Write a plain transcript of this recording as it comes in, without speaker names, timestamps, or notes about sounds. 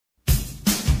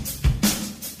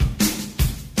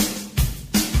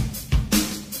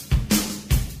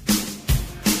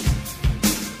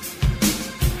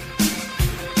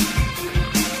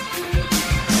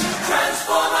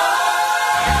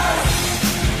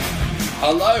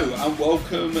Hello and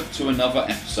welcome to another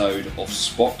episode of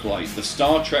Spotlight, the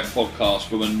Star Trek podcast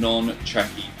from a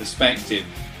non-Trekkie perspective.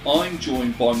 I'm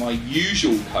joined by my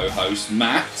usual co-host,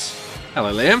 Matt.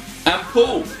 Hello, Liam. And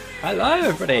Paul. Hello,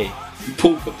 everybody.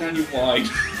 Paul, put down your wine.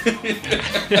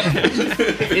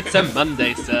 It's a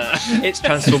Monday, sir. It's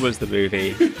Transformers the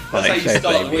movie. That's how you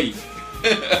start the week.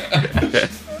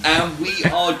 And we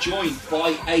are joined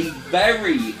by a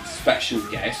very special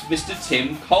guest, Mr.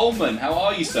 Tim Coleman. How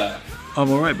are you, sir? I'm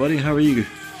alright, buddy. How are you?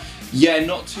 Yeah,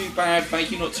 not too bad.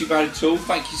 Thank you. Not too bad at all.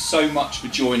 Thank you so much for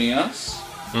joining us.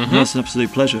 Mm-hmm. That's an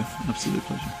absolute pleasure. Absolute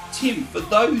pleasure. Tim, for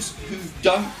those who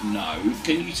don't know,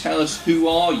 can you tell us who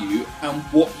are you and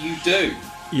what you do?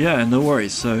 Yeah, no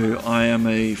worries. So I am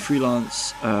a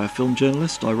freelance film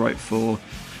journalist. I write for,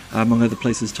 among other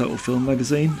places, Total Film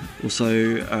magazine.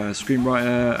 Also a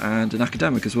screenwriter and an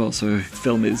academic as well. So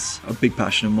film is a big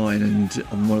passion of mine, and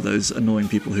I'm one of those annoying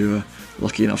people who are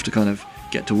lucky enough to kind of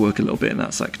get to work a little bit in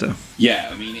that sector. Yeah,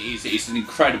 I mean, it's an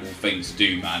incredible thing to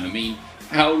do, man. I mean,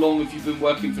 how long have you been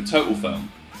working for Total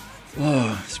Film?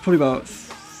 Oh, it's probably about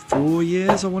 4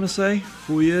 years, I want to say.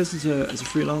 4 years as a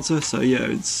freelancer. So yeah,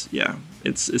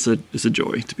 it's a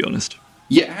joy, to be honest.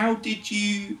 Yeah, how did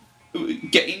you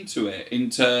get into it,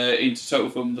 into Total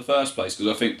Film in the first place?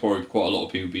 Because I think probably quite a lot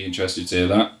of people would be interested to hear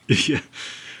that. Yeah,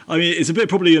 I mean, it's a bit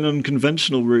probably an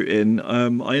unconventional route in.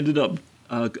 I ended up,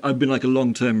 I've been like a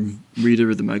long-term reader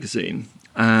of the magazine,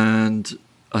 and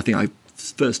I think I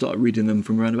first started reading them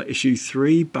from around about issue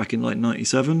 3 back in like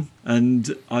 97,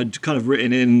 and I'd kind of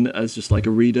written in as just like a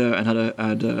reader and had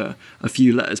a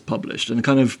few letters published, and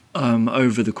kind of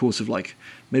over the course of like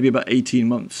maybe about 18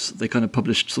 months they kind of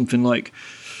published something like,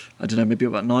 I don't know, maybe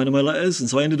about 9 of my letters. And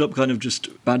so I ended up kind of just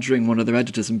badgering one of their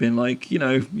editors and being like, you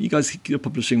know, you guys are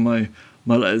publishing my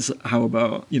letters, how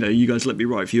about, you know, you guys let me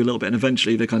write for you a little bit. And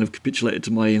eventually they kind of capitulated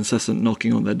to my incessant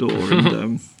knocking on their door,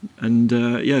 and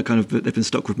yeah, kind of they've been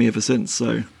stuck with me ever since.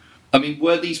 So I mean,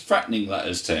 were these threatening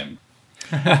letters, Tim?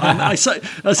 I say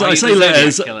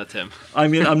letters. Killer, Tim. I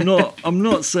mean, I'm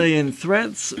not saying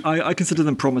threats. I consider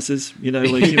them promises. You know,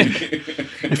 like, you know,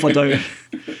 if I don't,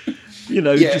 you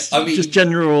know, Yeah, just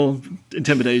general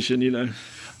intimidation. You know.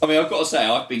 I mean, I've got to say,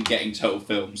 I've been getting Total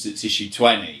Film since issue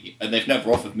 20, and they've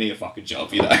never offered me a fucking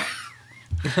job, you know?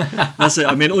 That's it.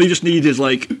 I mean, all you just need is,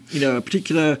 like, you know, a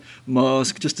particular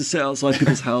mask just to sit outside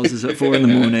people's houses at 4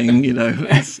 a.m. You know,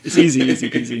 it's easy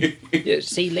peasy. Yeah,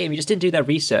 see, Liam, you just didn't do their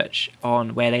research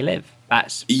on where they live.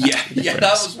 That's Yeah, that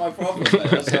was my problem, mate.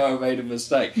 That's how I made a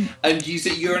mistake. And you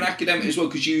say you're an academic as well,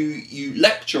 because you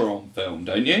lecture on film,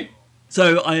 don't you?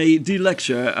 So I do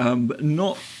lecture,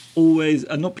 not always,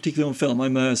 not particularly on film.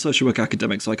 I'm a social work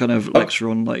academic, so I kind of lecture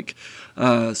on like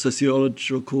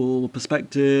sociological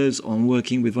perspectives, on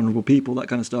working with vulnerable people, that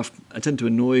kind of stuff. I tend to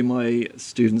annoy my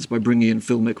students by bringing in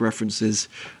filmic references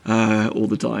all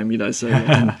the time, you know. So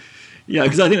yeah,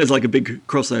 because I think there's like a big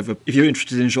crossover. If you're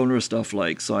interested in genre stuff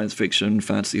like science fiction,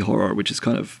 fantasy, horror, which is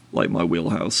kind of like my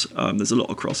wheelhouse, there's a lot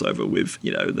of crossover with,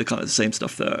 you know, the kind of same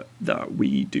stuff that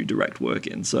we do direct work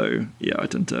in. So yeah, I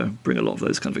tend to bring a lot of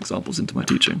those kind of examples into my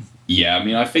teaching. Yeah, I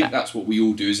mean, I think that's what we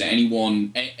all do. Is that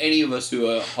any of us who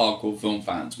are hardcore film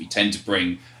fans, we tend to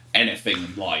bring anything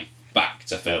in life back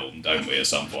to film, don't we? At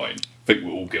some point, I think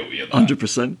we're all guilty of that.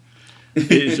 100%.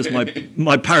 It's just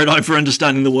my paradigm for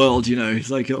understanding the world, you know.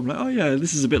 It's like, I'm like, oh yeah,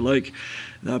 this is a bit like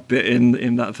that bit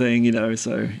in that thing, you know.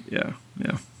 So yeah.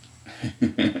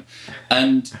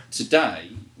 And today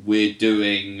we're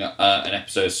doing an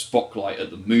episode of Spotlight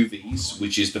at the Movies,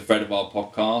 which is the thread of our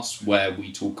podcast where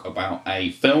we talk about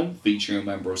a film featuring a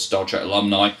member of Star Trek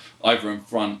alumni, either in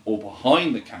front or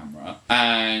behind the camera.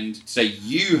 And today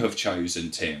you have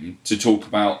chosen, Tim, to talk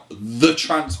about The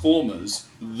Transformers,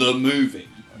 the movie.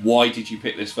 Why did you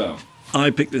pick this film? I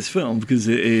picked this film because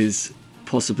it is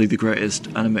possibly the greatest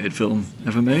animated film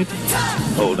ever made.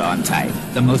 Hold on tight.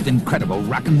 The most incredible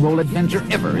rock and roll adventure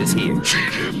ever is here.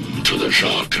 Feed him to the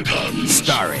Sharkticons.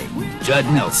 Starring Judd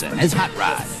Nelson as Hot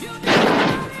Rod,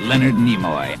 Leonard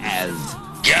Nimoy as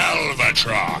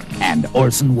Galvatron. and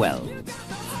Orson Welles.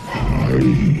 I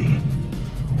am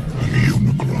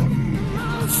Unicron.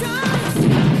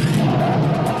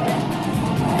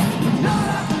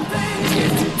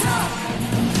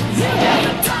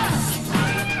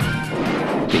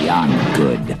 Beyond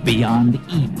good, beyond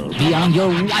evil, beyond your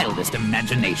wildest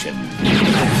imagination.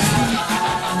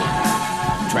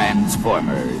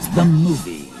 Transformers, the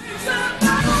movie.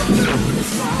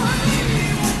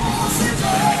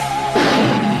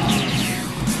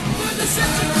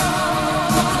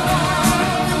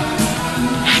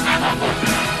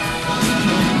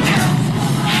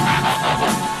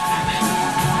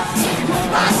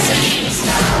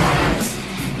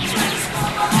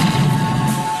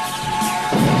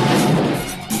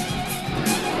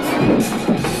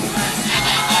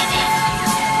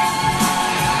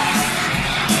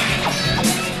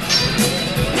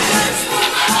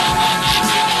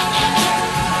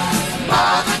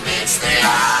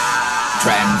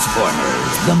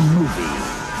 Transformers, the movie.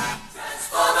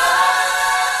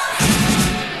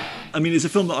 I mean, it's a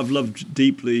film that I've loved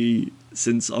deeply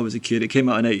since I was a kid. It came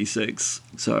out in 86,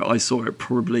 so I saw it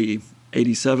probably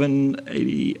 87,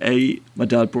 88. My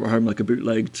dad brought home like a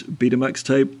bootlegged Betamax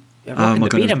tape. You're rocking the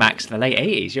Betamax in the late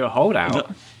 80s. You're a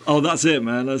holdout. That's it,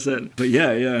 man. That's it. But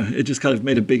yeah, it just kind of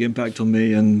made a big impact on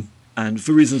me, and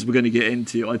for reasons we're going to get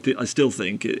into, I still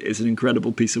think it's an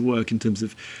incredible piece of work in terms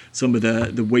of some of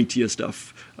the weightier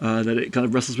stuff that it kind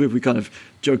of wrestles with. We kind of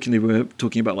jokingly were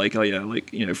talking about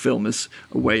film as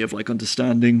a way of like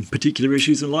understanding particular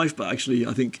issues in life, but actually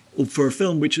I think for a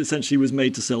film which essentially was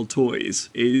made to sell toys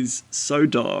is so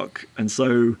dark and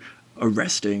so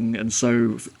arresting and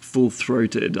so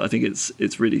full-throated. I think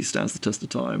it's really stands the test of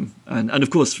time. And of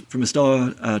course, from a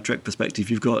Star Trek perspective,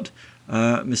 you've got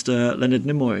Mr. Leonard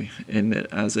Nimoy in it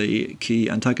as a key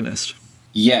antagonist.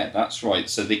 Yeah, that's right.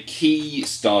 So the key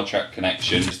Star Trek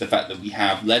connection is the fact that we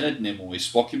have Leonard Nimoy,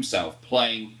 Spock himself,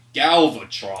 playing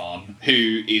Galvatron,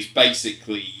 who is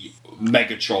basically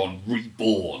Megatron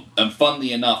reborn. And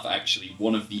funnily enough, actually,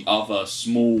 one of the other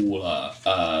smaller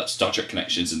Star Trek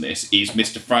connections in this is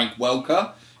Mr. Frank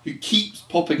Welker, who keeps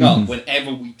popping up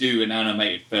whenever we do an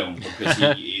animated film because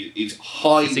he is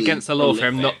highly It's against the law prolific. for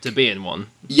him not to be in one.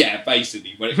 Yeah,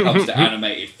 basically, when it comes to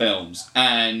animated films.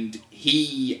 And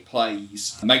he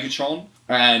plays Megatron,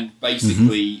 and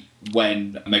basically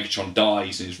when Megatron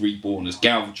dies and is reborn as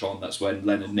Galvatron, that's when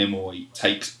Leonard Nimoy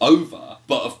takes over.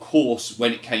 But of course,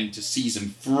 when it came to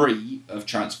season 3 of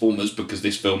Transformers, because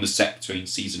this film is set between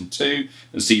season 2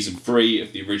 and season 3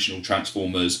 of the original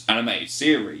Transformers animated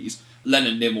series,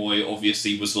 Leonard Nimoy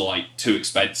obviously was like too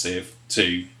expensive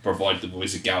to provide the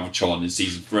voice of Galvatron in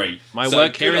season 3. My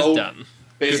work here is done.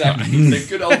 Exactly. So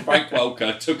good old Frank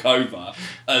Welker took over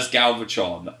as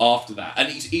Galvatron after that. And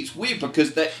it's weird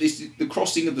because the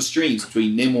crossing of the streams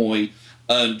between Nimoy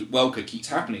and Welker keeps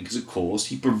happening because, of course,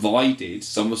 he provided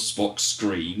some of Spock's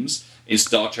screams in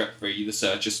Star Trek 3, The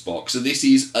Search of Spock. So this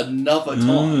is another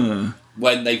time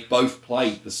when they've both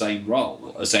played the same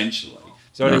role, essentially.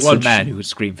 There's only one man who would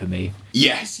scream for me.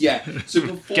 Yes, yeah. So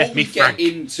before we get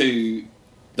into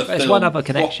the film... There's one other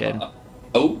connection.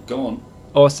 Oh, go on.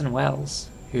 Orson Welles,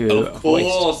 who Of course.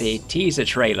 voiced the teaser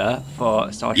trailer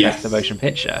for Star Trek The Motion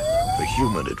Picture. The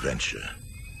human adventure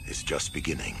is just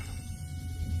beginning.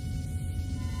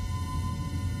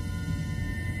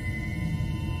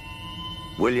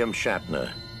 William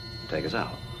Shatner. Take us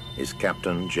out. Is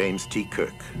Captain James T.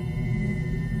 Kirk.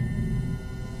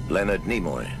 Leonard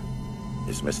Nimoy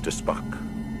is Mr. Spock.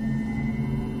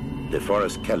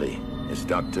 DeForest Kelley is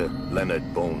Dr.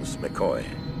 Leonard Bones McCoy.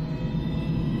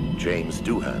 James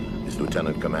Doohan is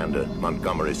Lieutenant Commander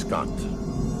Montgomery Scott.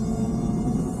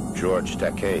 George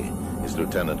Takei is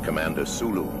Lieutenant Commander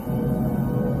Sulu.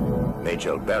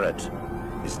 Majel Barrett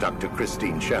is Dr.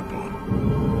 Christine Chappell.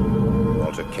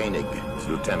 Walter Koenig is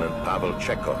Lieutenant Pavel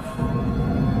Chekhov.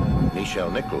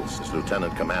 Nichelle Nichols is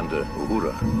Lieutenant Commander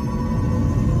Uhura.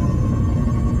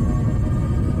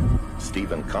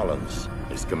 Stephen Collins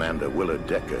is Commander Willard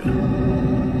Decker.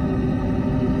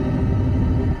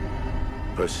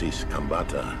 Persis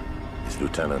Kambata is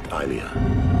Lieutenant Ilia.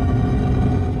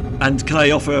 And can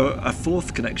I offer a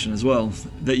fourth connection as well?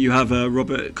 That you have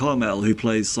Robert Carmel, who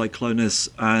plays Cyclonus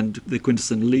and the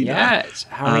quintessential leader. Yeah, it's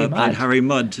Harry Mudd. Played Harry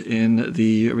Mudd in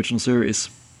the original series.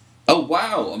 Oh,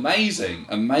 wow. Amazing.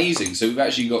 Amazing. So we've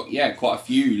actually got, quite a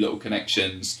few little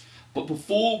connections. But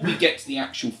before we get to the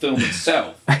actual film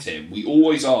itself, Tim, we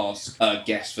always ask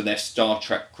guests for their Star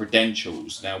Trek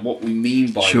credentials. Now, what we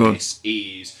mean by this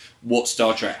is what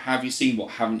Star Trek have you seen,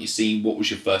 what haven't you seen, what was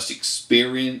your first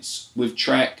experience with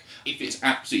Trek. If it's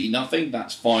absolutely nothing,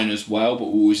 that's fine as well, but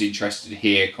we're always interested to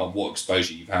hear kind of what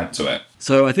exposure you've had to it.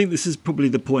 So I think this is probably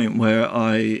the point where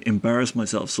I embarrass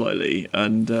myself slightly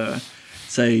and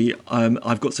say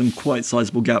I've got some quite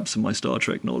sizable gaps in my Star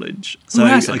Trek knowledge. So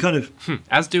I kind of...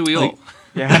 As do we all.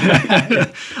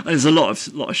 There's a lot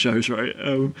of shows, right?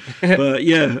 But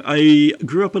yeah, I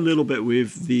grew up a little bit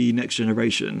with the Next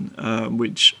Generation,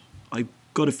 which I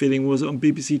got a feeling was on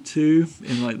BBC Two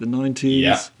in like the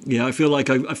 90s. Yeah, I feel like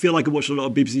I watched a lot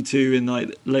of BBC Two in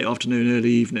like late afternoon,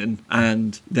 early evening,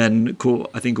 and then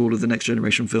caught I think all of the Next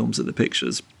Generation films at the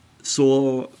Pictures.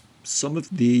 Saw some of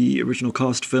the original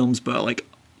cast films, but like,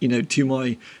 you know, to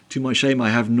my shame, I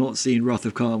have not seen Wrath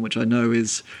of Khan, which I know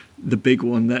is the big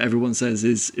one that everyone says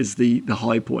is the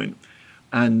high point,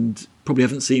 and probably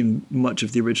haven't seen much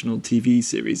of the original TV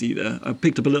series either. I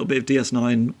picked up a little bit of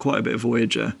DS9, quite a bit of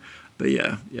Voyager, But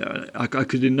yeah, I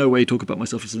could in no way talk about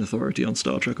myself as an authority on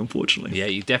Star Trek, unfortunately. Yeah,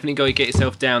 you definitely got to get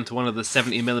yourself down to one of the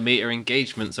 70mm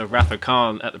engagements of Wrath of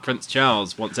Khan at the Prince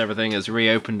Charles once everything has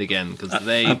reopened again, because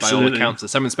they, by all accounts, are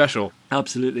something special.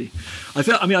 Absolutely. I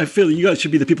feel you guys should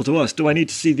be the people to ask. Do I need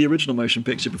to see the original motion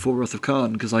picture before Wrath of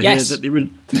Khan? Because I hear that the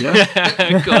original...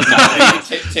 Yeah? God, no.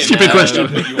 Stupid question.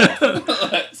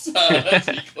 Let's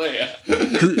be clear.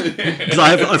 Because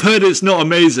I've heard it's not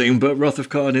amazing, but Wrath of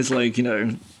Khan is like,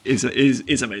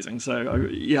 is amazing. So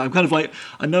I'm kind of like,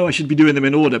 I know I should be doing them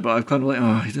in order, but I'm kind of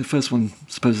like, the first one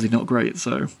supposedly not great.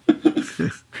 So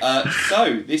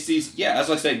so this is, as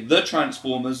I said, The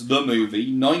Transformers, the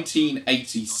movie,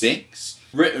 1986.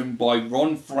 Written by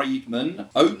Ron Friedman.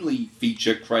 Only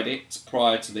feature credit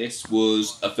prior to this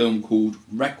was a film called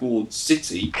Record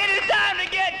City. It is time to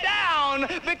get down,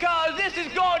 because this is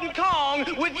Gordon Kong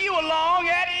with you along,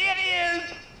 and it is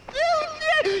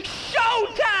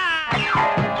showtime!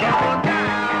 Go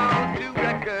down to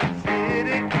Record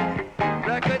City,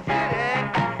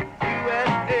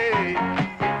 USA.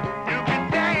 You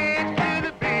can dance to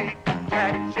the beat,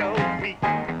 catch your feet,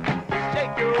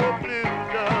 shake your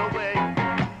blues away.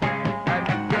 And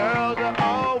the girls are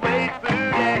always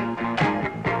booty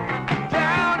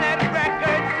down at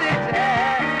Record City.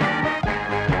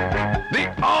 The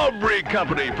Aubrey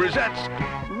Company presents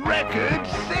Record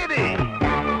City.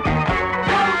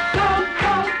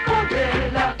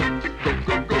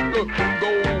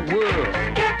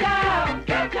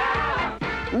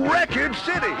 Record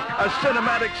City, a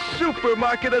cinematic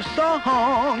supermarket of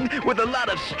song with a lot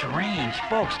of strange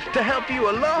folks to help you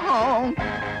along.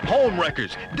 Home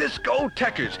wreckers,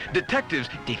 discothequers, detectives,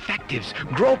 defectives,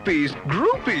 gropies,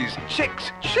 groupies,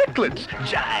 chicks, chiclets,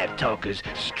 jive talkers,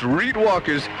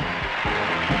 streetwalkers.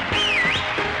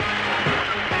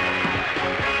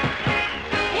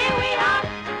 Here we are,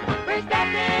 we're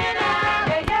stepping out,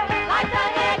 lights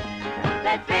ahead,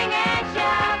 let's sing and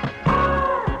shout.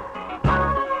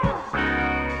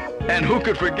 And who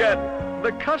could forget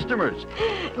the customers?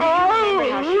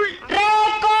 Record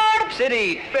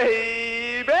City,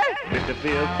 baby. Mr.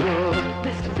 Feel Good.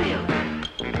 Mr. Phil.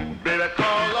 Baby,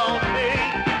 call on me.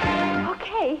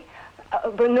 Okay,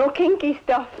 but no kinky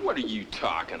stuff. What are you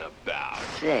talking about?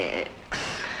 Sex.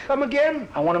 Come again?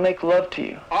 I want to make love to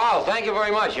you. Oh, thank you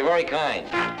very much. You're very kind.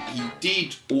 He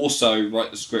did also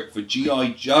write the script for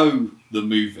G.I. Joe, the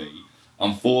movie.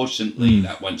 Unfortunately,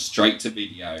 that went straight to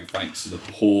video thanks to the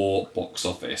poor box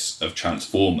office of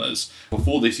Transformers.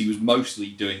 Before this, he was mostly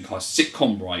doing kind of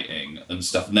sitcom writing and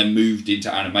stuff, and then moved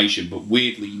into animation, but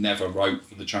weirdly never wrote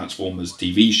for the Transformers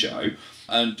TV show.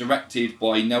 And directed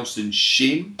by Nelson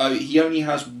Shin. He only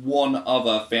has one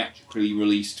other theatrically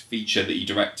released feature that he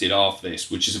directed after this,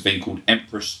 which is a thing called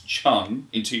Empress Chung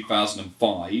in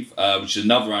 2005, which is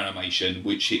another animation,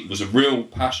 which it was a real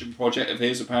passion project of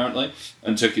his, apparently,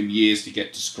 and took him years to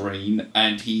get to screen.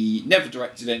 And he never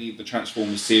directed any of the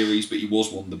Transformers series, but he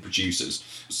was one of the producers.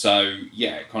 So,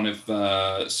 kind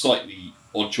of slightly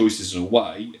odd choices in a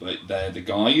way, but they're the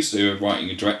guys who are writing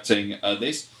and directing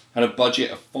this. Had a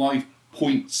budget of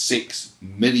 $5.6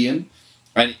 million,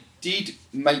 and it did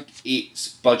make its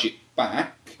budget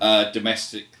back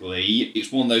domestically.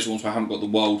 It's one of those ones where I haven't got the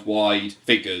worldwide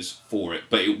figures for it,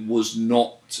 but it was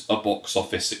not a box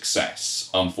office success,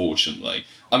 unfortunately.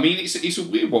 I mean, it's a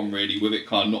weird one, really, with it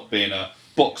kind of not being a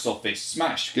box office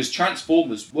smash, because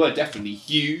Transformers were definitely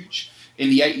huge in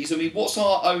the 80s. I mean, what's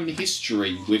our own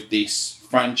history with this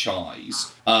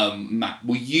franchise? Matt,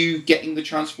 were you getting the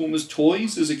Transformers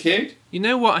toys as a kid? You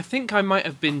know what? I think I might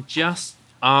have been just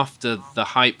after the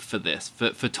hype for this,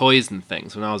 for toys and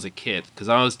things when I was a kid, because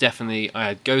I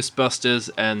had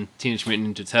Ghostbusters and Teenage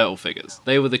Mutant Ninja Turtle figures.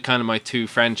 They were the kind of my two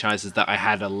franchises that I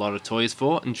had a lot of toys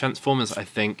for, and Transformers, I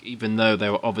think, even though they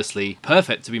were obviously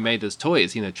perfect to be made as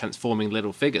toys, transforming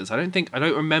little figures, I don't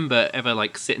remember ever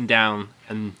like sitting down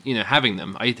and having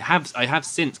them. I have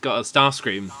since got a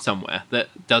Starscream somewhere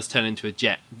that does turn into a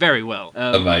jet very well.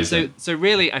 Amazing. So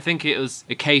really, I think it was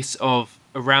a case of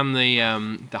around the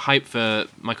hype for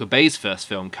Michael Bay's first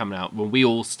film coming out, when we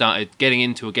all started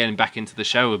getting back into the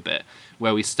show a bit,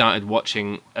 where we started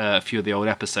watching a few of the old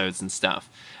episodes and stuff,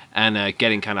 and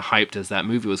getting kind of hyped as that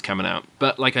movie was coming out.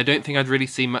 But I don't think I'd really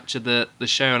seen much of the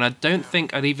show, and I don't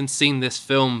think I'd even seen this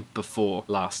film before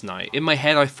last night. In my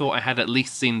head, I thought I had at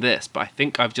least seen this, but I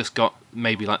think I've just got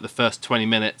maybe like the first 20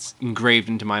 minutes engraved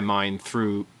into my mind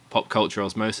through pop culture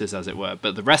osmosis, as it were.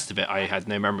 But the rest of it, I had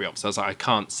no memory of. So I was like, I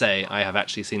can't say I have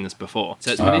actually seen this before.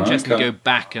 So it's been interesting to go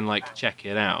back and like check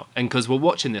it out. And because we're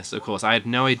watching this, of course, I had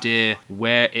no idea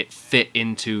where it fit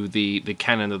into the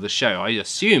canon of the show. I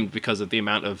assumed because of the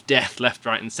amount of death left,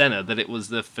 right, and center that it was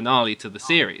the finale to the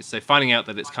series. So finding out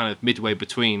that it's kind of midway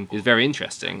between is very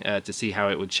interesting to see how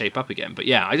it would shape up again. But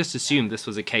yeah, I just assumed this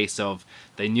was a case of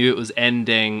they knew it was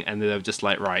ending and they were just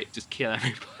like, right, just kill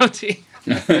everybody.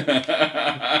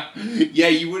 Yeah,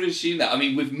 you would assume that. I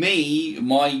mean, with me,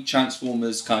 my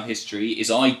Transformers kind of history is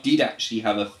I did actually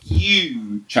have a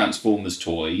few Transformers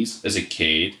toys as a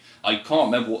kid. I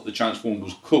can't remember what the Transformer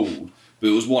was called, but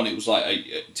it was one, it was like,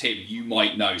 Tim, you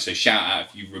might know, so shout out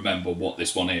if you remember what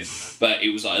this one is. But it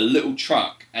was like a little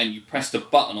truck, and you pressed a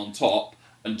button on top,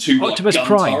 and two Optimus like,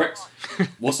 gun Prime. turrets.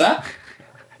 What's that?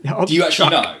 Yeah, Do you actually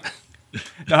know?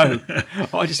 No,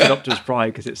 I just said Optimus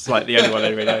Prime because it's like the only one I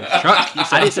really know.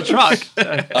 Truck, and it's a truck.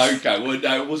 Okay, well,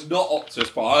 no, it was not Optimus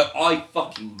Prime. I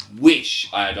fucking wish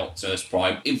I had Optimus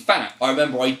Prime. In fact, I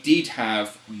remember I did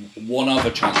have one other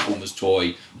Transformers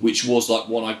toy, which was like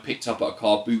one I picked up at a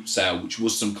car boot sale, which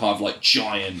was some kind of like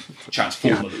giant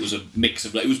Transformer that was a mix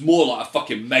of, like, it was more like a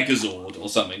fucking Megazord or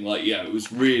something. Like, yeah, it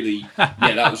was really,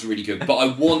 yeah, that was really good. But I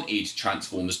wanted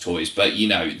Transformers toys, but you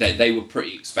know, they were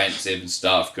pretty expensive and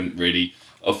stuff, couldn't really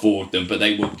afford them, but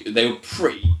they were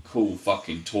pretty cool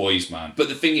fucking toys, man. But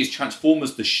the thing is,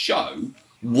 Transformers the show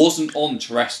wasn't on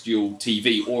terrestrial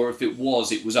TV, or if it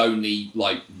was only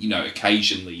like, you know,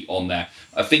 occasionally on there.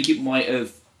 I think it might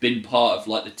have been part of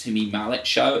like the Timmy Mallet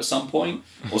show at some point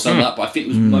or something like that, but I think it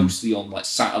was mostly on like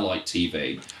satellite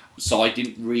TV. So I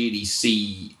didn't really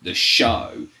see the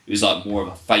show. It was like more of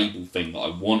a Fable thing that I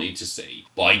wanted to see.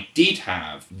 But I did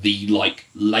have the like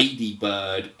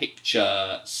Ladybird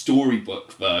picture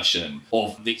storybook version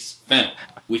of this film,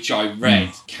 which I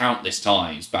read countless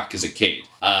times back as a kid,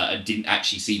 and didn't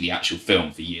actually see the actual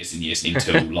film for years and years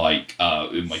until like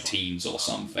in my teens or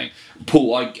something.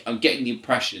 Paul, I'm getting the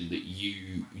impression that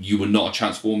you were not a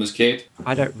Transformers kid.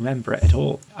 I don't remember it at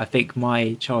all. I think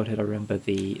my childhood, I remember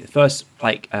the first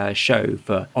like show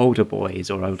for older boys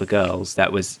or older girls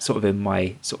that was sort of in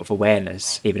my sort of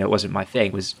awareness, even though it wasn't my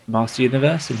thing, was Master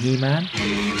Universe and He-Man.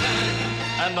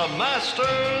 And the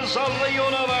Masters of the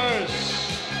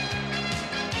Universe.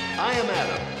 I am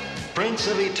Adam, Prince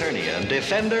of Eternia and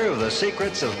defender of the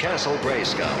secrets of Castle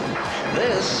Grayskull.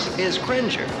 This is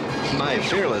Cringer, my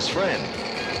fearless friend.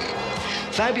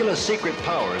 Fabulous secret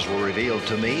powers were revealed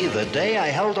to me the day I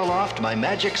held aloft my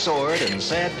magic sword and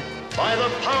said, "By the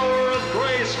power of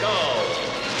Grayskull."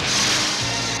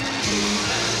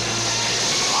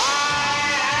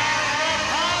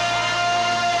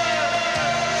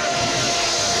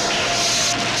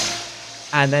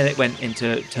 And then it went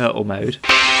into turtle mode.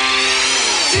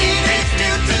 Teenage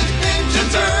Mutant Ninja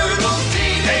Turtles.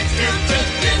 Teenage Mutant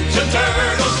Ninja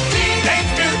Turtles.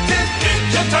 Teenage Mutant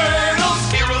Ninja Turtles.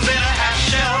 Heroes in a half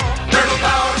shell. Turtle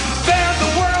power. They're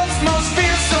the world's most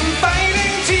fearsome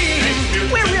fighting team.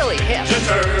 We're really hip.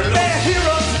 Turtles. They're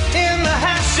heroes in the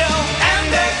half shell, and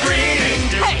they're green.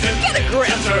 Hey, get a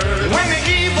grip. When the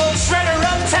evil Shredder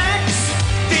attacks,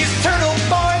 these turtle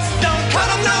boys don't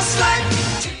cut 'em no slack.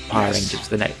 Power Rangers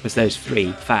was those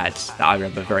three fads that I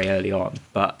remember very early on.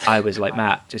 But I was like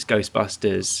Matt, just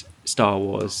Ghostbusters, Star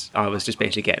Wars. I was just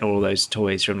basically getting all those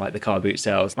toys from like the car boot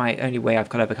sales. My only way I've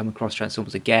kind of ever come across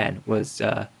Transformers again was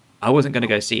I wasn't going to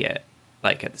go see it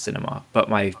like at the cinema, but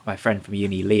my friend from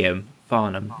uni, Liam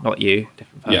Farnham, not you,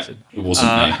 different person. Yeah, it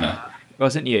wasn't me. No. It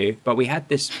wasn't you, but we had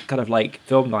this kind of like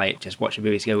film night, just watching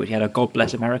movies together, which had a God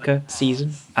Bless America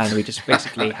season, and we just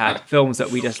basically had films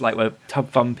that we just like were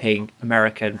tub-thumping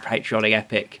American patriotic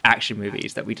epic action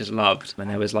movies that we just loved. And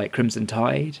there was like Crimson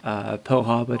Tide, Pearl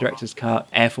Harbor Director's Cut,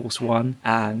 Air Force One,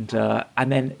 and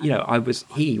then, you know,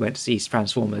 he went to see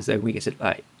Transformers, and we said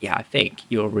like, yeah, I think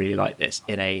you'll really like this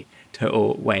in a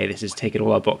total way. This has taken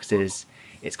all our boxes.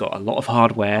 It's got a lot of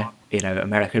hardware, you know,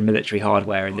 American military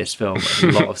hardware in this film,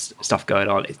 and a lot of stuff going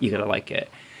on. You're going to like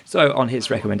it. So on his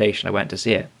recommendation, I went to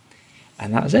see it.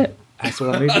 And that was it. I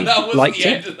saw the movie. That was liked the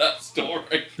end of that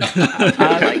story.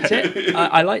 I liked it.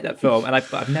 I liked that film, and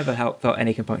I've never felt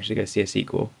any compunction to go see a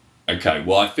sequel. Okay,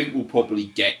 well, I think we'll probably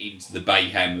get into the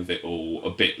mayhem of it all a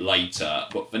bit later.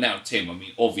 But for now, Tim, I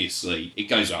mean, obviously, it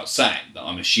goes without saying that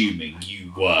I'm assuming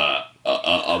you were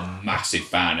a massive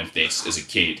fan of this as a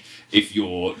kid. If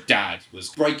your dad was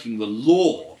breaking the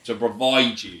law to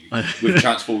provide you with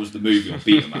Transformers the movie on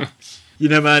Betamax. You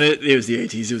know, man, it was the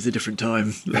 80s. It was a different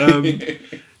time.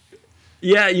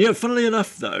 Yeah, funnily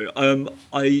enough, though,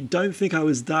 I don't think I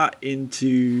was that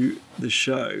into the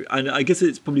show. And I guess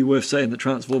it's probably worth saying that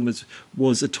Transformers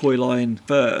was a toy line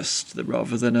first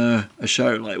rather than a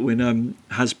show. Like when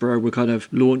Hasbro were kind of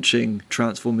launching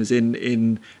Transformers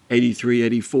in 83,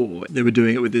 84, they were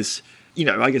doing it with this,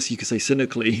 I guess you could say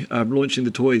cynically, launching the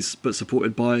toys but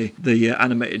supported by the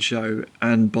animated show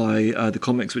and by the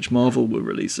comics which Marvel were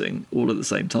releasing all at the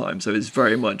same time. So it's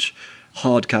very much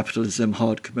hard capitalism,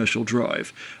 hard commercial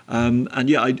drive. And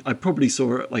yeah, I probably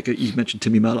saw, like you mentioned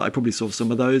Timmy Mallett, I probably saw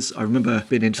some of those. I remember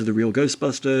being into the real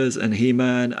Ghostbusters and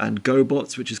He-Man and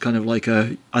GoBots, which is kind of like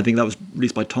I think that was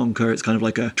released by Tonka. It's kind of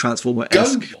like a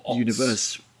Transformer-esque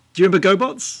universe. Do you remember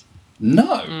GoBots?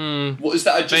 No. What is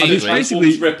that? Just a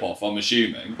Transformers rip-off, I'm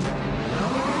assuming.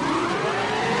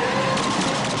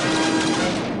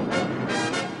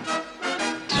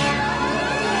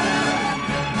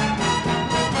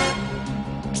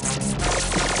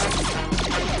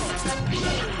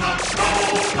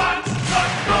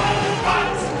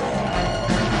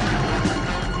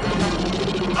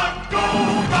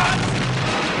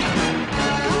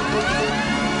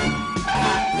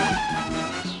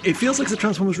 It feels like the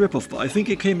Transformers ripoff, but I think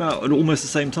it came out at almost the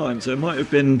same time, so it might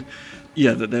have been,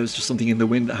 that there was just something in the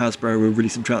wind that Hasbro were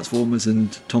releasing Transformers and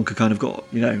Tonka kind of got,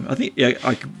 I think,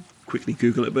 I could quickly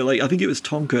Google it, but I think it was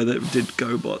Tonka that did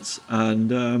GoBots, and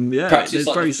perhaps it's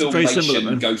like very, the very similar.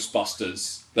 Man.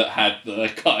 Ghostbusters that had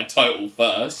the kind of title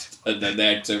first, and then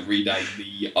they had to rename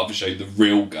the other show the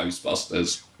Real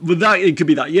Ghostbusters. Well, it could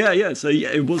be that, yeah. So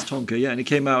it was Tonka, and it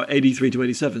came out 83 to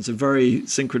 87, so very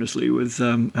synchronously with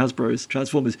Hasbro's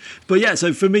Transformers. But yeah,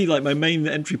 so for me, like my main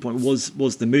entry point was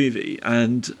the movie,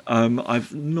 and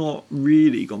I've not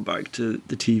really gone back to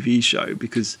the TV show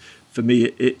because for me,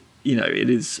 it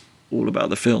is all about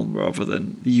the film rather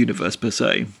than the universe per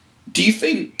se. Do you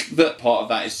think that part of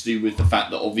that is to do with the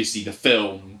fact that obviously the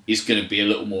film is going to be a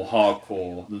little more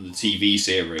hardcore than the TV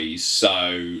series?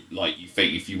 So, like, you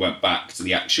think if you went back to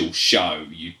the actual show,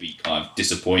 you'd be kind of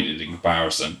disappointed in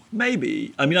comparison?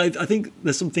 Maybe. I mean, I think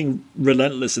there's something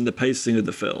relentless in the pacing of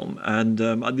the film. And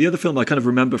the other film I kind of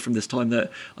remember from this time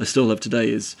that I still love today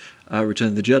is Return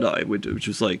of the Jedi, which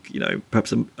was like,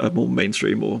 perhaps a more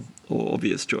mainstream or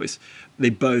obvious choice. They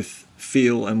both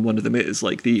feel, and one of them is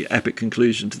like the epic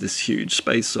conclusion to this huge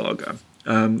space saga.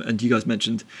 And you guys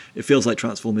mentioned it feels like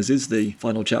Transformers is the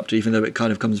final chapter, even though it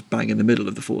kind of comes bang in the middle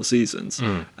of the 4 seasons.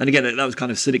 And again, that was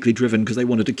kind of cynically driven because they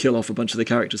wanted to kill off a bunch of the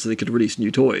characters so they could release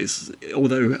new toys.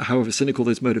 Although, however cynical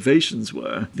those motivations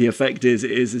were, the effect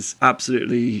is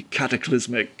absolutely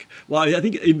cataclysmic. Well, I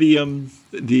think in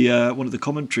the one of the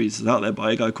commentaries out there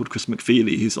by a guy called Chris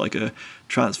McFeely, who's like a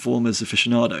Transformers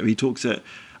aficionado, he talks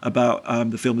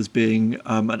about the film as being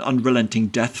an unrelenting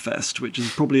death fest, which is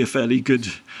probably a fairly good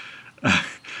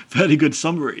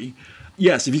summary.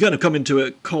 Yes, if you kind of come into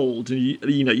it cold and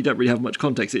you don't really have much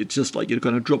context, it's just like you're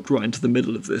kind of dropped right into the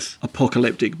middle of this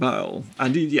apocalyptic battle.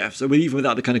 And so even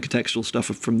without the kind of contextual stuff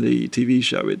from the TV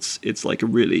show, it's like a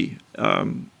really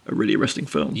arresting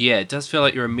film. Yeah, it does feel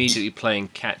like you're immediately playing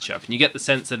catch up, and you get the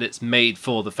sense that it's made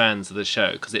for the fans of the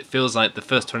show because it feels like the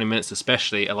first 20 minutes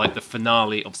especially are like the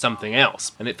finale of something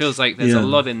else, and it feels like there's a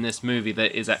lot in this movie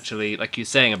that is actually, like you're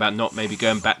saying about not maybe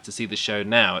going back to see the show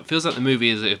now, it feels like the movie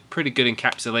is a pretty good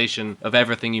encapsulation of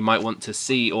everything you might want to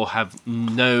see or have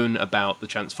known about the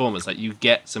Transformers. Like you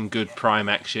get some good prime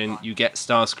action, you get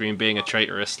Starscream being a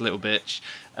traitorous little bitch,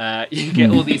 you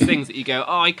get all these things that you go,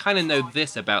 I kind of know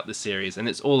this about the series, and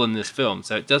it's all in this film.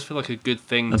 So it does feel like a good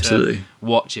thing to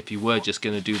watch if you were just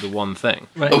going to do the one thing.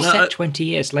 Well, it's set 20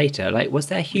 years later. Like, was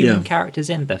there human characters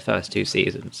in the first 2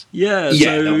 seasons? Yeah,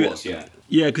 there was.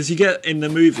 Yeah, because you get in the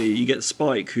movie, you get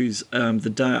Spike, who's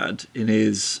the dad in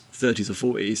his 30s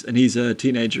or 40s, and he's a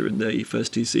teenager in the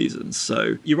first 2 seasons.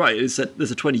 So you're right. There's a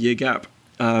 20-year gap.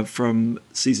 From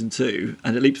season 2,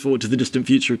 and it leaps forward to the distant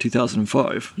future of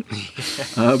 2005.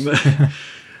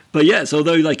 But yes,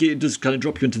 although like it does kind of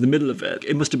drop you into the middle of it,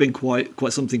 it must have been quite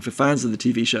something for fans of the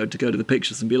TV show to go to the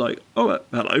pictures and be like, oh,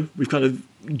 hello, we've kind of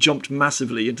jumped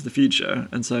massively into the future.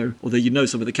 And so, although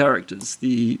some of the characters,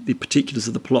 the particulars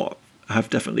of the plot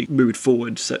have definitely moved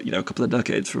forward, a couple of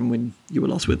decades from when you were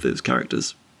last with those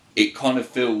characters. It kind of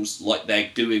feels like they're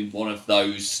doing one of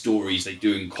those stories they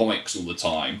do in comics all the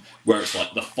time, where it's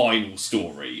like the final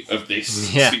story of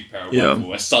this superhero world,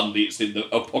 where suddenly it's in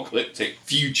the apocalyptic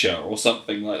future or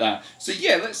something like that. So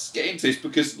let's get into this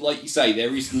because, like you say,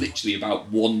 there is literally about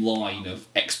one line of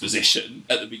exposition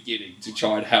at the beginning to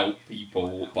try and help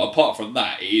people. But apart from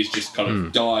that, it is just kind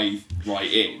of dive right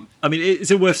in. I mean, is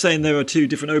it worth saying there are two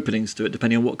different openings to it,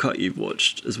 depending on what cut you've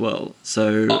watched as well?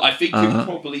 So I think it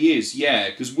probably is, yeah.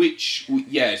 Because which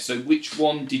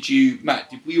one did you, Matt?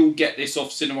 Did we all get this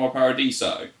off Cinema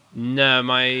Paradiso? No,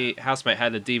 my housemate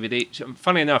had a DVD.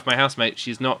 Funny enough, my housemate,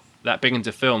 she's not that big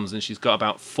into films, and she's got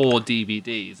about 4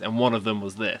 DVDs, and one of them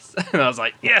was this. And I was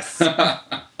like, yes!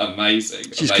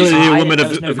 Amazing. She's clearly a woman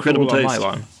of no incredible crawl on taste. my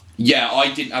one. Yeah,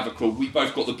 I didn't have a crawl. We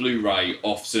both got the Blu-ray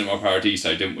off Cinema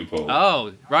Paradiso, didn't we, Paul?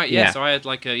 Oh, right, yeah. Yeah. So I had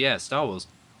like a, Star Wars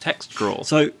text crawl.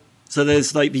 So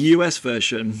there's like the US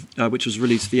version, which was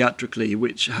released theatrically,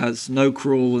 which has no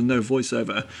crawl and no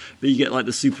voiceover, but you get like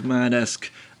the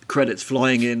Superman-esque credits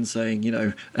flying in saying,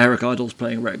 Eric Idle's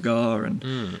playing Retgar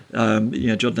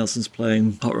and, Judd Nelson's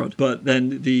playing Hot Rod. But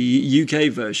then the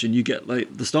UK version, you get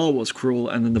like the Star Wars crawl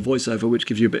and then the voiceover, which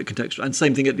gives you a bit of contextual. And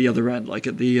same thing at the other end, like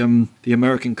at the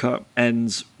American cut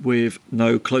ends with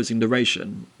no closing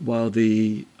narration, while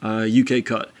the UK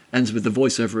cut ends with the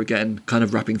voiceover again, kind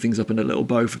of wrapping things up in a little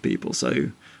bow for people.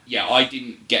 So yeah, I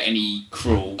didn't get any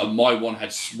crawl, and my one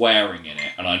had swearing in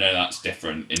it, and I know that's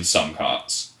different in some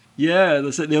cuts. yeah,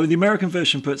 that's it. The American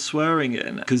version puts swearing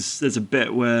in because there's a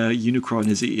bit where Unicron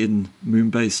is eating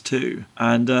Moonbase 2,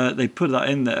 and they put that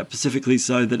in there specifically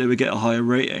so that it would get a higher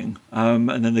rating, and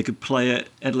then they could play it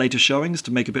at later showings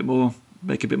to make a bit more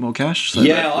cash. So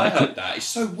yeah, I heard that. It's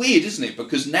so weird, isn't it?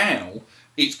 Because now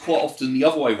it's quite often the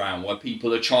other way around, where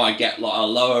people are trying to get like a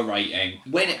lower rating.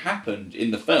 When it happened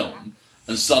in the film,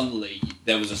 and suddenly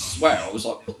there was a swear, I was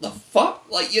like, what the fuck?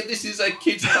 Like, yeah, this is a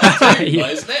kid's cartoon, Yeah.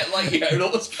 isn't it? Like,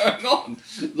 what's going on?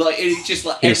 Like, it's just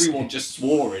like everyone just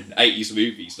swore in 80s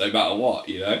movies, no matter what,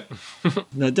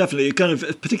 No, definitely. It kind of,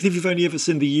 particularly if you've only ever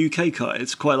seen the UK cut,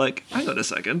 it's quite like, hang on a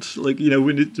second, like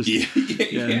when it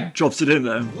just drops it in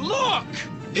there. Look!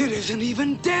 It isn't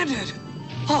even dented!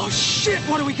 Oh shit,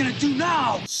 what are we gonna do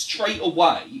now? Straight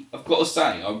away, I've got to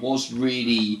say, I was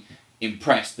really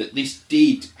impressed that this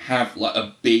did have like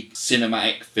a big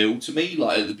cinematic feel to me.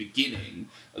 Like at the beginning,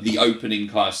 the opening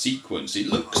kind of sequence, it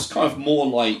looks kind of more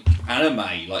like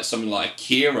anime, like something like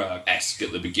Akira-esque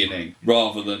at the beginning,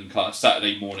 rather than kind of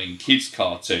Saturday morning kids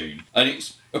cartoon. And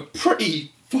it's a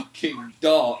pretty fucking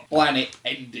dark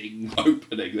planet-ending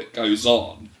opening that goes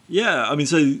on. Yeah, I mean,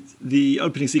 so the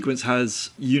opening sequence has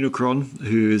Unicron,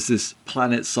 who is this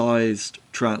planet-sized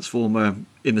transformer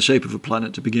in the shape of a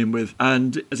planet to begin with.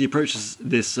 And as he approaches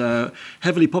this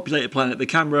heavily populated planet, the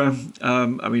camera, I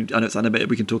know it's animated,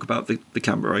 we can talk about the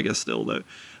camera, I guess, still, though,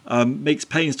 makes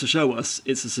pains to show us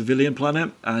it's a civilian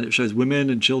planet, and it shows women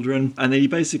and children. And then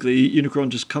Unicron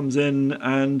just comes in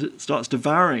and starts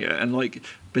devouring it, and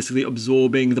basically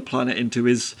absorbing the planet into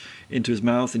his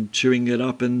mouth and chewing it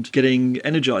up and getting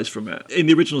energized from it. In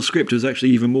the original script, it was actually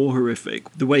even more horrific.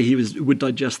 The way he would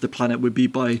digest the planet would be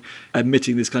by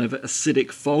emitting this kind of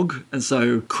acidic fog. And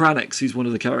so Kranix, who's one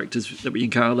of the characters that we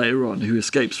encounter later on, who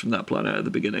escapes from that planet at the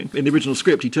beginning. In the original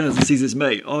script, he turns and sees his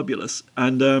mate, Arbulus,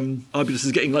 and Arbulus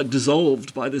is getting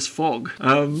dissolved by this fog.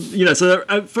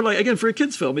 So for a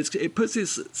kids' film, it puts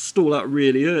its stall out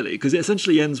really early, because it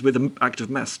essentially ends with an act of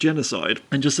mass genocide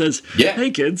and just says, hey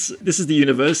kids, this is the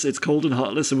universe, it's cold and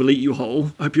heartless and we'll eat you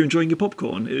whole. I hope you're enjoying your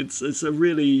popcorn. It's a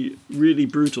really, really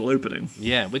brutal opening.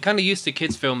 Yeah, we're kind of used to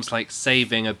kids' films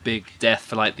saving a big death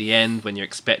for the end when you're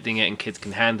expecting it and kids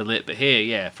can handle it. But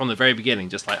here, from the very beginning,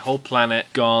 just whole planet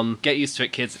gone. Get used to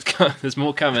it, kids. There's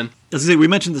more coming. As I say, we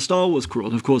mentioned the Star Wars crawl,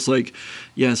 and of course, Star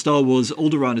Wars,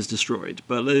 Alderaan is destroyed,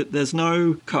 but there's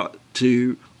no cut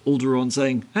to Alderaan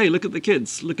saying, hey, look at the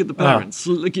kids, look at the parents.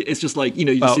 Look, it's just you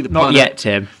see the planet. Not yet,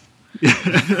 Tim.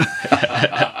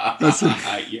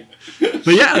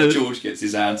 But yeah, George gets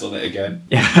his hands on it again.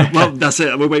 Well, that's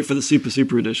it. We'll wait for the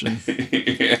super edition.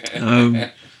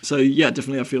 So yeah,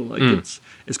 definitely, I feel like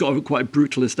it's got a quite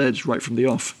brutalist edge right from the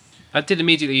off. That did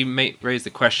immediately raise the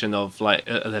question of are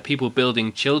there people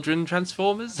building children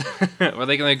Transformers? Or are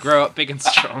they going to grow up big and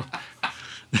strong?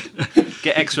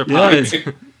 Get extra parts.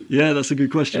 Yeah, that's a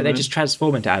good question. They just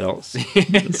transform into adults.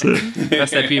 That's it.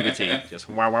 That's their puberty. Just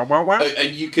wow, wow, wow, wow.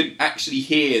 And you can actually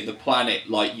hear the planet,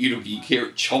 you hear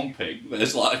it chomping.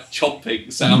 There's a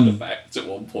chomping sound effect at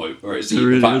one point where it's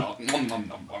eating the planet. Nom, nom,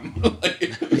 nom, nom.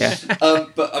 Yeah.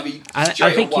 But I mean,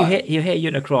 I think away, you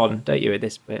hear Unicron, don't you, at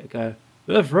this bit? Go,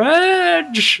 the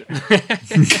French!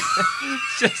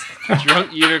 Just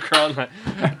drunk Unicron.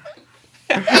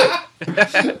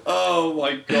 Oh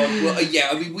my god. Well,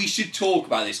 I mean, we should talk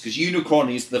about this because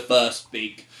Unicron is the first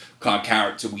big kind of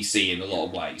character we see in a lot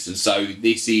of ways. And so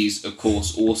this is, of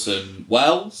course, Orson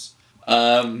Welles,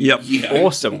 Yep. You know,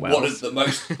 Orson one Welles. of the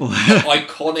most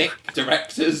iconic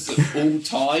directors of all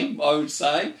time, I would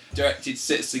say. Directed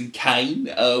Citizen Kane,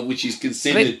 which is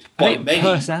considered I by think many.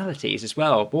 personalities as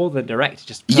well, more than director,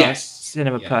 just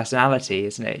cinema personality,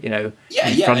 isn't it? You know,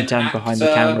 in front and behind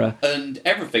the camera, and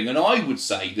everything. And I would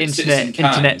say that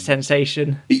internet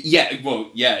sensation. Yeah, well,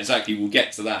 yeah, exactly. We'll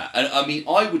get to that. And I mean,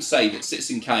 I would say that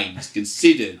Citizen Kane is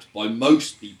considered by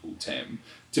most people, Tim,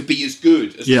 to be as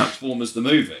good as Transformers the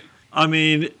movie. I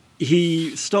mean,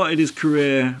 he started his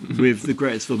career with the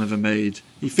greatest film ever made.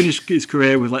 He finished his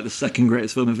career with like the second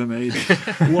greatest film ever made.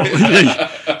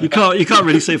 You can't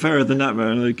really say fairer than that,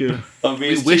 man. Like, I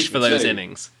mean, We wish for those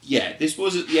innings. Yeah, this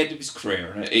was at the end of his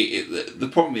career. And the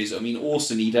problem is, I mean,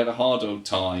 Orson, he'd had a hard old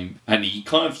time, and he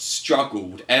kind of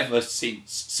struggled ever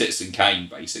since Citizen Kane,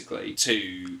 basically,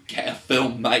 to get a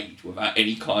film made without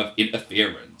any kind of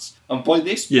interference. And by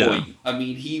this point, I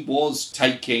mean, he was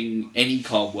taking any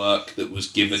kind of work that was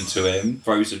given to him,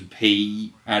 Frozen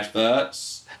Pea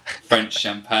adverts, French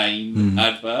champagne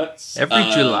adverts. Every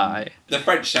July. The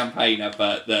French champagne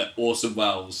advert that Orson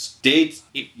Welles did.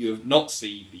 If you have not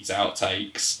seen these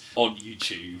outtakes on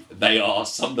YouTube, they are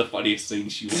some of the funniest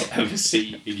things you will ever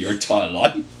see in your entire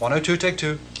life. 102, take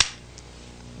 2.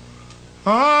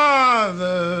 Ah,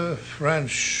 the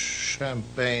French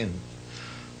champagne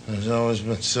has always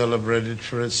been celebrated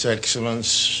for its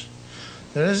excellence.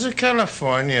 There is a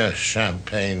California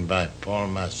champagne by Paul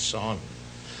Masson,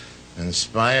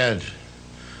 inspired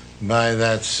by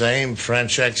that same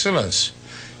French excellence.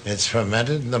 It's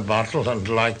fermented in the bottle, and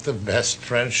like the best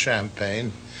French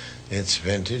champagne, it's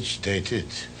vintage dated.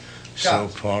 So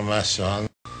Paul Masson.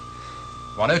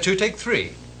 102, take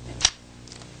 3.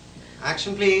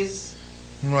 Action, please.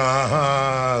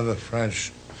 Ah, the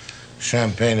French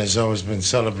champagne has always been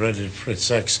celebrated for its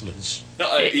excellence.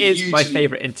 It is my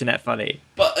favourite internet funny.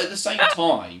 But at the same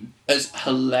time, as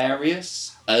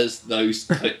hilarious as those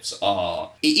clips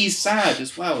are, it is sad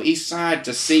as well. It's sad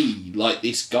to see, like,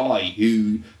 this guy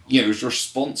who, you know, is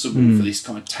responsible for this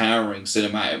kind of towering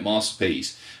cinematic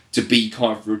masterpiece to be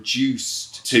kind of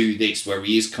reduced to this, where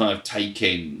he is kind of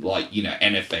taking, like, you know,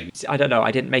 anything. I don't know.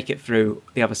 I didn't make it through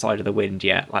The Other Side of the Wind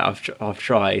yet. Like I've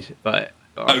tried, but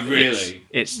Oh, really?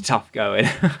 It's tough going.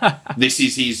 This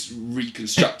is his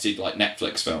reconstructed, like,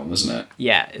 Netflix film, isn't it?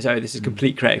 Yeah, so this is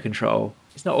complete creative control.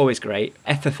 It's not always great.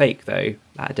 F for Fake, though,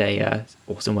 that day,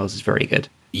 Orson Welles is very good.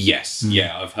 Yes,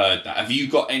 yeah, I've heard that. Have you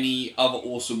got any other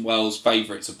Orson Welles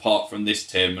favourites apart from this,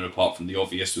 Tim, and apart from the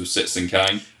obvious with Citizen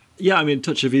Kane? Yeah, I mean,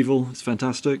 Touch of Evil is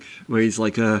fantastic, where he's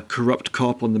like a corrupt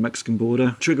cop on the Mexican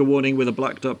border. Trigger Warning with a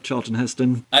blacked up Charlton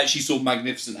Heston. I actually saw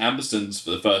Magnificent Ambersons for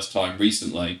the first time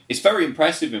recently. It's very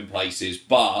impressive in places,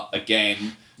 but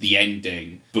again, the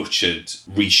ending butchered,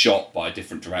 reshot by a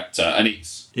different director, and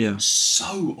it's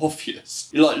so obvious.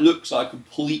 It like looks like a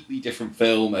completely different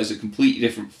film, has a completely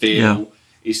different feel. Yeah.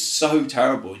 It's so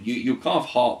terrible. Your kind of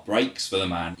heart breaks for the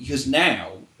man, because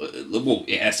now, well,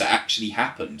 it has actually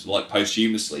happened, like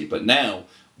posthumously, but now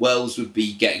Wells would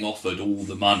be getting offered all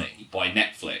the money by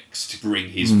Netflix to bring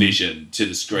his vision to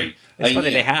the screen. It's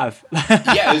funny they have.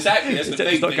 Yeah, exactly. That's the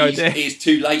thing. not But going to. it's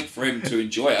too late for him to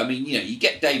enjoy it. I mean, you know, you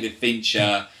get David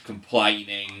Fincher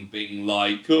complaining, being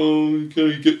like, "Oh, can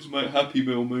you get to make Happy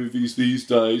Meal movies these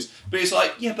days?" But it's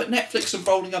like, yeah, but Netflix are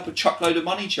rolling up a truckload of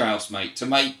money to your house, mate, to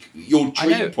make your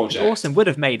dream project. Orson would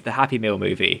have made the Happy Meal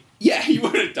movie. Yeah, he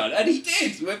would have done, and he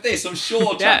did with this. I'm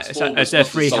sure. Yeah, Transformers so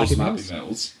must three have sold Happy some Meals. Happy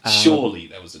Meals. Surely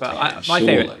there was a But time. my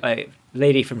surely. favourite,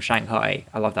 Lady from Shanghai,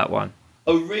 I love that one.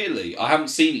 Oh, really? I haven't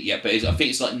seen it yet, but I think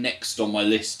it's like next on my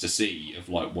list to see of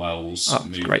like Wells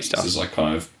movies. great stuff. As I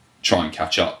kind of try and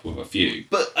catch up with a few.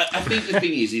 But I think the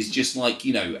thing is just like,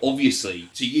 you know, obviously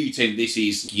to you, Tim, this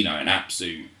is, you know, an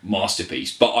absolute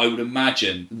masterpiece. But I would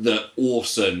imagine that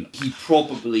Orson, he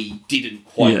probably didn't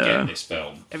quite get this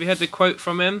film. Have you heard the quote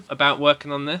from him about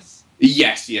working on this?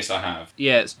 Yes, I have.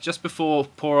 Yeah, it's just before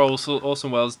poor Orson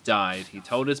Welles died. He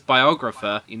told his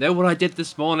biographer, "You know what I did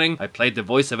this morning? I played the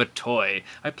voice of a toy.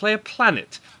 I play a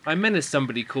planet. I menace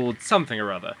somebody called something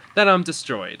or other. Then I'm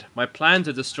destroyed. My plan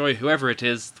to destroy whoever it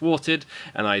is thwarted,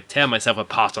 and I tear myself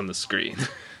apart on the screen."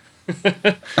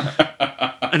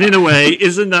 And in a way,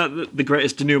 isn't that the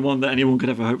greatest denouement that anyone could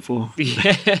ever hope for?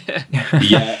 Yeah.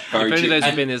 Yeah, If only those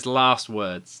had been his last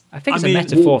words. I think it's a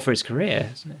metaphor for his career,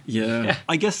 isn't it? Yeah.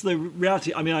 I guess the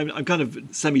reality, I mean, I'm kind of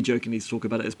semi-jokingly talk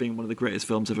about it as being one of the greatest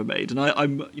films ever made. And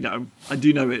I'm, you know, I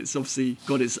do know it's obviously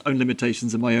got its own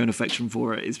limitations, and my own affection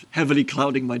for it is heavily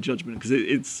clouding my judgment, because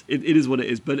it is what it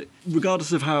is. But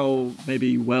regardless of how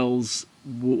maybe Wells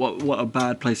what a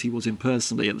bad place he was in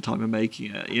personally at the time of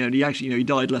making it. He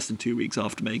died less than 2 weeks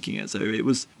after making it, so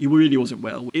he really wasn't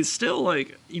well. It's still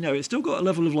it's still got a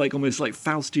level of almost like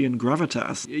Faustian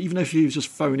gravitas, even if he was just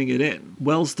phoning it in.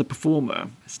 Wells, the performer,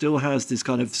 still has this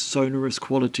kind of sonorous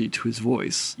quality to his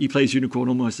voice. He plays Unicorn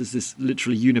almost as this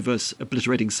literally universe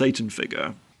obliterating Satan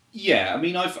figure. Yeah, I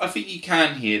mean, I think you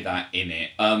can hear that in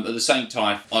it. At the same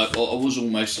time, I was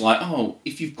almost like, oh,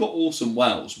 if you've got Orson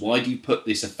Welles, why do you put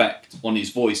this effect on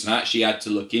his voice? And I actually had to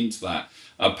look into that.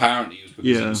 Apparently, it was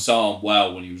because he was so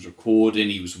unwell when he was recording.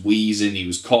 He was wheezing, he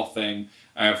was coughing,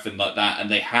 everything like that. And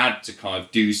they had to kind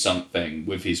of do something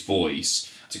with his voice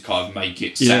to kind of make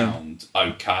it sound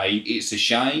okay. It's a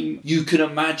shame. You can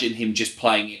imagine him just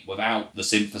playing it without the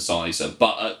synthesizer,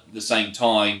 but at the same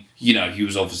time, he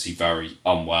was obviously very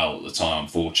unwell at the time,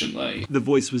 unfortunately. The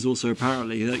voice was also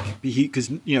apparently, because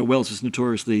Wells was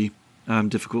notoriously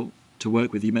difficult to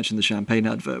work with. You mentioned the Champagne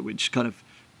advert, which kind of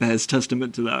bears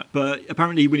testament to that. But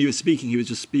apparently when he was speaking, he was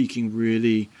just speaking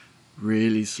really,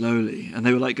 really slowly. And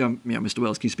they were like, Mr.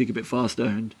 Wells, can you speak a bit faster?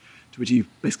 And to which he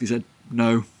basically said,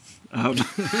 no. I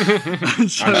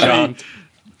shall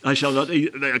not.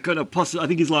 I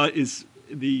think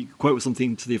the quote was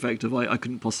something to the effect of, I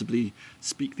couldn't possibly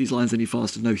speak these lines any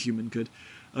faster, no human could.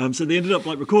 So they ended up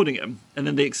recording him, and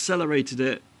then they accelerated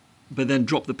it, but then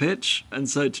dropped the pitch, and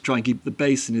so to try and keep the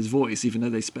bass in his voice, even though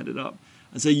they sped it up.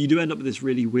 And so you do end up with this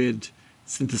really weird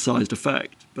synthesized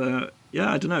effect. But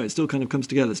yeah, I don't know, it still kind of comes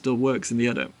together, still works in the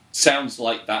edit. Sounds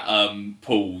like that,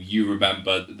 Paul, you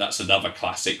remember, that's another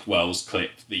classic Wells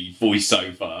clip, the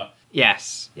voiceover.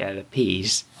 Yes, yeah, the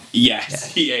peas.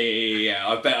 Yes, yeah.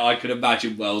 I bet I could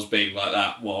imagine Wells being like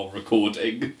that while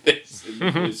recording this in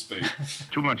the voice booth.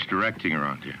 Too much directing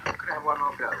around here. Could I have one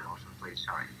more go, Orson, please?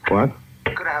 Sorry. What?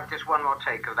 Could I have just one more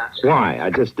take of that? Why?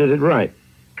 I just did it right.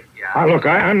 Yeah. Look,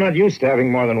 I'm not used to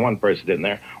having more than one person in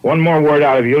there. One more word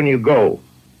out of you and you go.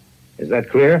 Is that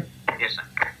clear? Yes, sir.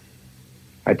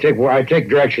 I take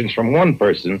directions from one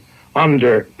person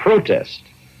under protest,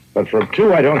 but from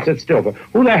two I don't sit still. But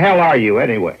who the hell are you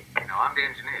anyway? No, I'm the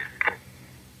engineer.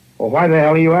 Well, why the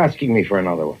hell are you asking me for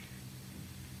another one?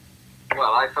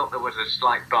 Well, I thought there was a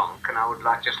slight bonk, and I would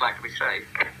just like to be safe.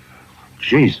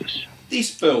 Jesus.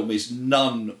 This film is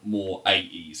none more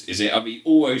 80s, is it? I mean,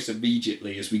 almost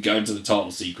immediately as we go into the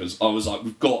title sequence, I was like,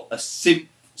 we've got a synth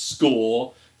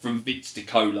score from Vince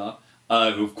DiCola,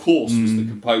 who of course was the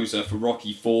composer for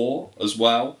Rocky IV as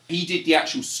well. He did the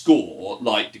actual score,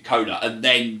 like DiCola, and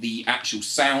then the actual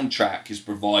soundtrack is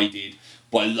provided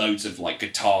by loads of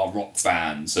guitar rock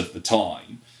fans of the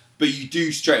time. But you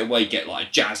do straight away get a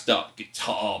jazzed up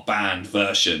guitar band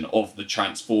version of the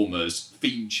Transformers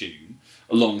theme tune,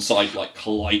 alongside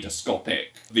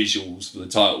kaleidoscopic visuals for the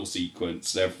title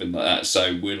sequence and everything like that.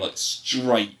 So we're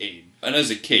straight in. And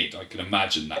as a kid, I can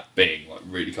imagine that being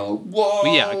really kind of, whoa!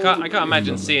 Well, yeah, I can't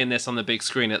imagine seeing this on the big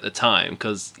screen at the time,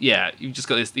 because you've just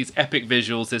got these epic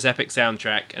visuals, this epic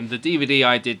soundtrack, and the DVD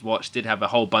I did watch did have a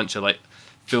whole bunch of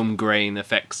film grain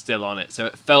effects still on it, so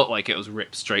it felt like it was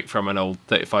ripped straight from an old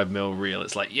 35mm reel.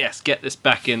 It's yes, get this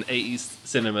back in 80s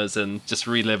cinemas and just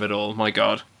relive it all. My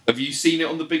God. Have you seen it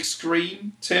on the big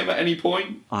screen, Tim, at any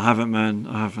point? I haven't, man.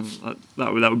 I haven't.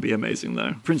 That would be amazing,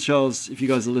 though. Prince Charles, if you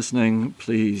guys are listening,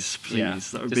 please,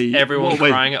 that would just be everyone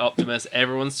crying at Optimus,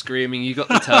 everyone screaming. You got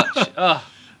the touch. Oh.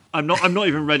 I'm not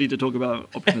even ready to talk about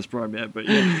Optimus Prime yet, but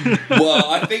yeah. Well,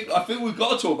 I think we've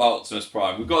got to talk about Optimus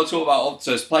Prime. We've got to talk about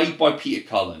Optimus, played by Peter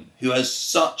Cullen, who has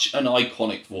such an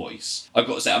iconic voice. I've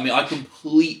got to say, I mean, I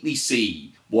completely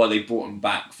see why they brought him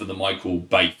back for the Michael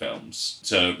Bay films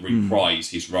to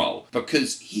reprise his role,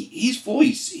 because his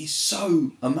voice is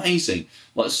so amazing,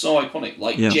 so iconic.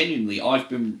 Genuinely, I've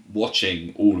been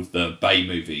watching all of the Bay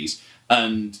movies,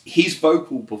 and his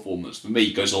vocal performance for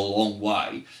me goes a long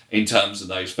way in terms of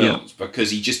those films,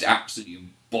 because he just absolutely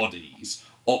embodies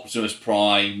Optimus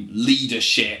Prime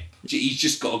leadership. He's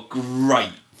just got a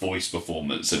great voice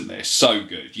performance in this. So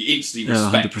good. You instantly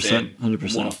respect 100%, him.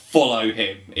 100%. Want to follow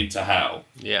him into hell.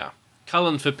 Yeah.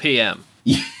 Cullen for PM.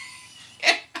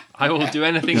 I will do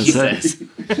anything he says.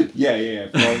 Yeah,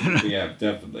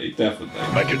 definitely.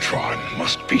 Megatron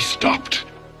must be stopped,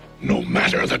 no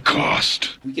matter the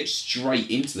cost. We get straight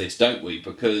into this, don't we?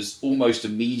 Because almost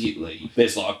immediately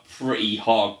there's a pretty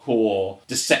hardcore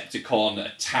Decepticon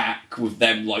attack with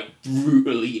them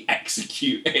brutally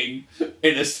executing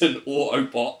innocent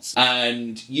Autobots,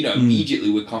 and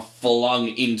immediately we're kind of flung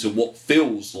into what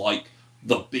feels like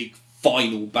the big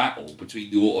final battle between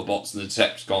the Autobots and the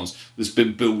Decepticons that's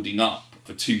been building up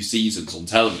for 2 seasons on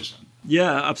television.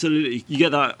 Yeah, absolutely. You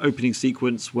get that opening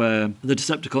sequence where the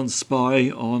Decepticons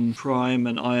spy on Prime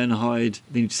and Ironhide.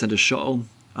 They need to send a shuttle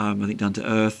I think Down to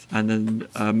Earth, and then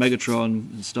Megatron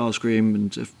and Starscream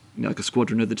and like a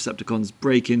squadron of the Decepticons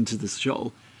break into the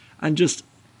shuttle and just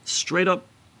straight up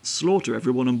slaughter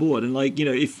everyone on board. And like,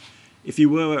 if you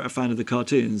were a fan of the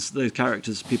cartoons, those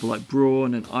characters, people like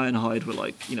Brawn and Ironhide were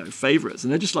like, favourites,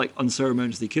 and they're just like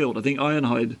unceremoniously killed. I think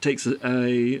Ironhide takes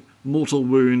a mortal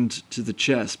wound to the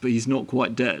chest, but he's not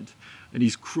quite dead, and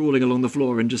he's crawling along the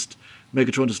floor, and just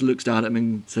Megatron just looks down at him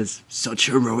and says, "Such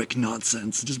heroic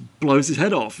nonsense," and just blows his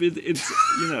head off. It's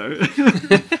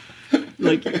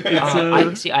like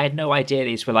I had no idea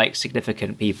these were like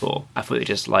significant people. I thought they were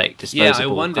just like disposable. Yeah, I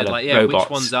wondered, kind of which robots.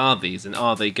 ones are these, and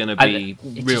are they going to be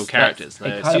real characters? I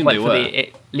It assume they were.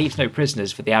 it leaves no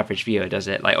prisoners for the average viewer, does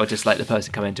it? Like, or just like the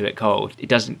person coming into it cold. It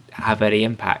doesn't have any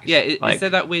impact. Yeah, like, is there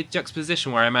that weird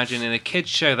juxtaposition where I imagine in a kids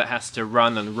show that has to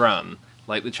run and run,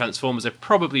 like the Transformers are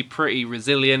probably pretty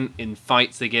resilient in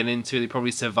fights they get into, they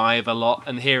probably survive a lot,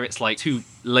 and here it's like 2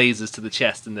 lasers to the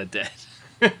chest and they're dead.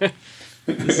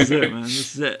 This is it, man.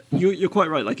 This is it. You're quite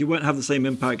right. Like, it won't have the same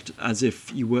impact as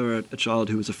if you were a child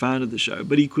who was a fan of the show.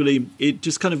 But equally, it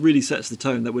just kind of really sets the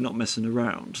tone that we're not messing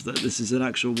around. That this is an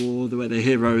actual war, the way the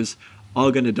heroes are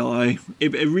going to die.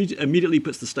 It immediately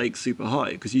puts the stakes super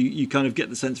high, because you kind of get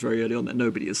the sense very early on that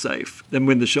nobody is safe. Then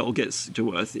when the shuttle gets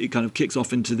to Earth, it kind of kicks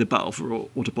off into the battle for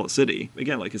Autobot City.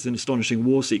 Again, like, it's an astonishing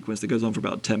war sequence that goes on for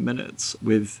about 10 minutes,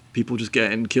 with people just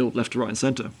getting killed left to right and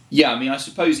centre. Yeah, I mean, I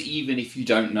suppose even if you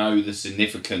don't know the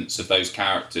significance of those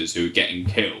characters who are getting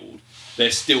killed, they're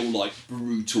still like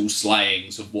brutal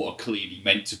slayings of what are clearly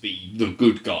meant to be the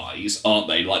good guys, aren't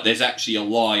they? Like, there's actually a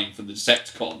line from the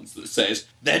Decepticons that says,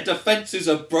 "Their defences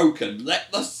are broken, let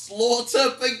the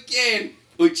slaughter begin,"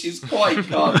 which is quite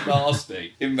kind of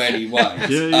nasty in many ways.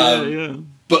 Yeah.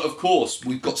 But of course,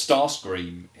 we've got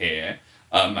Starscream here,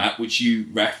 Matt, which you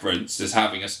referenced as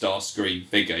having a Starscream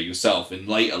figure yourself in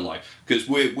later life, because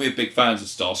we're big fans of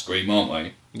Starscream, aren't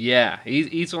we? Yeah,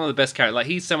 he's one of the best characters. Like,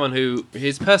 he's someone who,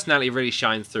 his personality really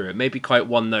shines through. It may be quite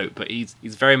one note, but he's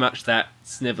very much that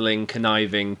snivelling,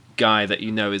 conniving guy that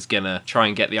is gonna try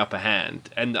and get the upper hand.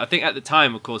 And I think at the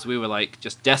time, of course, we were like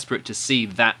just desperate to see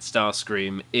that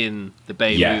Starscream in the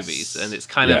Bay movies, and it's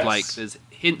kind of like there's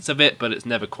hints of it, but it's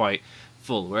never quite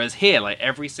full. Whereas here, like,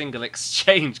 every single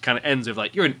exchange kind of ends with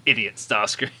like, "You're an idiot,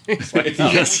 Starscream." It's like,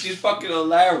 which is fucking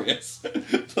hilarious.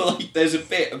 Like, there's a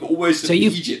bit of almost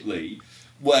immediately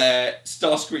where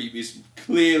Starscream is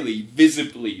clearly,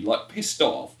 visibly, like, pissed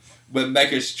off when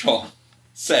Megatron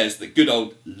says that good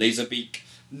old Laserbeak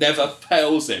never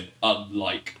fails him,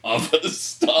 unlike other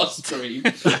Starscream.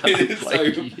 It is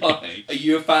so funny. Are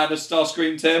you a fan of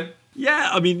Starscream, Tim?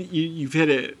 Yeah, I mean, you've hit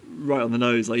it right on the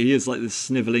nose. Like, he is like this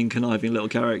snivelling, conniving little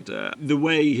character. The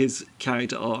way his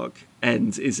character arc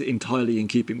ends is entirely in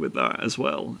keeping with that as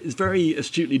well. It's very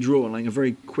astutely drawn, like a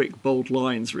very quick, bold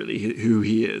lines, really, who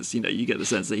he is. You get the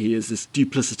sense that he is this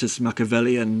duplicitous,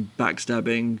 Machiavellian,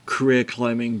 backstabbing,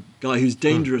 career-climbing guy who's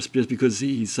dangerous just because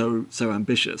he's so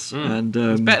ambitious. And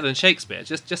it's better than Shakespeare.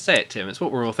 Just say it, Tim. It's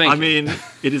what we're all thinking. I mean,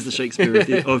 it is the Shakespeare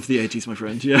of the 80s, my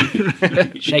friend. Yeah.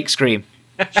 Shakescream.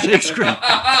 Shakespeare.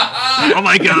 Oh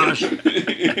my gosh.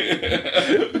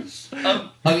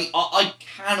 I mean, I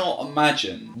cannot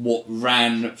imagine what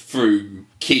ran through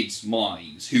kids'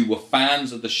 minds who were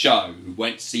fans of the show, who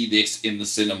went to see this in the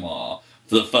cinema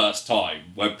for the first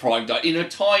time, when Prime died, in a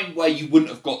time where you wouldn't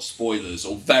have got spoilers,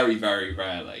 or very, very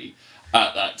rarely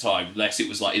at that time, unless it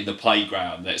was like in the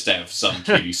playground next day of some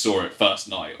kid who saw it first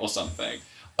night or something.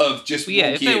 Of just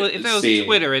if there was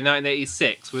Twitter in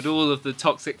 1986, would all of the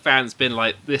toxic fans been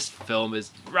like, "This film is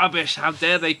rubbish, how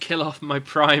dare they kill off my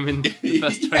Prime in the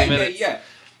first 20 minutes? Yeah.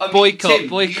 I mean,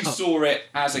 Boycott. You saw it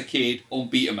as a kid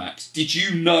on Betamax. Did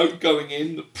you know going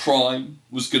in that Prime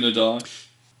was going to die?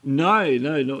 No,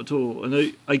 not at all.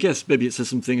 And I guess maybe it says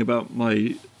something about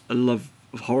my love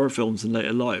of horror films in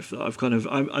later life, that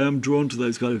I am drawn to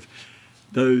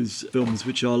those films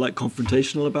which are like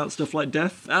confrontational about stuff like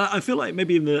death. And I feel like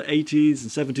maybe in the 80s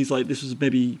and 70s, like, this was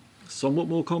maybe somewhat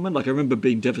more common. Like, I remember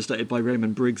being devastated by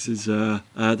Raymond Briggs's The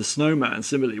Snowman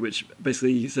simile, which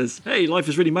basically says, "Hey, life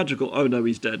is really magical." Oh no,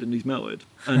 he's dead and he's melted.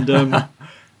 And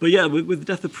but yeah, with the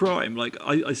death of Prime, like,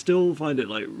 I still find it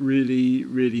like really,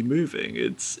 really moving.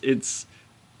 It's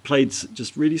played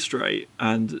just really straight,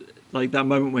 and like that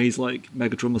moment where he's like,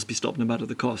 Megatron must be stopped no matter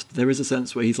the cost. There is a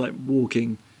sense where he's like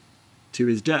walking to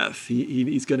his death.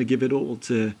 He's going to give it all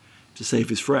to save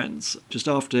his friends. Just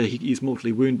after he's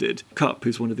mortally wounded, Kup,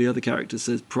 who's one of the other characters,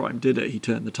 says Prime did it, he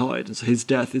turned the tide, and so his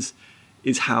death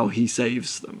is how he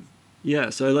saves them. Yeah,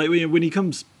 so like when he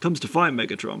comes to fight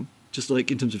Megatron, just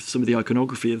like in terms of some of the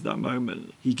iconography of that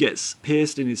moment, he gets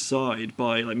pierced in his side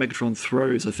by, like, Megatron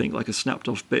throws, I think, like a snapped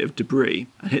off bit of debris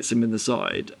and hits him in the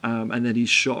side, and then he's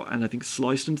shot and I think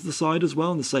sliced into the side as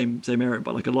well in the same area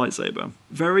by like a lightsaber.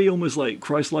 Very almost like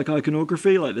Christ-like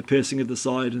iconography, like the piercing of the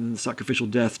side and then the sacrificial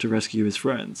death to rescue his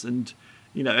friends. And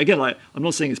you know, again, like, I'm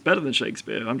not saying it's better than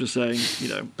Shakespeare. I'm just saying, you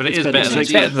know, but it it's is better than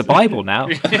It's better than the Bible now.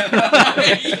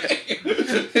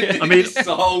 I mean, it's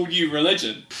a whole new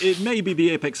religion. It may be the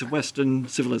apex of Western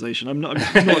civilization. I'm not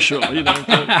sure. You know.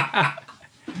 But...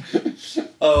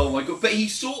 Oh my god! But he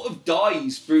sort of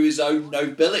dies through his own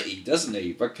nobility, doesn't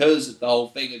he? Because of the whole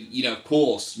thing of, you know, of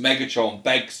course, Megatron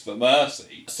begs for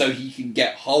mercy so he can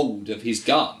get hold of his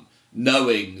gun,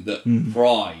 knowing that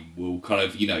Prime will kind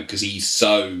of, you know, because he's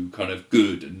so kind of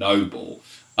good and noble,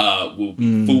 will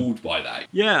be fooled by that.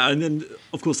 Yeah, and then,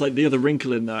 of course, like, the other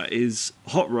wrinkle in that is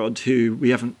Hot Rod, who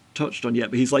we haven't touched on yet,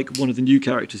 but he's like one of the new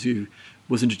characters who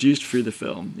was introduced through the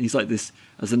film. He's like this,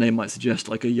 as the name might suggest,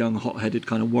 like a young, hot-headed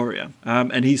kind of warrior.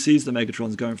 And he sees the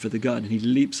Megatron's going for the gun, and he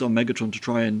leaps on Megatron to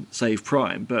try and save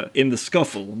Prime. But in the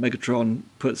scuffle, Megatron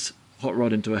puts Hot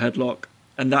Rod into a headlock,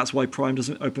 and that's why Prime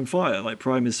doesn't open fire. Like,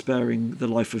 Prime is sparing the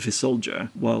life of his soldier,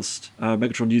 whilst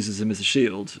Megatron uses him as a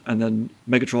shield. And then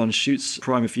Megatron shoots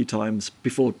Prime a few times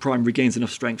before Prime regains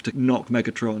enough strength to knock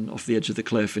Megatron off the edge of the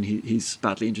cliff, and he's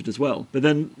badly injured as well. But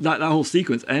then that whole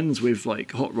sequence ends with,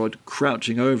 like, Hot Rod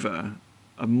crouching over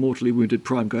a mortally wounded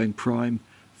Prime going, "Prime,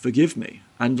 forgive me."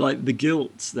 And, like, the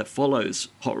guilt that follows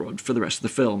Hot Rod for the rest of the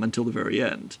film until the very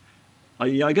end.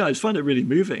 I just find it really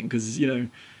moving, because, you know,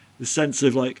 the sense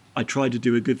of, like, I tried to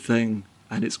do a good thing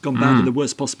and it's gone bad in the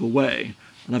worst possible way,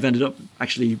 and I've ended up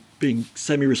actually being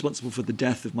semi-responsible for the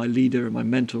death of my leader and my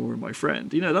mentor and my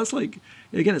friend. You know, that's like,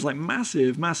 again, it's like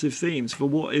massive, massive themes for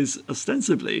what is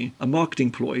ostensibly a marketing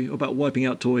ploy about wiping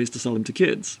out toys to sell them to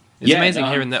kids. It's amazing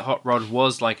hearing that Hot Rod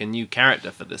was like a new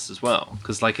character for this as well,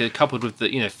 because like coupled with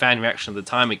the, you know, fan reaction of the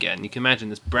time again, you can imagine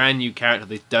this brand new character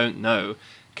they don't know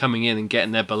coming in and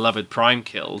getting their beloved Prime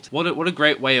killed. What a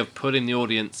great way of putting the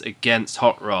audience against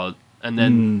Hot Rod, and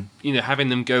then you know, having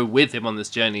them go with him on this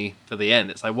journey for the end.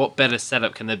 It's like, what better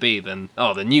setup can there be than,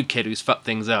 oh, the new kid who's fucked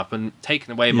things up and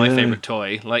taken away my favorite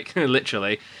toy, like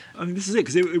literally. I mean, this is it,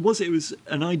 because it was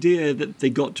an idea that they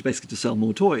got to basically to sell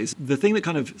more toys. The thing that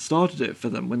kind of started it for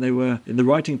them when they were in the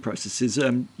writing process is,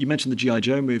 you mentioned the G.I.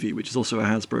 Joe movie, which is also a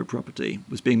Hasbro property,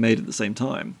 was being made at the same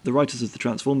time. The writers of the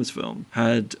Transformers film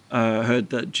had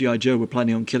heard that G.I. Joe were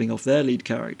planning on killing off their lead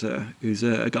character, who's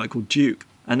a guy called Duke.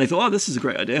 And they thought, oh, this is a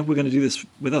great idea, we're going to do this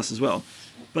with us as well.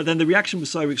 But then the reaction was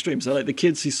so extreme. So, like, the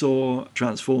kids who saw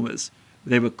Transformers,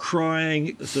 they were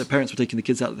crying, so their parents were taking the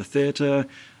kids out of the theatre.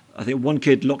 I think one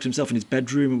kid locked himself in his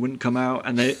bedroom and wouldn't come out,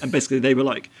 and basically they were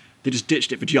like, they just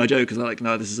ditched it for G.I. Joe, because they're like,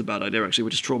 no, this is a bad idea, actually, we're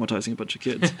just traumatising a bunch of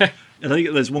kids. And I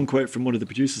think there's one quote from one of the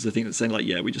producers, I think, that's saying, like,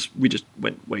 yeah, we just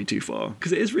went way too far,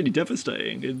 because it is really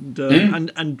devastating,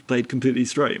 and played completely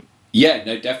straight. Yeah,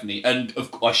 no, definitely. And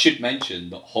I should mention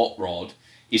that Hot Rod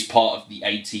is part of the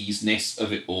 80s-ness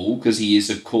of it all, because he is,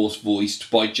 of course, voiced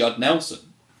by Judd Nelson.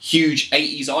 Huge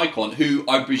 80s icon, who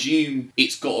I presume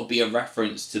it's got to be a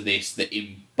reference to this, that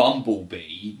in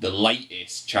Bumblebee, the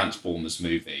latest Transformers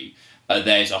movie,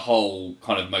 there's a whole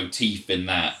kind of motif in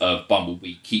that of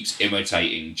Bumblebee keeps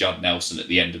imitating Judd Nelson at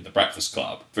the end of The Breakfast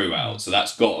Club throughout, so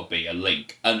that's got to be a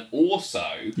link. And also,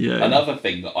 another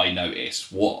thing that I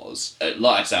noticed was,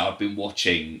 like I said, I've been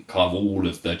watching kind of all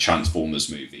of the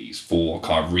Transformers movies for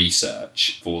kind of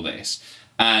research for this,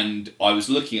 and I was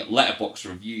looking at Letterboxd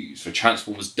reviews for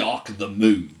Transformers Dark of the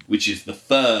Moon, which is the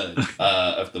third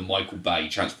of the Michael Bay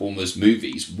Transformers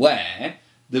movies, where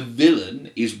the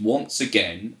villain is once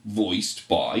again voiced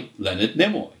by Leonard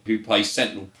Nimoy, who plays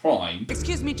Sentinel Prime.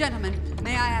 Excuse me, gentlemen.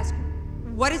 May I ask,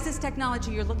 what is this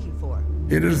technology you're looking for?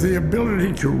 It is the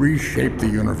ability to reshape the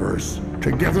universe.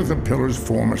 Together the pillars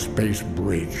form a space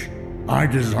bridge. I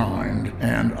designed,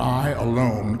 and I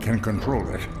alone can control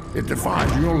it. It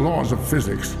defies your laws of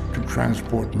physics to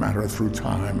transport matter through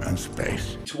time and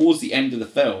space. Towards the end of the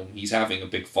film, he's having a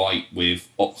big fight with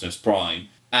Optimus Prime,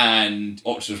 and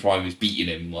Optimus Prime is beating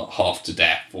him like half to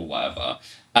death or whatever,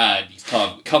 and he's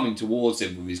kind of coming towards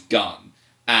him with his gun,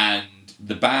 and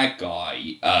the bad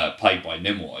guy, played by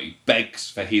Nimoy,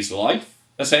 begs for his life,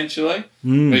 essentially.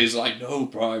 He's like, no,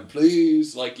 Prime,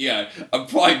 please, like, yeah, and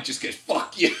Prime just gets,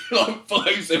 fuck you, like,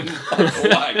 blows him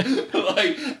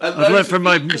away. I've learned from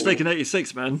my mistake in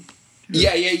 86, man.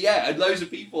 Yeah. And loads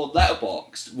of people on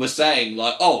Letterboxd were saying,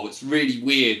 like, oh, it's really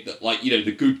weird that, like, you know,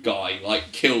 the good guy,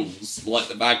 like, kills, like,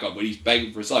 the bad guy when he's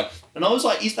begging for his life. And I was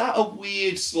like, is that a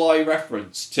weird, sly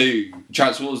reference to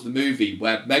Transformers the movie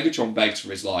where Megatron begs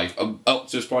for his life and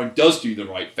Optimus Prime does do the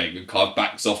right thing and kind of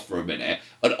backs off for a minute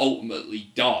and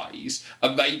ultimately dies?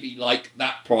 And maybe, like,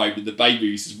 that Prime in the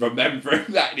baby is remembering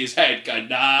that in his head, going,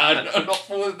 nah, I'm not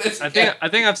following this. I think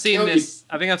I've seen this.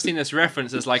 I think I've seen this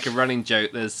reference as like a running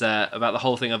joke. There's about the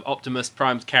whole thing of Optimus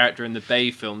Prime's character in the Bay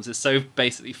films is so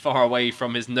basically far away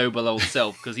from his noble old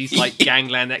self because he's like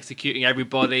gangland executing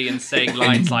everybody and saying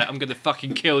lines like "I'm gonna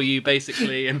fucking kill you"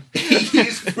 basically, and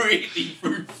he's really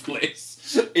ruthless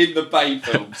in the Bay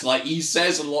films. Like, he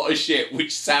says a lot of shit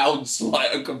which sounds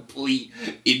like a complete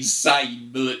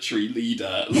insane military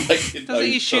leader. Like, in doesn't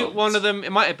he those shoot films. one of them?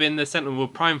 It might have been the Sentinel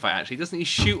Prime fight actually. Doesn't he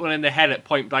shoot one in the head at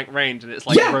point blank range and it's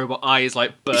like robot eyes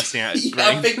like bursting out his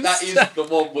brain? I think that is the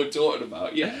one we're talking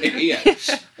about. Yeah.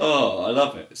 Oh, I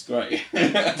love it. It's great.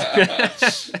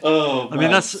 Oh, I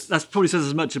mean, that's probably says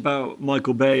as much about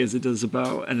Michael Bay as it does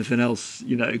about anything else,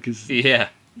 you know, because... Yeah.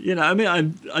 You know, I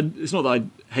mean, it's not that I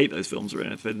hate those films or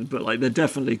anything, but like they're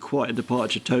definitely quite a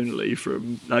departure tonally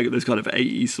from like those kind of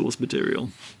 80s source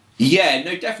material. Yeah,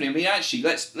 no, definitely. I mean, actually,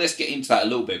 let's get into that a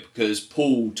little bit because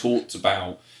Paul talked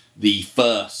about the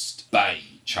first Bay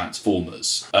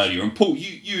Transformers earlier, and Paul,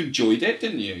 you enjoyed it,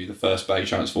 didn't you? The first Bay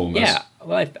Transformers. Yeah,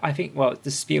 well, I think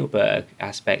the Spielberg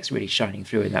aspect's really shining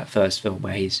through in that first film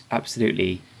where he's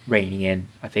absolutely reining in,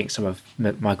 I think, some of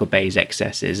Michael Bay's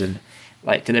excesses and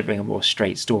like delivering a more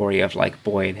straight story of like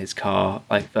boy in his car,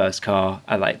 like first car,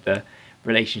 and like the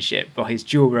relationship, but his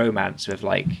dual romance with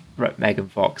like Megan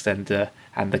Fox and the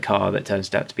car that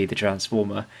turns out to be the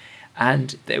Transformer,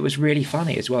 and it was really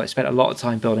funny as well. It spent a lot of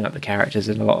time building up the characters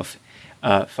and a lot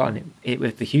of fun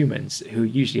with the humans, who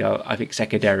usually are, I think,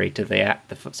 secondary to the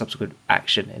subsequent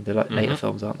action in the later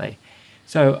films, aren't they?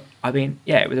 So, I mean,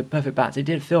 yeah, it was a perfect balance. It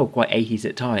did feel quite 80s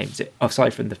at times.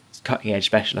 Aside from the cutting edge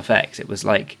special effects, it was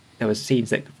like there was scenes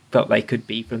that felt they could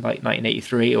be from like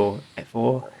 1983 or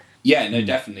 4. Yeah, no,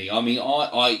 definitely. I mean,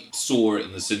 I saw it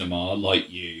in the cinema,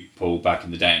 like you, Paul, back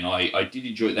in the day, and I did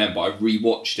enjoy it then, but I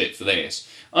rewatched it for this.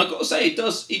 And I've got to say,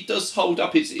 it does hold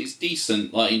up. It's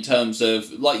decent, like, in terms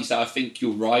of, like you said, I think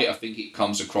you're right. I think it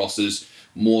comes across as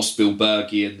more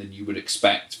Spielbergian than you would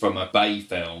expect from a Bay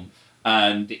film.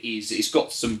 And it's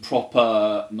got some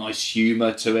proper nice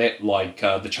humour to it, like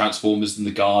the Transformers in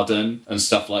the garden and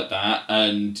stuff like that.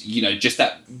 And, you know, just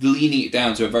that leaning it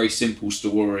down to a very simple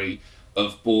story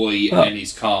of boy and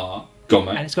his car. Go on,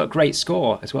 mate. And it's got a great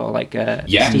score as well, like Stephen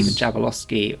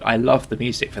Jablowski. I love the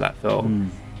music for that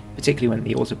film, particularly when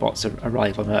the Autobots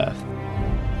arrive on Earth.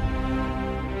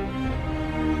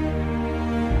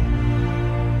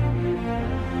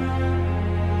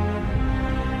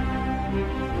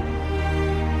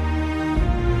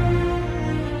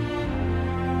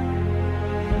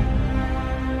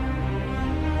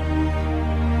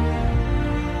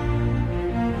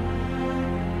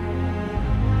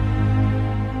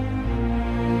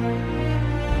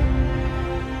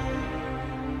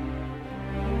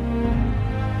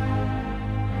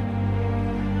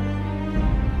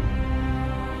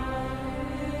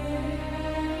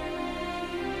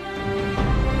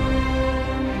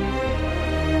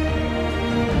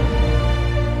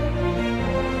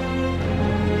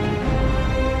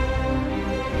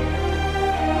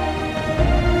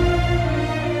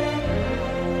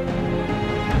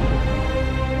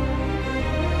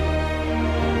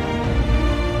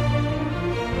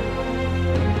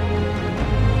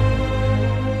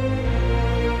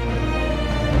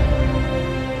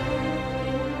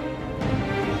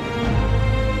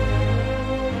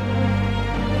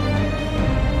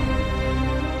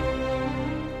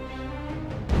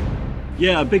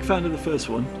 Yeah, a big fan of the first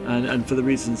one, and for the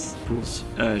reasons Paul's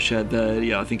shared there,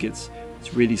 yeah, I think it's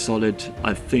really solid.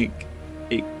 I think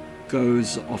it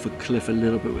goes off a cliff a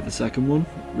little bit with the second one,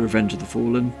 Revenge of the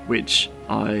Fallen, which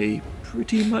I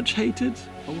pretty much hated,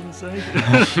 I want to say.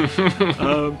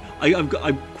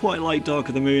 I quite like Dark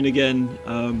of the Moon again.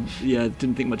 Yeah,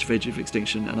 didn't think much of Age of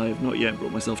Extinction, and I have not yet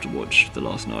brought myself to watch The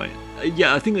Last Night.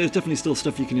 Yeah, I think there's definitely still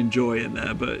stuff you can enjoy in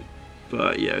there, but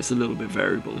yeah, it's a little bit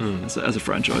variable as a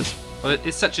franchise. Well,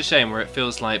 it's such a shame where it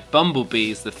feels like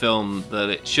Bumblebee is the film that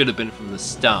it should have been from the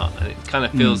start, and it kind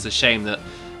of feels a shame that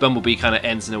Bumblebee kind of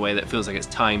ends in a way that feels like it's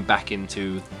tying back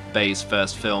into Bay's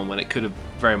first film when it could have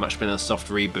very much been a soft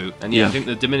reboot. And yeah, I think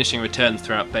the diminishing returns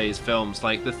throughout Bay's films,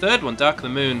 like the third one, Dark of the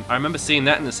Moon, I remember seeing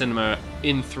that in the cinema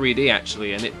in 3D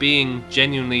actually, and it being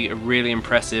genuinely a really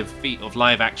impressive feat of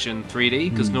live action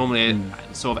 3D, because normally,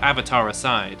 sort of Avatar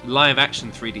aside, live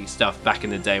action 3D stuff back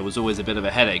in the day was always a bit of a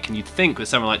headache, and you'd think with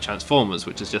something like Transformers,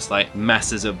 which is just like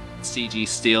masses of CG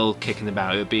steel kicking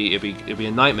about, it'd be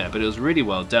a nightmare, but it was really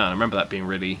well done. I remember that being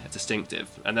really very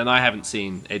distinctive. And then I haven't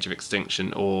seen Age of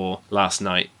Extinction or Last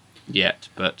Night yet,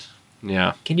 but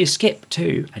yeah. Can you skip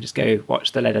 2 and just go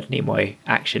watch the Leonard Nimoy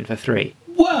action for 3?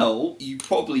 Well, you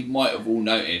probably might have all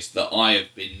noticed that I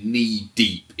have been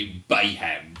knee-deep in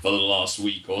Bayhem for the last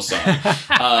week or so.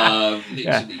 Literally.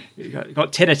 Yeah. You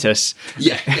got tinnitus.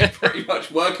 Yeah, pretty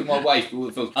much working my way through all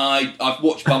the films. I've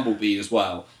watched Bumblebee as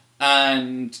well.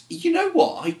 And you know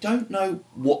what? I don't know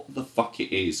what the fuck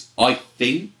it is. I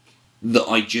think that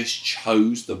I just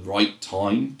chose the right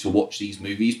time to watch these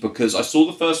movies because I saw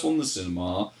the first one in the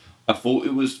cinema. I thought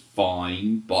it was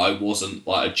fine, but I wasn't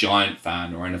like a giant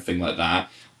fan or anything like that.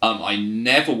 I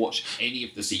never watched any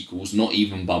of the sequels, not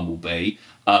even Bumblebee,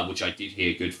 which I did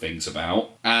hear good things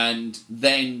about. And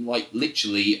then, like,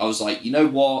 literally, I was like, you know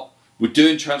what? We're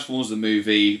doing Transformers the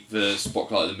movie, the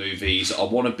spotlight of the movies. I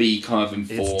want to be kind of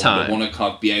informed. I want to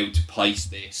kind of be able to place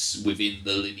this within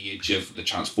the lineage of the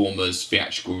Transformers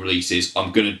theatrical releases.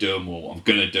 I'm going to do them all. I'm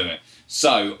going to do it.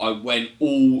 So I went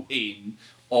all in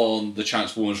on the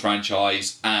Transformers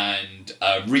franchise and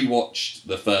rewatched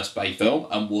the first Bay film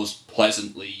and was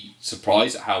pleasantly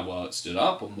surprised at how well it stood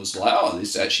up and was like, oh,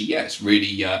 this actually, yeah, it's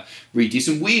really, really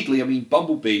decent. Weirdly, I mean,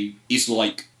 Bumblebee is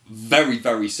like very,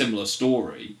 very similar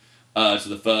story to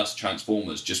the first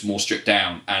Transformers, just more stripped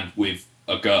down and with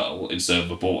a girl instead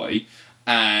of a boy.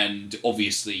 And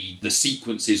obviously the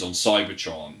sequences on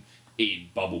Cybertron in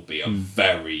Bumblebee are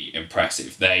very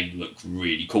impressive. They look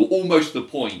really cool, almost to the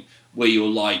point where you're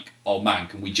like, oh man,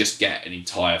 can we just get an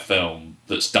entire film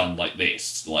that's done like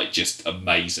this? Like, just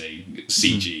amazing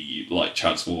CG, like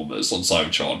Transformers on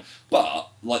Cybertron. But,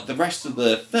 like, the rest of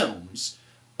the films,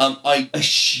 I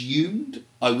assumed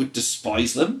I would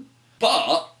despise them.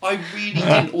 But I really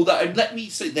didn't. Although, and let me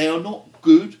say, they are not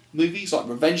good movies. Like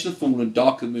Revenge of the Fallen,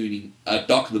 Dark of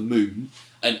the Moon,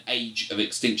 and Age of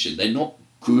Extinction. They're not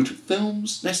good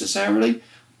films necessarily,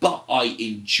 but I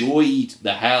enjoyed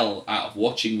the hell out of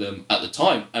watching them at the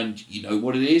time. And you know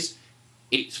what it is?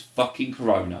 It's fucking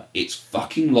Corona. It's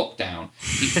fucking lockdown.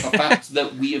 It's the fact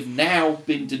that we have now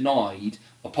been denied,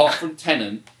 apart from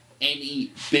Tenet,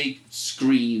 any big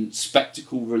screen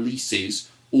spectacle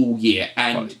releases all year.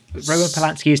 And Roman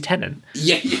Polanski's Tenet.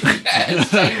 Yeah.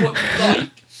 Say what you like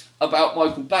about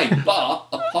Michael Bay, but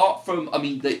apart from, I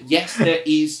mean, yes, there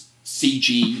is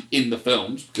CG in the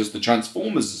films because the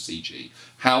Transformers are CG.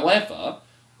 However,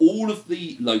 all of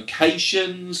the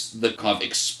locations, the kind of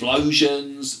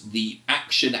explosions, the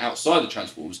action outside the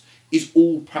Transformers is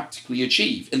all practically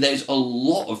achieved, and there's a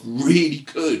lot of really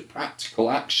good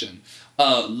practical action,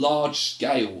 large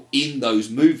scale in those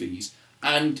movies.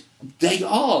 And they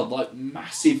are like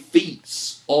massive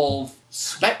feats of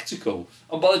spectacle.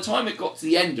 And by the time it got to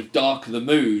the end of Dark of the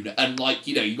Moon, and like,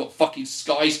 you know, you got fucking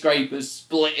skyscrapers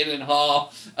splitting in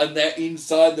half, and they're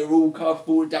inside, they're all kind of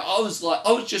falling down. I was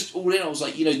just all in. I was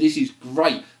like, you know, this is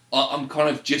great. I'm kind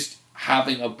of just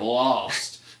having a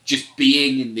blast, just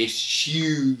being in this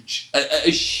huge,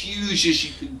 as huge as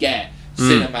you can get,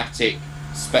 cinematic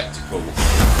spectacle.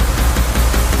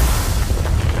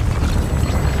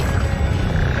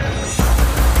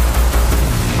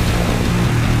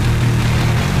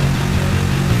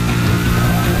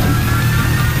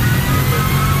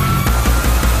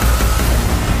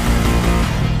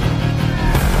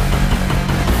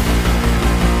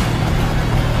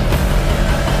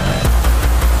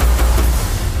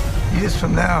 Years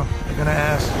from now, they're gonna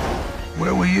ask,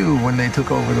 where were you when they took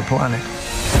over the planet?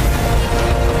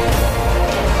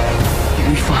 You'll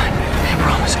be fine, I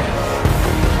promise.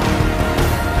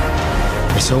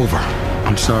 It's over.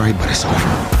 I'm sorry, but it's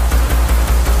over.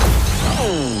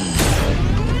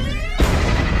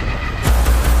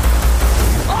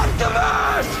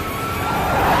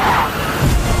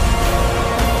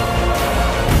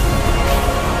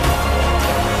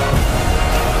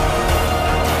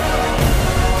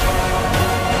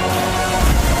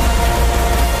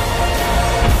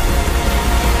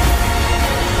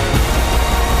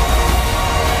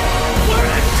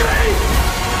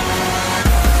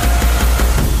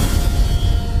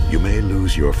 You may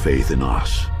lose your faith in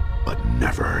us, but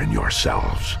never in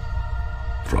yourselves.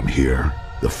 From here,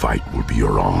 the fight will be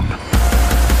your own.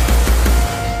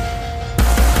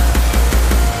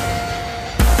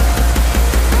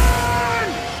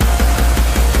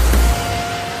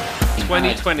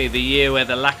 2020, the year where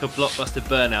the lack of blockbuster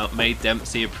burnout made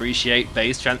Dempsey appreciate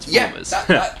Bay's Transformers.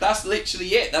 Yeah, that's literally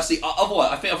it. That's the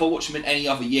otherwise. I think if I watched them in any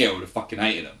other year, I would have fucking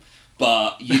hated them.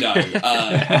 But you know,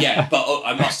 yeah. But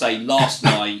I must say, Last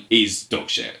Night is dog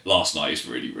shit. Last Night is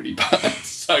really, really bad.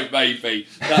 So maybe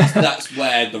that's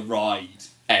where the ride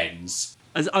ends.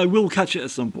 As I will catch it at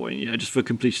some point, just for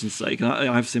completion's sake. And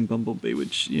I've seen Bumblebee,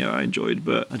 which I enjoyed,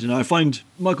 but I don't know. I find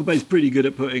Michael Bay's pretty good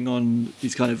at putting on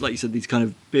these kind of, like you said, these kind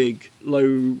of big,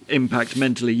 low impact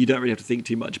mentally. You don't really have to think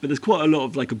too much, but there's quite a lot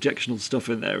of like objectionable stuff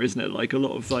in there, isn't it? Like a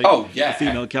lot of like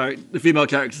the female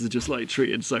characters are just like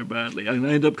treated so badly, and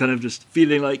I end up kind of just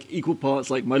feeling like equal parts,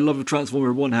 like my love of Transformer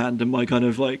on one hand and my kind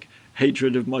of like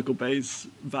hatred of Michael Bay's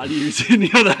values in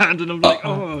the other hand, and I'm like,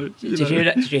 Did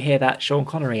you hear that Sean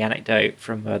Connery anecdote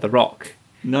from The Rock?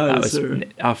 No, that was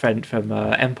our friend from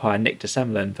Empire, Nick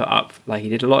DeSemlin, put up. Like, he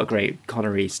did a lot of great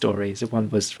Connery stories. One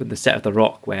was from the set of The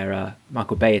Rock, where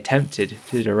Michael Bay attempted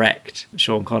to direct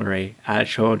Sean Connery, and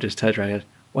Sean just turned around and,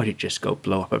 why did you just go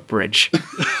blow up a bridge?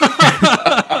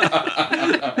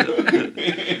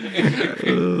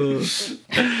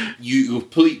 You're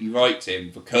completely right,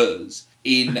 Tim, because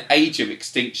in Age of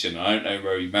Extinction, I don't know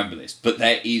where you remember this, but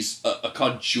there is a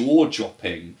kind of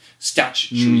jaw-dropping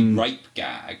statutory rape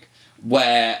gag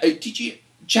where...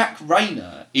 Jack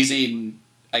Rayner is in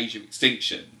Age of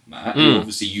Extinction, Matt, who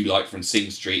obviously you like from Sing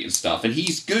Street and stuff, and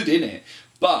he's good in it.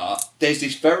 But there's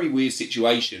this very weird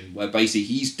situation where basically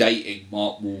he's dating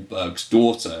Mark Wahlberg's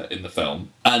daughter in the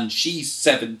film, and she's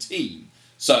 17,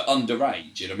 so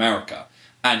underage in America,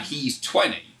 and he's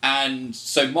 20. And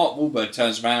so Mark Wahlberg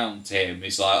turns around to him,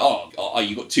 he's like, oh,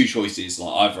 you got two choices,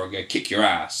 like either I'm going to kick your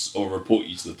ass or report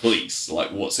you to the police, like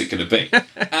what's it going to be?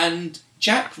 And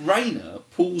Jack Rayner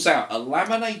pulls out a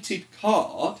laminated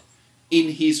card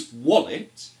in his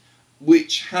wallet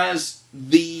which has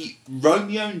the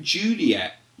Romeo and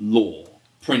Juliet law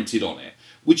printed on it,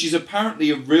 which is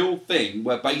apparently a real thing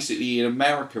where basically in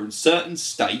America, in certain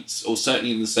states, or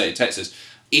certainly in the state of Texas,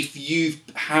 if you've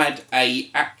had a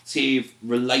active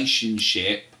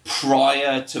relationship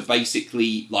prior to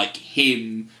basically like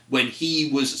him, when he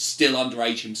was still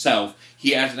underage himself,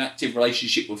 he had an active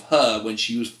relationship with her when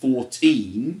she was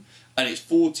 14, and it's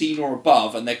 14 or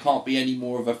above, and there can't be any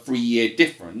more of a 3-year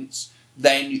difference,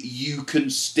 then you can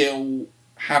still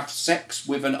have sex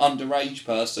with an underage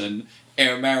person in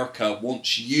America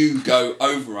once you go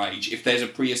overage if there's a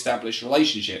pre-established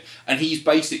relationship. And he's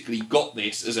basically got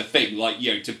this as a thing, like,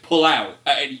 to pull out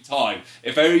at any time.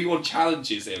 If anyone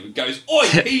challenges him and goes, oi,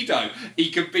 pedo,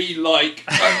 he could be like,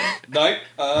 no,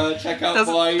 check out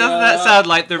my... Doesn't that sound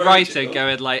like the writer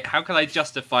going, like, how can I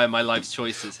justify my life's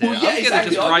choices here? Well, yeah, I'm going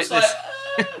to just write this...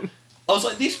 I was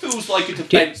like, this feels like a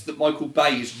defence that Michael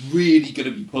Bay is really going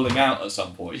to be pulling out at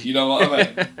some point. You know what I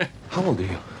mean? How old are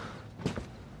you?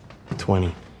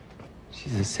 20.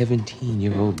 She's a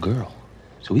 17-year-old girl.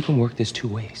 So we can work this two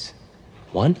ways.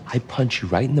 One, I punch you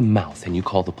right in the mouth and you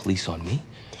call the police on me.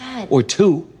 Dad. Or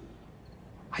two,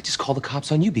 I just call the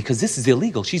cops on you because this is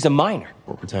illegal. She's a minor.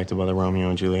 We're protected by the Romeo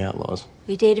and Juliet laws.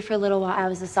 We dated for a little while. I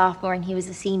was a sophomore and he was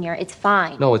a senior. It's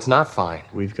fine. No, it's not fine.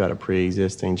 We've got a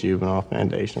pre-existing juvenile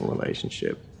foundational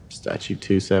relationship. Statute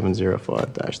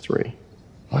 2705-3.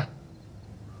 What?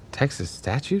 Texas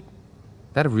statute?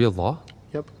 That a real law?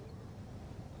 Yep.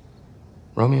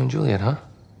 Romeo and Juliet, huh?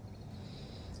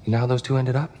 You know how those two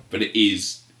ended up? But it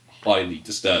is highly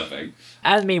disturbing.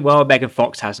 And meanwhile, Megan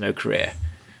Fox has no career.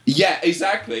 Yeah,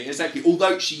 exactly.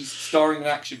 Although she's starring in an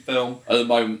action film at the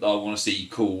moment that I want to see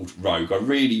called Rogue, I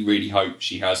really, really hope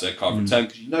she has a kind of return,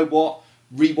 because you know what?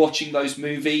 Rewatching those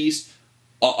movies,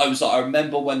 I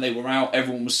remember when they were out,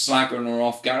 everyone was slaggering her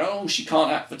off, going, oh, she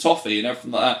can't act for toffee and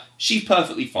everything like that. She's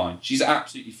perfectly fine. She's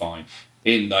absolutely fine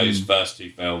in those first two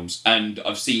films, and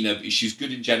I've seen her. She's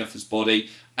good in Jennifer's Body,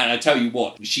 and I tell you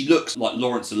what, she looks like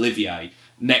Laurence Olivier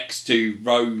next to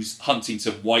Rose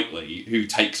Huntington Whiteley, who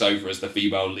takes over as the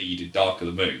female lead in Dark of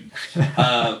the Moon.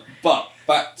 But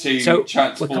back to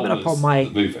Transformers. We're coming up on my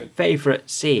favourite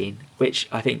scene, which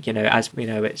I think, as we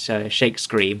know, it's Shake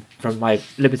Scream. From my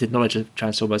limited knowledge of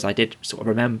Transformers, I did sort of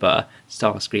remember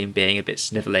Starscream being a bit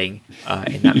snivelling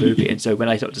in that movie. And so when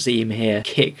I got to see him here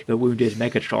kick the wounded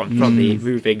Megatron from the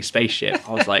moving spaceship,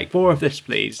 I was like, more of this,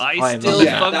 please. I still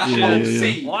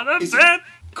function. What is it?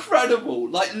 Incredible.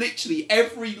 Like, literally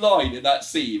every line in that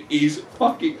scene is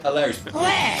fucking hilarious. Well,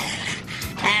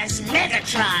 as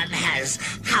Megatron has,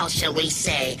 how shall we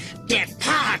say,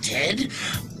 departed,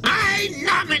 I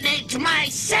nominate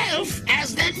myself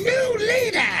as the new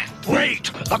leader. Wait!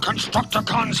 The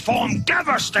Constructicons form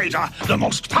Devastator, the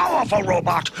most powerful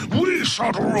robot. We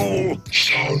should rule.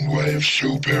 Soundwave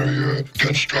superior,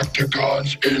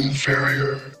 Constructicons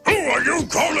inferior. Who are you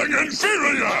calling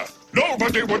inferior?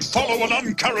 Nobody would follow an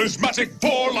uncharismatic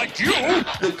bore like you!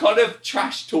 The kind of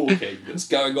trash talking that's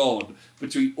going on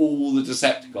between all the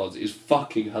Decepticons is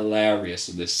fucking hilarious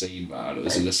in this scene, man. It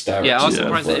was an hysterical. Yeah, I was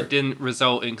surprised that it didn't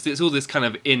result in, because it's all this kind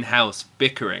of in-house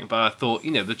bickering, but I thought,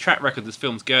 the track record this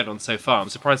film's going on so far, I'm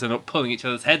surprised they're not pulling each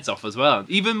other's heads off as well.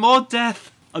 Even more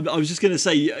death! I was just going to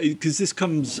say, because this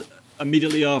comes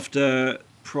immediately after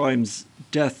Prime's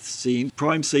death scene.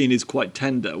 Prime's scene is quite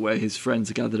tender, where his friends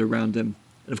are gathered around him.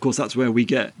 And of course, that's where we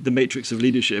get the Matrix of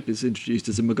Leadership is introduced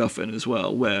as a MacGuffin as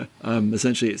well, where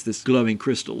essentially it's this glowing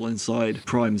crystal inside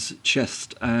Prime's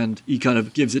chest, and he kind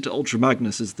of gives it to Ultra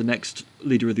Magnus as the next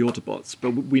leader of the Autobots.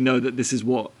 But we know that this is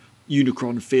what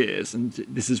Unicron fears, and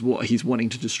this is what he's wanting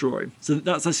to destroy. So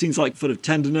that seems like full of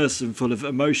tenderness and full of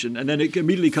emotion, and then it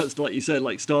immediately cuts to, like you said,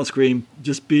 like Starscream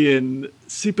just being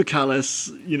super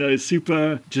callous,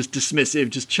 super just dismissive,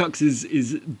 just chucks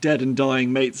his dead and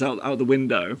dying mates out the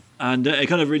window, and it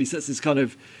kind of really sets this kind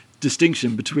of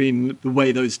distinction between the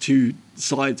way those two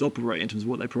sides operate in terms of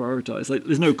what they prioritize. Like,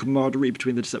 there's no camaraderie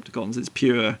between the Decepticons; it's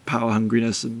pure power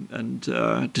hungriness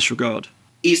and disregard.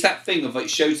 It's that thing of, it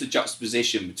shows the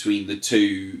juxtaposition between the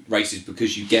two races,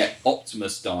 because you get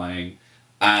Optimus dying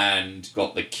and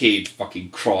got the kid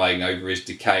fucking crying over his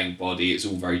decaying body. It's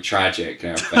all very tragic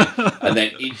and everything. And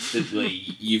then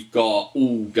instantly you've got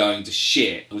all going to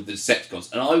shit with the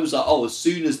Decepticons. And I was like, as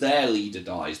soon as their leader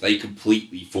dies, they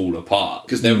completely fall apart,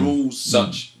 because they're all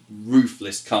such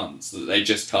ruthless cunts that they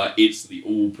just kind of instantly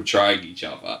all portraying each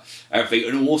other. Everything.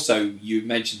 And also, you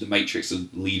mentioned the Matrix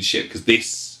of Leadership, because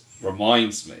this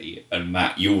reminds me, and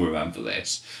Matt, you'll remember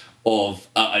this, of,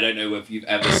 I don't know if you've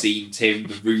ever seen, Tim,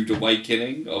 The Rude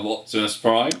Awakening of Optimus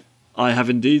Prime. I have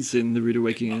indeed seen The Rude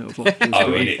Awakening of Optimus Prime. I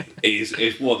mean,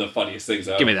 it's one of the funniest things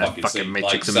I've Give me ever that fucking seen.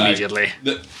 Matrix immediately.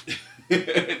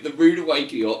 The Rude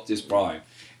Awakening of Optimus Prime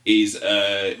is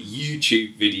a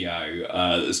YouTube video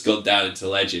that's gone down into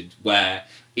legend, where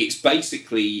it's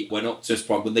basically when Optimus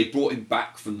Prime, when they brought him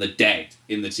back from the dead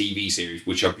in the TV series,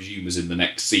 which I presume was in the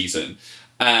next season,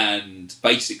 and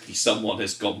basically someone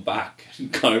has gone back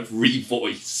and kind of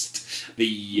revoiced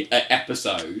the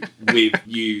episode with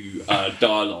new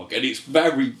dialogue, and it's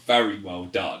very, very well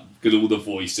done, because all the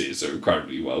voices are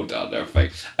incredibly well done and everything,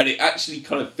 and it actually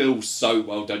kind of feels so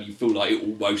well done, you feel like it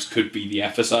almost could be the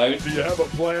episode. Do you have a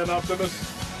plan, Optimus?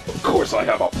 Of course I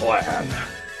have a plan.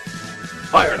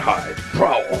 Ironhide,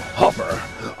 Prowl, Hopper,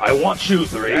 I want you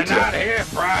three They're to... not here,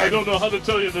 Prime. I don't know how to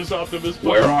tell you this, Optimus. But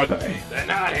Where are they? They're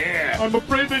not here. I'm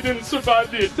afraid they didn't survive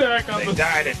the attack on They the...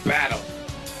 died in battle.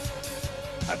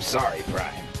 I'm sorry,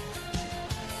 Prime.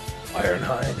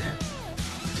 Ironhide,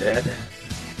 Ted,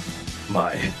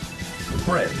 my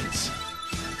friends.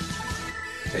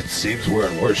 It seems we're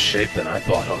in worse shape than I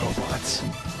thought, Autobots.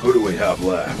 Who do we have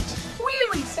left?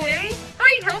 Wheelie, say,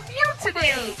 I helped you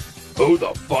today. Who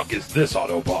the fuck is this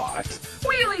Autobot?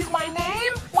 Wheelie's my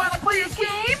name. Wanna play a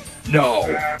game? No.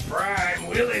 Prime,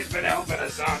 Willie's been helping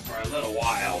us out for a little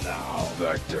while now.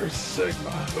 Vector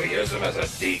Sigma. We use him as a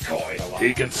decoy a lot.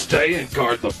 He can stay and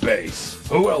guard the base.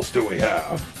 Who else do we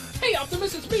have? Hey,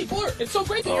 Optimus, it's me, Blur. It's so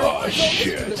great that you're Oh, on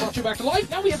shit. that brought you back to life.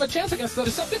 Now we have a chance against the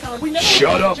Decepticon. We never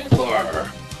Shut had a up, chance to-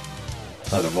 Blur.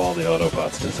 Out of all the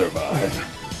Autobots to survive,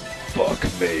 fuck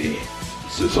me.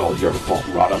 This is all your fault,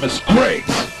 Rodimus. Great!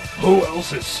 Who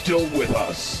else is still with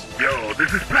us? Yo,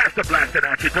 this is Blaster blasting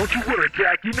at you. Don't you worry,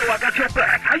 Jack. You know I got your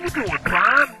back. How you doing,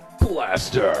 Prime?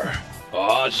 Blaster.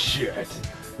 Aw, shit.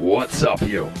 What's up,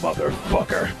 you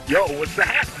motherfucker? Yo, what's the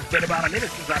haps? It's been about a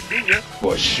minute since I've seen you.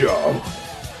 For show.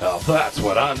 Now that's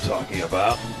what I'm talking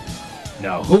about.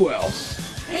 Now who else?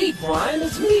 Hey, Prime,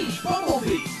 it's me,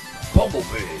 Bumblebee.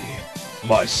 Bumblebee.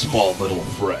 My small little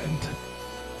friend.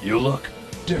 You look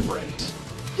different.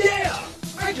 Yeah,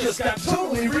 I just got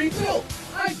totally rebuilt.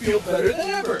 I feel better than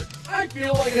ever. I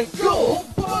feel like a gold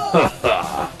bug.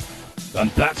 Ha And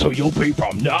that's who you'll be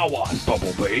from now on,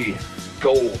 Bumblebee.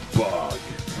 Gold Bug.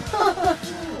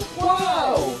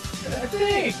 Wow,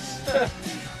 thanks.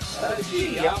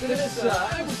 Gee, Optimus,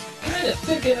 I was kind of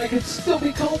thinking I could still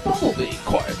be called Bumblebee.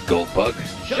 Quiet, Gold Bug.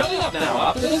 Shut up now,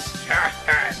 Optimus.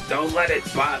 Don't let it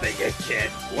bother you,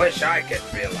 kid. Wish I could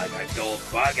feel like a gold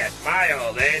bug. At my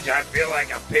old age, I feel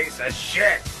like a piece of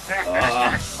shit.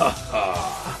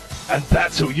 And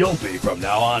that's who you'll be from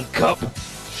now on, Cup.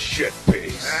 Shit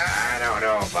piece. I don't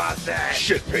know about that.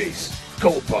 Shit piece.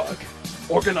 Gold Bug.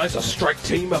 Organize a strike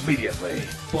team immediately.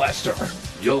 Blaster,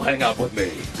 you'll hang out with me.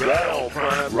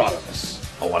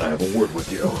 Rodimus, I want to have a word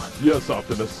with you. Yes,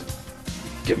 Optimus.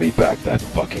 Give me back that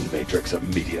fucking Matrix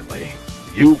immediately.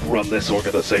 You've run this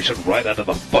organization right out of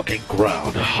the fucking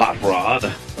ground, Hot Rod.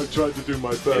 I tried to do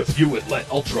my best. If you had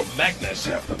let Ultra Magnus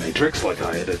have the Matrix like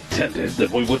I had intended, then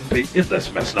we wouldn't be in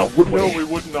this mess now, would we? No, we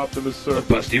wouldn't, Optimus, sir.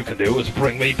 The best you can do is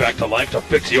bring me back to life to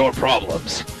fix your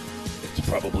problems. It's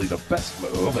probably the best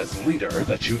move as leader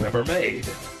that you've ever made.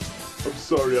 I'm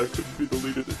sorry I couldn't be the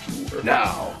leader that you were.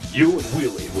 Now, you and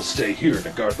Wheelie will stay here to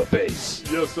guard the base.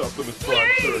 Yes, Optimus Prime,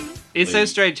 sir. It's so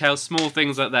strange how small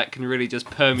things like that can really just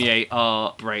permeate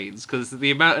our brains, because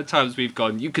the amount of times we've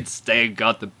gone, you could stay and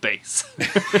guard the base.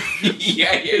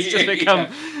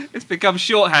 It's become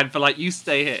shorthand for, like, you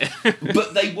stay here.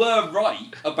 But they were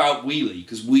right about Wheelie,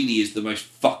 because Wheelie is the most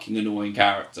fucking annoying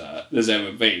character there's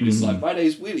ever been. It's like, my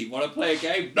name's Wheelie, want to play a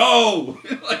game? No!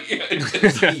 Like,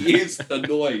 he is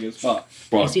annoying as fuck.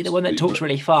 Is he the one that talks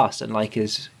really fast and, like,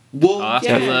 is...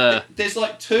 Well, there's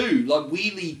like two. Like,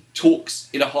 Wheelie talks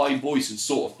in a high voice and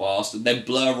sort of fast, and then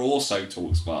Blur also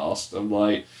talks fast. I'm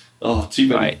like, oh, too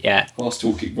many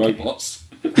fast-talking robots.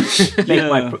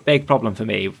 My big problem for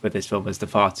me with this film was the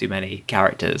far too many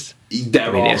characters.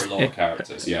 There are a lot of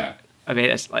characters, yeah. I mean,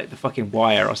 it's like the fucking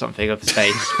Wire or something of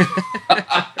space.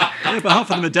 But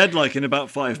half of them are dead, like, in about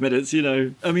 5 minutes, you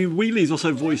know. I mean, Wheelie's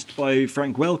also voiced by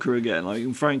Frank Welker again.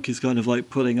 Like, Frank is kind of, like,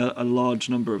 putting a large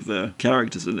number of the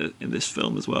characters in this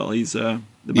film as well. He's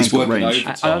working range.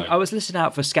 I was listening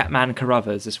out for Scatman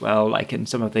Carruthers as well, like, in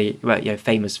some of the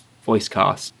famous voice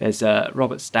cast. There's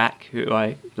Robert Stack, who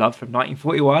I love from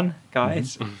 1941.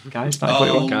 Guys,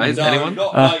 1941. Guys, anyone?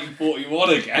 Not 1941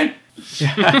 again.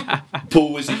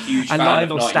 Paul was a huge fan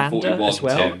Lionel of Stander 1941 as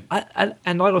well.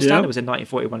 And Lionel Stander was in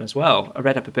 1941 as well. I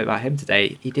read up a bit about him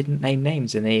today. He didn't name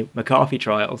names in the McCarthy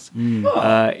trials in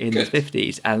the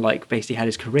 50s, and like basically had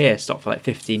his career stopped for like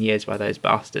 15 years by those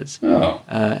bastards.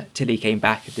 Till he came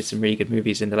back and did some really good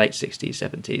movies in the late 60s,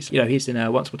 70s. You know, he's in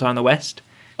Once Upon a Time in the West.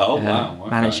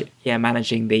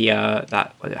 Managing the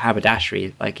that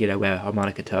haberdashery, like, you know, where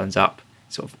harmonica turns up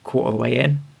sort of quarter of the way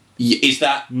in. Is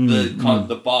that the kind of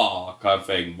the bar kind of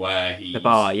thing where he's... The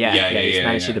bar, he's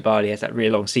managing the bar. He has that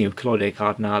really long scene with Claudia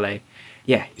Cardinale.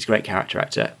 Yeah, he's a great character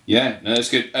actor. Yeah, no,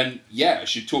 that's good. And yeah, I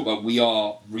should talk about, we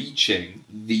are reaching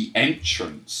the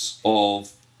entrance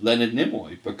of Leonard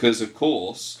Nimoy, because of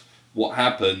course what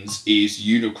happens is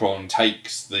Unicron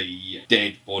takes the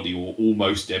dead body or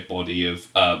almost dead body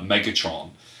of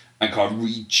Megatron and kind of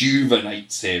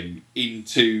rejuvenates him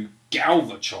into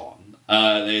Galvatron.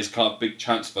 There's kind of big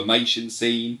transformation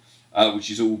scene, which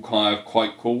is all kind of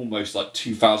quite cool, almost like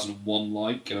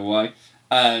 2001-like in a way.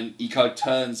 And he kind of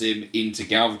turns him into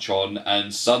Galvatron,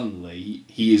 and suddenly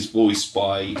he is voiced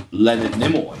by Leonard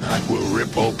Nimoy. We'll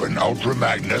rip open Ultra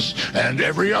Magnus and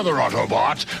every other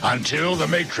Autobot until the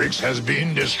Matrix has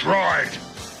been destroyed.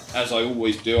 As I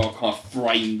always do, I'll kind of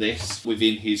frame this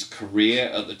within his career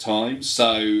at the time.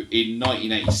 So in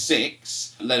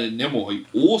 1986, Leonard Nimoy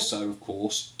also, of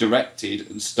course, directed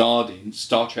and starred in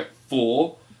Star Trek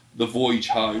IV, The Voyage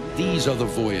Home. These are the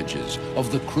voyages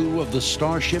of the crew of the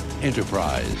Starship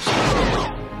Enterprise.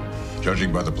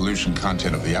 Judging by the pollution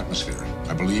content of the atmosphere,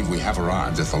 I believe we have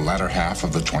arrived at the latter half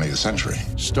of the 20th century.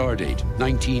 Stardate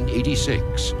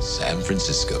 1986. San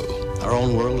Francisco. Our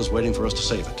own world is waiting for us to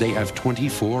save it. They have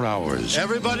 24 hours.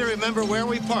 Everybody remember where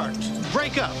we parked.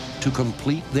 Break up. To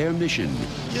complete their mission.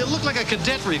 You look like a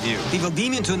cadet review. We will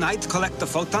beam in tonight, collect the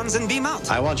photons, and beam out.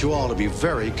 I want you all to be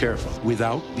very careful.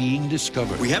 Without being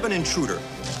discovered. We have an intruder.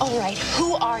 All right,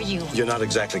 who are you? You're not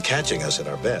exactly catching us at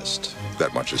our best.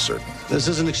 That much is certain. This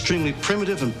is an extremely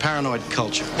primitive and paranoid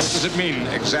culture. What does it mean,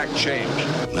 exact change?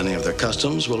 Many of their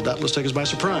customs will doubtless take us by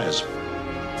surprise.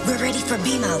 We're ready for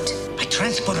beam out. My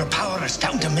transporter power is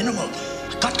down to minimal.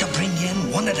 I got to bring you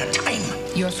in one at a time.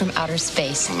 You're from outer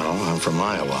space. No, I'm from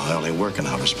Iowa. I only work in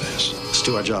outer space. Let's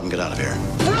do our job and get out of here.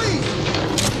 Freeze!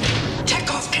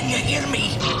 Chekhov, can you hear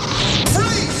me?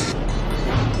 Freeze!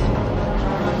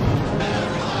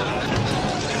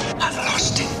 I've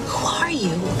lost him. Who are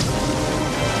you?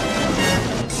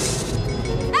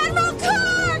 Admiral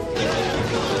Clark!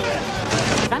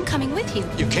 I'm coming with you.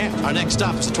 You can't. Our next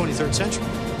stop is the 23rd century.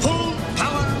 Full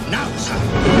power now, sir.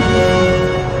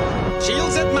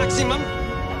 Shields at maximum.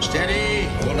 Steady.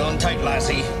 Hold on tight,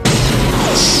 lassie.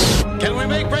 Can we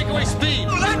make breakaway speed?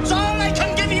 Well, that's all I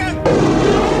can give you.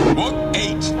 Book 8.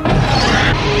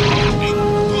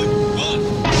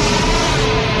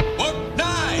 8.1. Book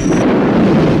 9.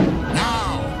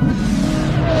 Now.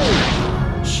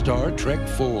 Star Trek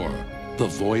IV, The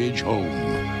Voyage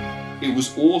Home. It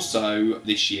was also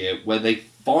this year where they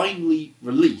finally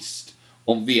released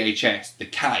on VHS The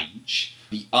Cage,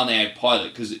 the unaired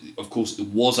pilot, because of course it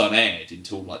was unaired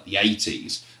until like the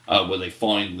 80s, where they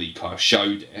finally kind of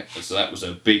showed it. So that was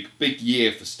a big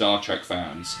year for Star Trek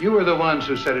fans. You were the ones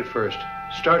who said it first.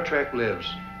 Star Trek lives,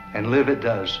 and live it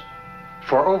does.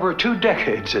 For over 2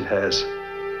 decades it has.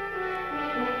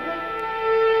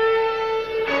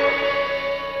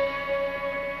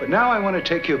 But now I want to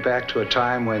take you back to a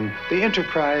time when the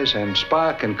Enterprise and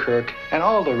Spock and Kirk and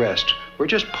all the rest were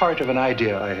just part of an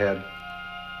idea I had.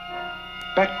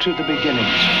 Back to the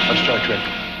beginnings of Star Trek.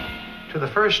 To the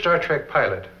first Star Trek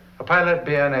pilot. A pilot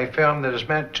being a film that is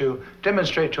meant to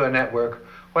demonstrate to a network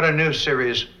what a new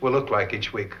series will look like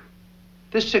each week.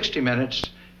 This 60 Minutes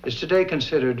is today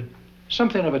considered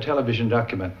something of a television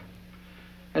document,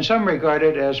 and some regard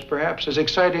it as perhaps as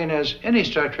exciting as any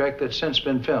Star Trek that's since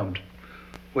been filmed.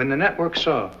 When the network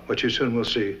saw what you soon will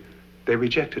see, they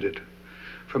rejected it.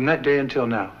 From that day until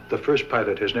now, the first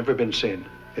pilot has never been seen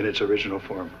in its original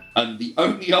form. And the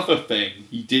only other thing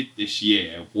he did this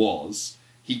year was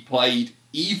he played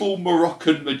evil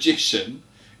Moroccan magician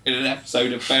in an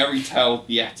episode of Fairy Tale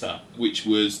Theatre, which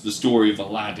was the story of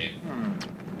Aladdin.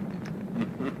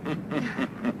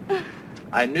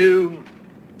 I knew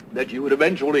that you would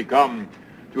eventually come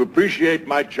to appreciate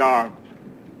my charm.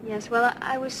 Yes, well,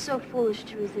 I was so foolish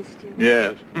to resist you.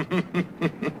 Yes.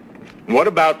 What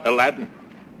about Aladdin?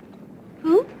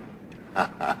 Who?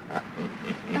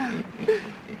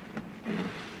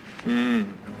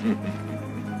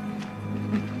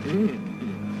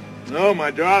 Oh, my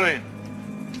darling,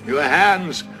 your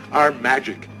hands are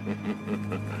magic.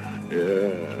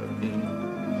 Yeah.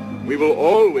 We will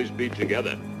always be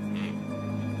together.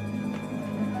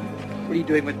 What are you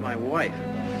doing with my wife,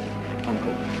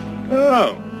 Uncle?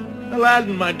 Oh,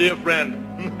 Aladdin, my dear friend.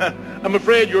 I'm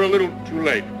afraid you're a little too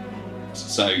late.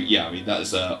 So, yeah, I mean,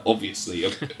 that's obviously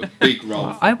a big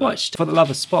role. I watched For the Love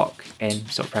of Spock in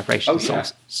sort of preparation,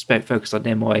 focused on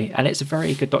Nimoy, and it's a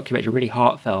very good documentary, really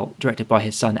heartfelt, directed by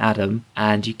his son Adam,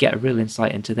 and you get a real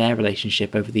insight into their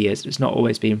relationship over the years. It's not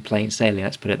always been plain sailing,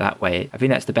 let's put it that way. I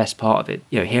think that's the best part of it,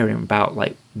 you know, hearing about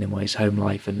like Nimoy's home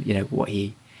life and, you know, what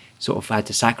he sort of had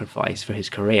to sacrifice for his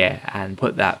career and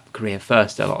put that career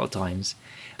first a lot of times.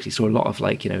 He saw a lot of,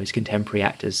 like, you know, his contemporary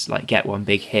actors like get one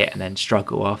big hit and then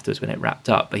struggle afterwards when it wrapped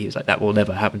up, but he was like, that will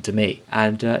never happen to me,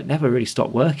 and never really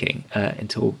stopped working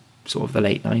until sort of the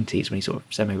late 90s when he sort of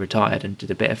semi-retired and did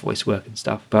a bit of voice work and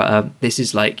stuff. But this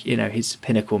is like, you know, his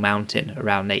pinnacle mountain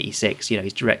around 86. You know,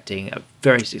 he's directing a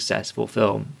very successful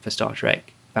film for Star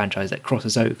Trek franchise that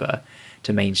crosses over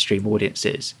to mainstream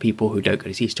audiences. People who don't go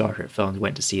to see Star Trek films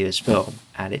went to see this film,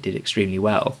 and it did extremely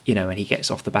well. You know, and he gets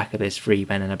off the back of this 3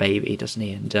 Men and a Baby, doesn't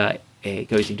he? And it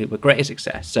goes into a greater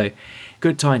success. So,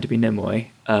 good time to be Nimoy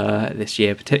this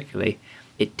year, particularly.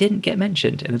 It didn't get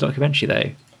mentioned in the documentary, though.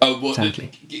 Oh, what?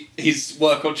 His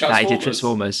work on Transformers? He did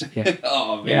Transformers, yeah.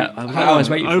 Oh, man. Yeah, I was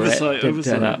waiting for it. Didn't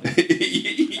turn up.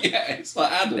 Yeah, it's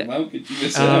like, Adam, how could you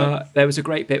miss it? There was a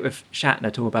great bit with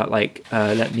Shatner talking about, like,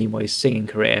 Nimoy's singing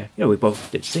career. You know, we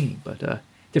both did singing, but the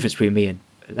difference between me and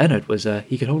Leonard was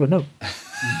he could hold a note.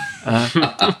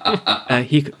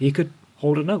 He could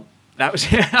hold a note. That was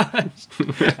it.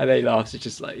 And they laughed. It's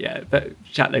just like, yeah, but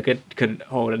Shatner couldn't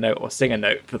hold a note or sing a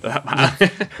note for that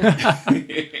matter.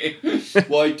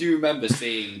 Well, I do remember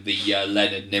seeing the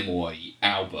Leonard Nimoy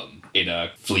album in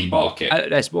a flea market.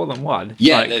 There's more than one.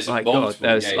 Yeah, there's multiple.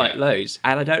 There's loads.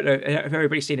 And I don't know if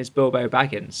everybody's seen his Bilbo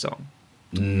Baggins song.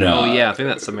 No. Oh, yeah, I think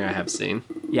that's something I have seen.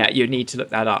 Yeah, you need to look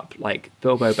that up. Like,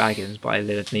 Bilbo Baggins by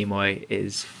Leonard Nimoy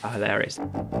is hilarious.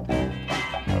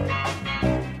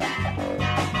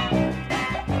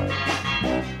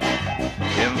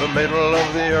 In the middle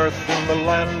of the earth, in the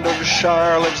land of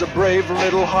Shire, lives a brave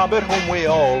little hobbit whom we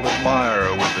all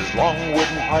admire. With his long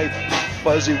wooden pipe,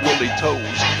 fuzzy woolly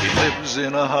toes, he lives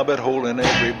in a hobbit hole and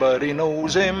everybody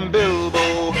knows him.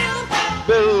 Bilbo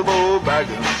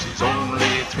Baggins, he's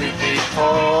only 3 feet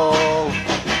tall.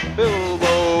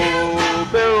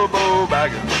 Bilbo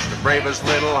Baggins, the bravest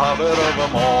little hobbit of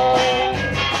them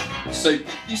all. So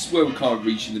this is where we're kind of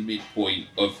reaching the midpoint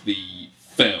of the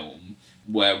film,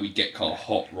 where we get kind of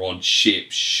hot rod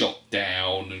ships shot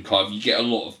down, and kind of you get a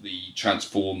lot of the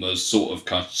Transformers sort of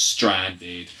kind of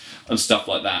stranded and stuff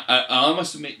like that. And I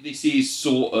must admit, this is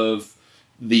sort of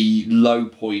the low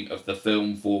point of the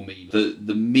film for me.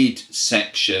 The mid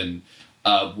section,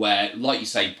 where, like you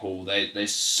say, Paul,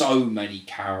 there's so many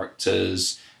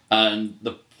characters, and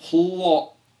the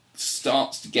plot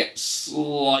starts to get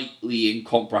slightly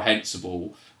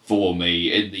incomprehensible for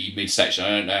me in the midsection. I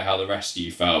don't know how the rest of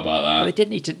you felt about that. Well, they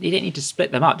didn't need to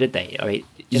split them up, did they? I mean,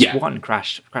 just one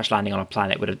crash landing on a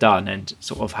planet would have done, and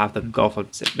sort of have them go off on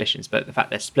missions. But the fact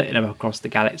they're splitting them across the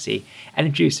galaxy and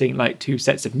introducing like 2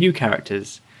 sets of new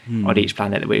characters on each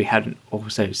planet that we hadn't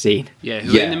also seen. Yeah,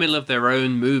 who are in the middle of their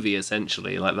own movie,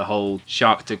 essentially, like the whole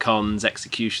Shark to Cons,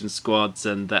 Execution Squads,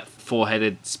 and that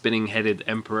four-headed, spinning-headed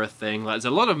emperor thing. Like, there's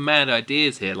a lot of mad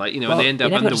ideas here. Like, Well, when they end up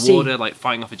you never got to underwater, see- like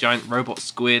fighting off a giant robot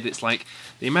squid. It's like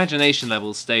the imagination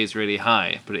level stays really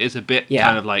high, but it is a bit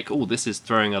kind of like, oh, this is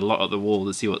throwing a lot at the wall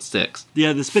to see what sticks.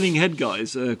 Yeah, the spinning head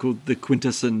guys are called the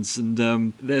Quintessence, and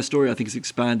their story I think is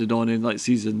expanded on in like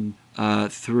season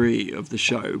 3 of the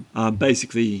show.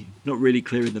 Basically, not really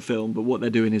clear in the film, but what they're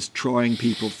doing is trying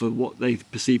people for what they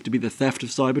perceive to be the theft of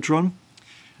Cybertron.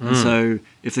 And so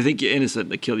if they think you're innocent,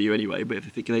 they kill you anyway. But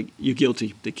if they think you're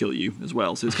guilty, they kill you as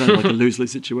well. So it's kind of like a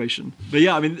lose-lose situation. But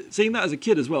yeah, I mean, seeing that as a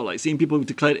kid as well, like seeing people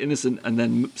declared innocent and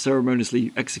then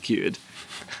ceremoniously executed.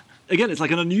 Again, it's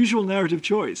like an unusual narrative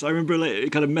choice. I remember like,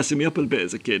 it kind of messing me up a bit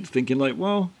as a kid, thinking like,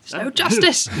 well... There's no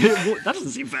justice! That doesn't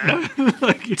seem fair.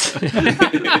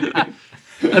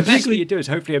 The best thing you do is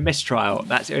hopefully a mistrial.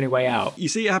 That's the only way out. You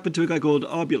see it happen to a guy called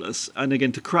Arbulus and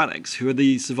again to Kranix, who are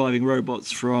the surviving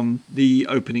robots from the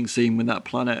opening scene when that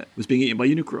planet was being eaten by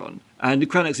Unicron. And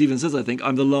Kranix even says, I think,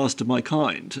 I'm the last of my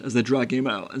kind, as they're dragging him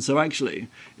out. And so actually,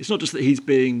 it's not just that he's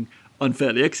being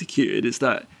unfairly executed, it's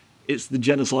that it's the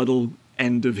genocidal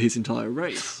end of his entire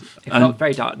race. It felt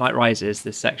very Dark Knight Rises,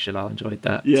 this section. I enjoyed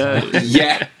that. Yeah.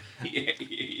 Yeah.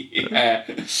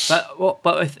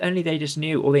 But if only they just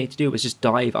knew all they need to do was just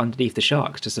dive underneath the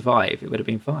sharks to survive, it would have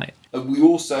been fine. And we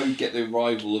also get the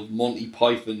arrival of Monty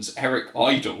Python's Eric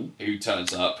Idle, who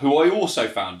turns up, who I also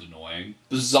found annoying.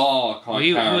 Bizarre kind of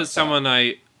He character. was someone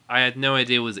I had no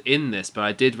idea was in this, but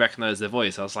I did recognise their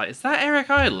voice. I was like, is that Eric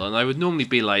Idle? And I would normally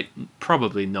be like,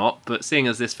 probably not, but seeing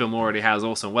as this film already has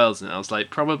Orson Welles in it, I was like,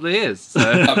 probably is. So.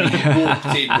 I mean, he walked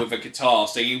in with a guitar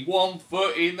singing 1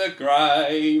 foot in the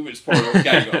grave. It's probably what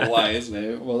gave it away, isn't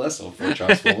it? Well, that's all for a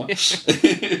Transformer.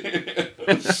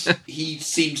 He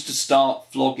seems to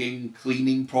start flogging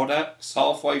cleaning products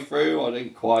halfway through. I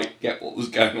didn't quite get what was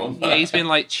going on there. Yeah, he's been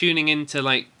like tuning into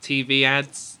like TV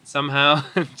ads somehow.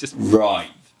 Just right.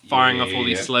 Firing off all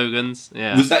these slogans.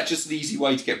 Yeah. Was that just an easy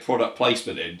way to get product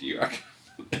placement in, do you reckon?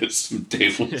 There's some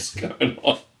deals going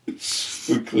on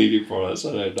with cleaning products,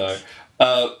 I don't know.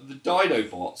 The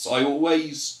Dinobots,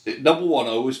 number one,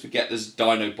 I always forget there's a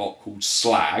Dinobot called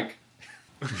Slag.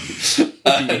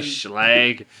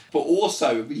 Schlag. But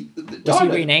also, Was he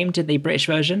renamed in the British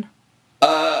version?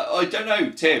 I don't know,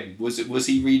 Tim. Was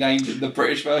he renamed in the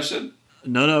British version?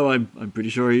 No, I'm pretty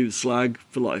sure he was Slag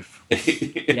for life.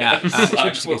 Yeah, it's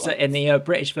interesting. So in the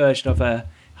British version of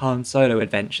Han Solo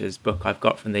Adventures book I've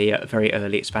got from the very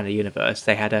early expanded universe,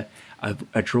 they had a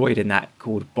droid in that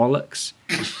called Bollocks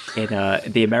in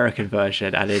the American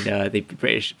version, and in the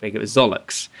British thing it was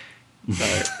Zollox.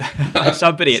 So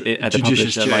somebody at the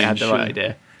publisher might have the right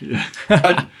idea.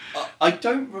 Yeah. I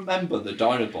don't remember the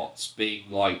Dinobots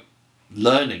being like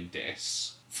learning this.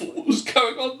 What was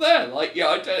going on there? Like, yeah,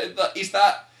 I don't. Is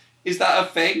that a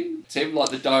thing, Tim? Like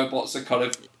the Dinobots are kind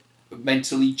of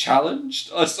mentally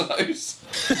challenged, I suppose.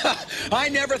 I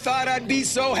never thought I'd be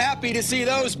so happy to see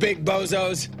those big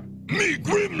bozos. Me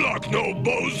Grimlock, no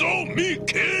bozo, me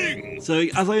king! So,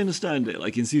 as I understand it,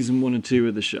 like in season 1 and 2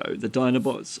 of the show, the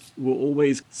Dinobots were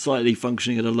always slightly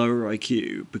functioning at a lower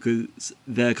IQ because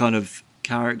their kind of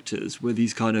characters were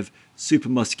these kind of super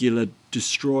muscular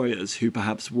destroyers who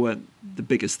perhaps weren't the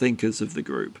biggest thinkers of the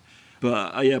group.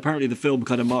 But yeah, apparently the film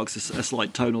kind of marks a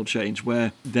slight tonal change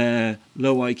where their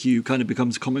low IQ kind of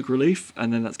becomes comic relief,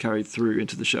 and then that's carried through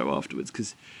into the show afterwards.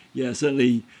 Because, yeah,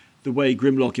 certainly the way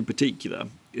Grimlock in particular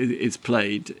is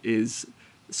played is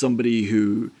somebody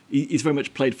who he's very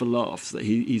much played for laughs, that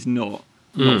he's not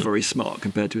very smart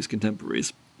compared to his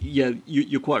contemporaries. Yeah,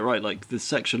 you're quite right. Like the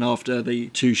section after the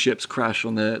two ships crash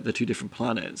on the two different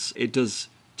planets, it does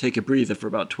take a breather for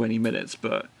about 20 minutes,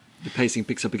 but the pacing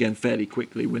picks up again fairly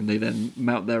quickly when they then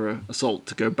mount their assault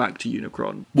to go back to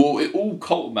Unicron. Well, it all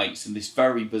culminates in this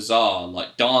very bizarre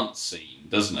like dance scene,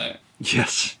 doesn't it?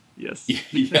 Yes. Yeah,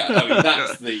 I mean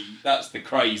that's the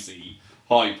crazy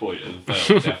high point of the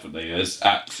film. Definitely, it's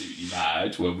absolutely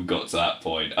mad when we got to that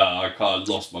point. I kind of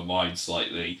lost my mind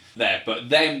slightly there, but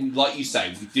then, like you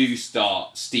say, we do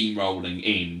start steamrolling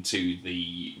into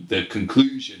the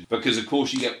conclusion, because of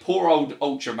course you get poor old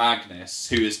Ultra Magnus,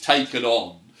 who has taken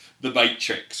on the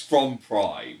Matrix from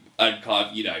Prime, and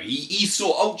kind of, he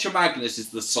saw Ultra Magnus is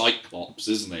the Cyclops,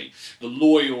 isn't he? The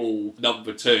loyal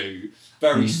number 2,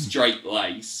 very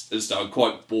straight-laced and stuff,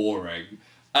 quite boring.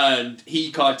 And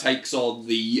he kind of takes on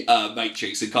the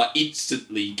Matrix and kind of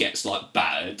instantly gets like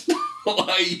battered.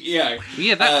 Yeah,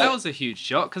 that was a huge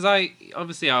shock, because I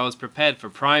was prepared for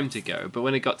Prime to go, but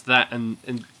when it got to that and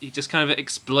he just kind of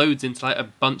explodes into like a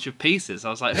bunch of pieces, I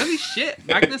was like, holy shit,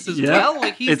 Magnus as well?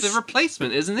 Like he's the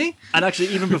replacement, isn't he? And actually,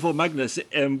 even before Magnus,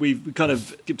 we kind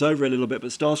of skipped over a little bit,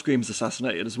 but Starscream's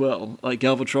assassinated as well. Like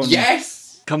Galvatron.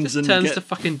 Yes. comes and turns to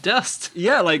fucking dust.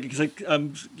 Yeah, like, it's like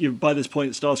by this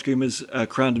point, Starscream has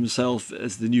crowned himself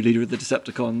as the new leader of the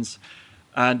Decepticons,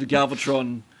 and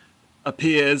Galvatron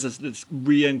appears as this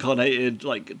reincarnated,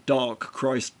 like, dark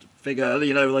Christ figure,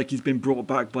 like he's been brought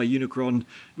back by Unicron,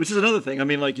 which is another thing. I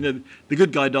mean, like, the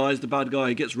good guy dies, the bad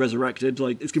guy gets resurrected.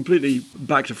 Like, it's completely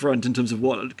back to front in terms of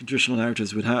what traditional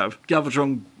narratives would have.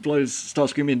 Galvatron blows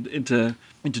Starscream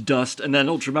into dust, and then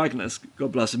Ultra Magnus,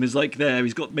 God bless him, is like there.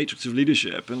 He's got Matrix of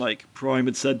Leadership, and like Prime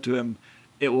had said to him,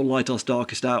 "It will light our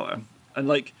darkest hour." And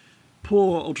like,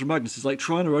 poor Ultra Magnus is like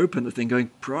trying to open the thing,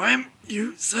 going, "Prime,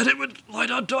 you said it would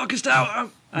light our darkest hour."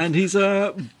 And he's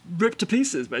ripped to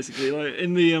pieces, basically. Like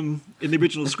in the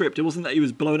original script, it wasn't that he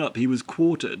was blown up; he was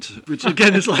quartered, which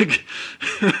again is like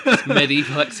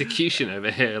medieval execution over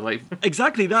here. Like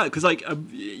exactly that, because like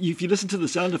if you listen to the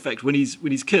sound effect when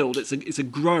he's killed, it's a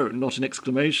groan, not an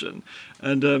exclamation.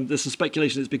 And there's some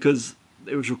speculation it's because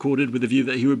it was recorded with the view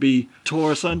that he would be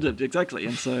tore asunder, exactly.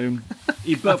 And so,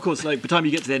 but of course, like by the time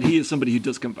you get to the end, he is somebody who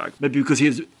does come back. Maybe because he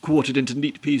is quartered into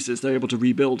neat pieces, they're able to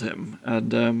rebuild him,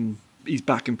 and he's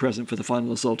back and present for the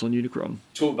final assault on Unicron.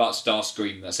 Talk about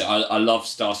Starscream. That's it. I love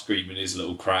Starscream and his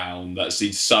little crown. That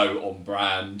seems so on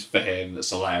brand for him.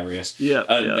 That's hilarious. Yeah.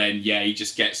 And then he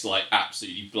just gets like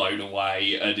absolutely blown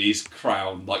away, and his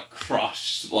crown like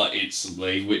crushed like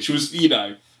instantly, which was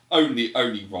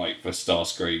only right for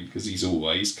Starscream because he's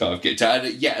always kind of get down.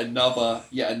 Yet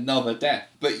another death.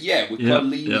 But yeah, we're kind of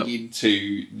leaning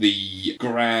into the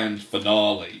grand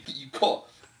finale. You got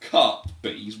cut,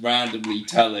 but he's randomly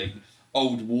telling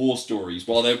old war stories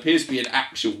while there appears to be an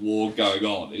actual war going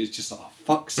on. It's just like, oh,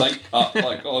 fuck's sake, cut,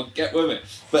 like, oh, get with it.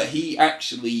 But he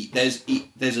actually,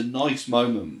 there's a nice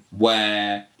moment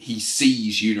where he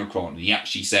sees Unicron and he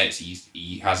actually says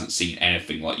he hasn't seen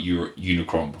anything like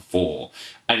Unicron before.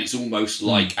 And it's almost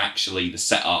like actually the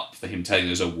setup for him telling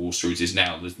those old war stories is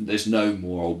now there's no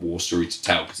more old war story to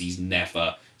tell because he's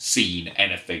never seen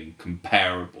anything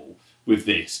comparable with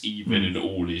this, even in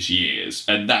all his years.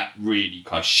 And that really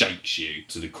kind of shakes you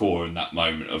to the core in that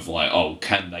moment of like, oh,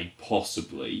 can they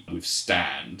possibly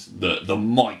withstand the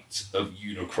might of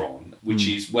Unicron, which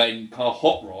is when kind of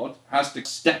Hot Rod has to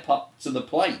step up to the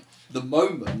plate. The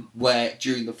moment where,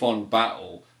 during the final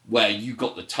battle, where you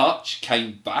got the touch,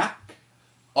 came back,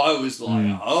 I was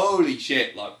like, holy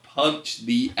shit, like, punch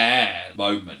the air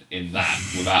moment in that,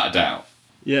 without a doubt.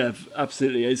 Yeah,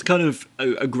 absolutely. It's kind of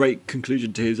a great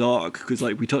conclusion to his arc, because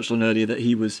like we touched on earlier that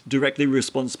he was directly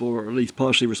responsible, or at least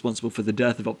partially responsible, for the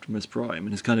death of Optimus Prime, and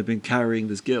has kind of been carrying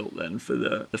this guilt then for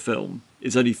the film.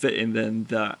 It's only fitting then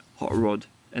that Hot Rod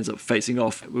ends up facing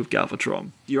off with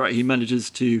Galvatron. You're right, he manages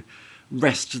to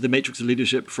wrest the Matrix of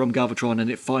Leadership from Galvatron, and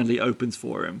it finally opens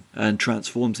for him and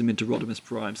transforms him into Rodimus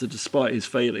Prime. So despite his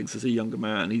failings as a younger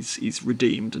man, he's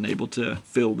redeemed and able to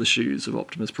fill the shoes of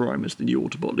Optimus Prime as the new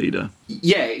Autobot leader.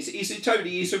 Yeah,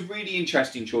 it's a really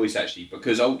interesting choice actually,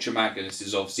 because Ultra Magnus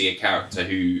is obviously a character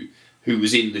who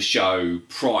was in the show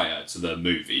prior to the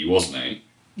movie, wasn't he?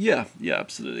 Yeah,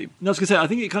 absolutely. And I was going to say, I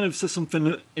think it kind of says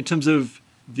something in terms of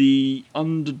the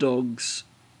underdogs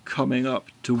coming up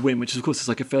to win, which of course is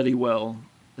like a fairly well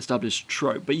established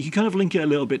trope, but you can kind of link it a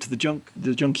little bit to the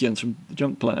Junkians from the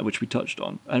Junk Planet, which we touched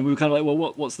on, and we were kind of like,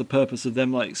 well, what's the purpose of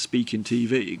them like speaking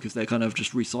TV, because they're kind of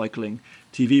just recycling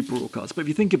TV broadcasts. But if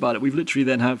you think about it, we've literally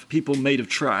then have people made of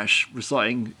trash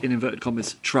reciting, in inverted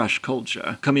commas, trash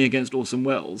culture, coming against Orson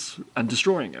Welles and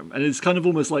destroying him. And it's kind of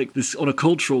almost like this on a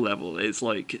cultural level. It's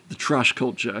like the trash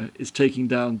culture is taking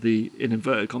down the, in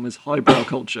inverted commas, highbrow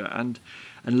culture and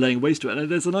laying waste to it. And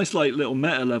there's a nice like little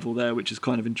meta level there, which is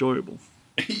kind of enjoyable.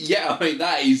 Yeah, I mean,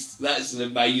 that's an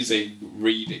amazing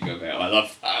reading of it. I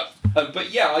love that.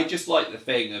 But yeah, I just like the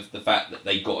thing of the fact that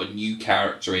they got a new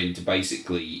character in to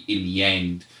basically, in the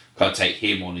end, kind of take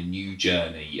him on a new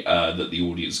journey that the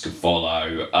audience could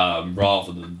follow,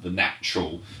 rather than the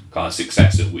natural kind of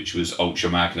successor, which was Ultra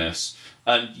Magnus.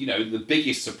 And, you know, the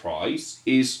biggest surprise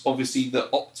is obviously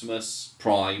that Optimus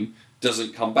Prime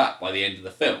doesn't come back by the end of the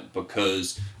film,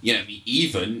 because, you know,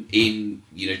 even in,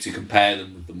 you know, to compare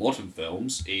them with the modern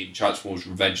films, in Transformers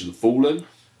Revenge of the Fallen,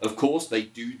 of course, they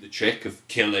do the trick of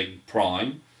killing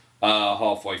Prime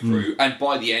halfway through, and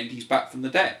by the end, he's back from the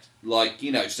dead. Like,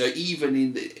 you know, so even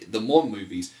in the modern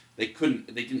movies, they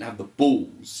didn't have the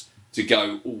balls to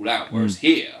go all out, whereas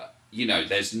here, you know,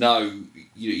 there's no,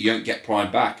 you don't get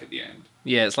Prime back at the end.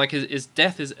 Yeah, it's like his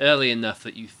death is early enough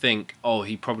that you think, oh,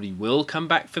 he probably will come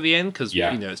back for the end, because, you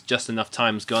know, it's just enough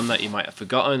time's gone that he might have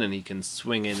forgotten and he can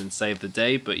swing in and save the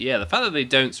day. But yeah, the fact that they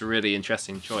don't's a really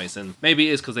interesting choice, and maybe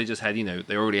it is because they just had, you know,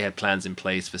 they already had plans in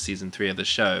place for season 3 of the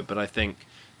show, but I think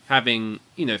having,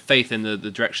 faith in the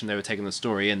direction they were taking the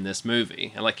story in this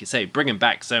movie. And like you say, bringing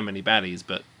back so many baddies,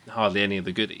 but hardly any of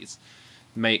the goodies,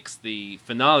 makes the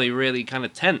finale really kind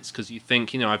of tense, because you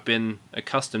think, I've been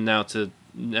accustomed now to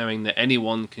knowing that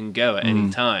anyone can go at any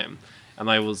time. And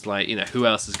I was like, who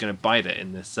else is going to bite it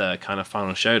in this kind of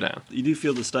final showdown? You do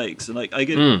feel the stakes, and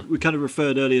we kind of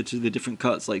referred earlier to the different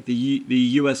cuts, like the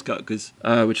US cut,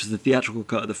 which is the theatrical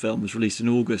cut of the film, was released in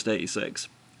August '86,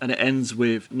 and it ends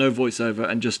with no voiceover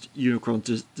and just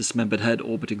Unicron's dismembered head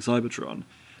orbiting Cybertron.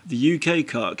 The UK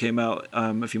cut came out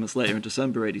a few months later in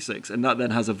December '86, and that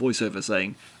then has a voiceover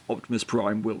saying Optimus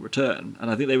Prime will return. And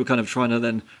I think they were kind of trying to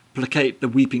then placate the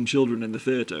weeping children in the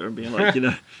theatre and being like,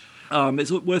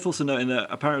 It's worth also noting that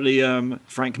apparently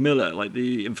Frank Miller, like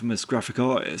the infamous graphic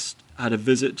artist, had a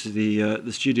visit to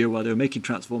the studio while they were making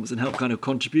Transformers and helped kind of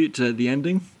contribute to the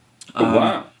ending.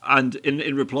 Wow. And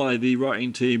in reply, the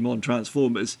writing team on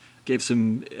Transformers gave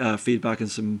some feedback and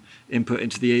some input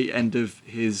into the end of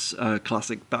his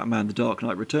classic Batman The Dark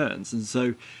Knight Returns. And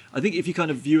so I think if you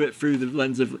kind of view it through the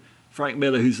lens of Frank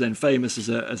Miller, who's then famous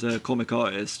as a comic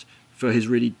artist for his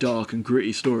really dark and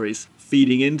gritty stories,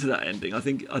 feeding into that ending, I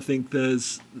think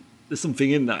there's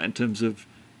something in that in terms of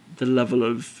the level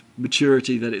of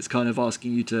maturity that it's kind of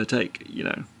asking you to take,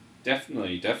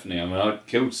 Definitely. I mean, I'd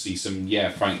kill to see some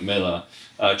Frank Miller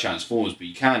Transformers, but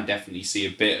you can definitely see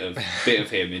a bit of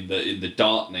him in the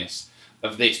darkness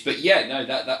of this. But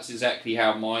that's exactly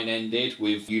how mine ended,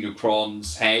 with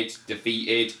Unicron's head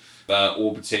defeated,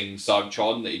 orbiting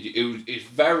Cybertron. It's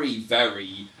very,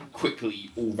 very quickly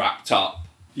all wrapped up.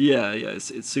 Yeah,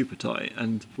 it's super tight.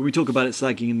 And when we talk about it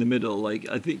sagging in the middle,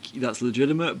 I think that's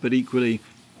legitimate, but equally,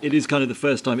 it is kind of the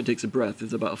first time it takes a breath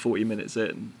is about 40 minutes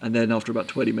in, and then after about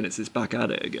 20 minutes, it's back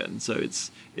at it again. So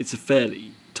it's a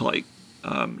fairly tight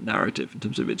narrative in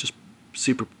terms of it just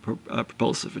super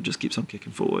propulsive and just keeps on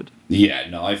kicking forward. Yeah,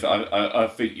 no, I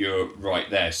think you're right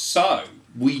there. So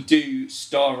we do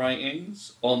star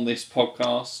ratings on this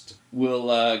podcast. We'll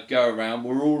go around.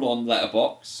 We're all on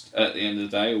Letterboxd at the end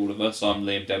of the day, all of us. I'm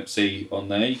Liam Dempsey on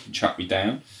there. You can track me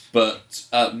down. But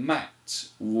Matt,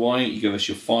 why don't you give us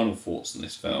your final thoughts on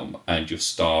this film and your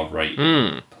star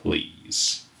rating,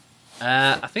 please?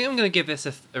 I think I'm going to give this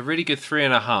a really good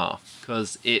 3.5,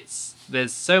 because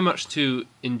there's so much to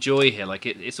enjoy here.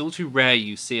 It's all too rare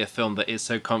you see a film that is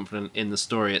so confident in the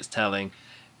story it's telling,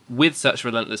 with such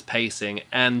relentless pacing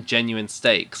and genuine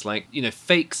stakes.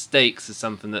 Fake stakes is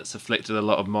something that's afflicted a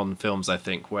lot of modern films, I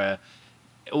think, where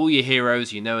all your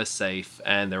heroes are safe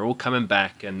and they're all coming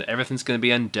back and everything's going to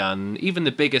be undone. Even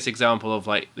the biggest example of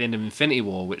the end of Infinity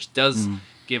War, which does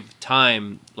give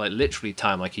time, literally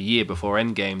time, like a year before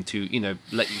Endgame, to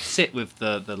let you sit with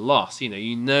the loss.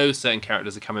 Certain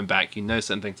characters are coming back,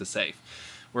 certain things are safe.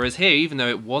 Whereas here, even though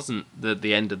it wasn't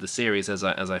the end of the series as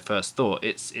I first thought,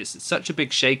 it's such a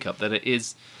big shake-up that it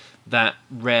is that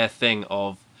rare thing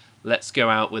of let's go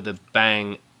out with a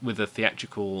bang with a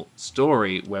theatrical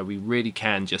story where we really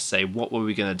can just say, what were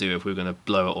we going to do if we were going to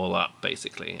blow it all up,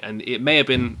 basically. And it may have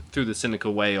been through the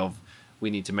cynical way of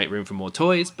we need to make room for more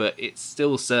toys, but it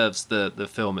still serves the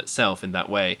film itself in that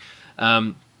way.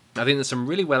 I think there's some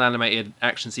really well animated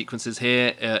action sequences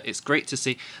here. It's great to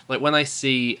see, when I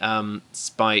see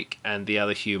Spike and the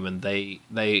other human, they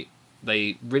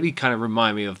really kind of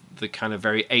remind me of the kind of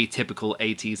very atypical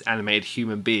 80s animated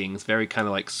human beings, very kind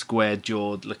of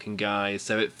square-jawed looking guys.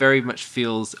 So it very much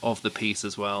feels of the piece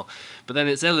as well. But then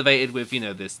it's elevated with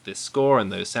this score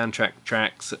and those soundtrack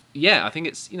tracks. Yeah, I think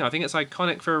it's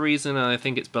iconic for a reason, and I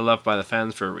think it's beloved by the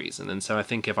fans for a reason. And so I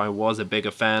think if I was a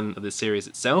bigger fan of the series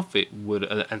itself, it would,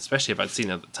 and especially if I'd seen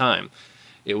it at the time,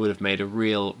 it would have made a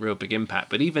real big impact.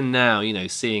 But even now,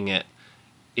 seeing it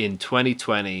in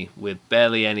 2020 with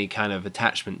barely any kind of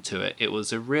attachment to it, it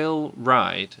was a real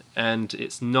ride, and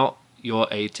it's not your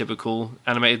atypical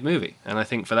animated movie. And I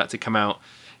think for that to come out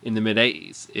in the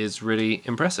mid-80s is really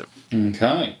impressive.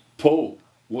 Okay. Paul,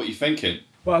 what are you thinking?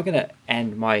 Well, I'm going to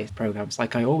end my programmes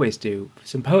like I always do, with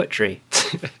some poetry.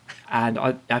 And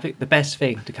I think the best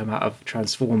thing to come out of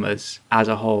Transformers as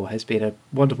a whole has been a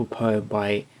wonderful poem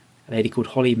by a lady called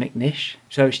Holly McNish.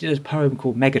 So she did a poem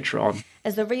called Megatron.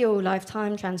 As the real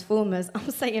lifetime Transformers,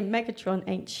 I'm saying Megatron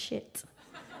ain't shit.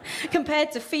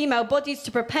 Compared to female bodies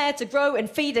to prepare to grow and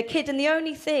feed a kid, and the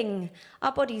only thing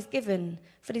our body's given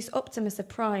for this Optimus of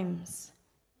Primes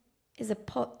is a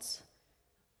pot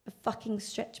of fucking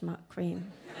stretch mark cream.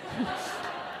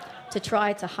 To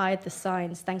try to hide the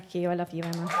signs. Thank you. I love you,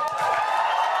 Emma.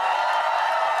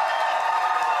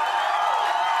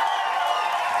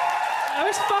 That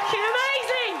was fucking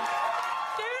amazing!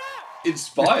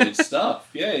 Inspired stuff.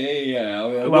 Yeah.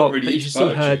 I'm Well, not really but you should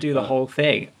still her do the whole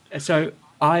thing. So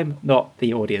I'm not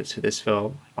the audience for this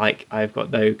film. Like, I've got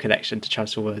no connection to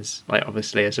Transformers, like,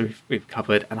 obviously, as we've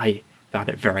covered, and I found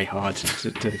it very hard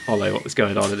to follow what was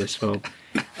going on in this film.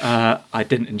 I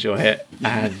didn't enjoy it,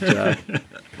 and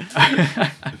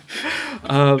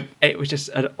it was just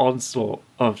an onslaught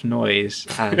of noise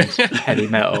and heavy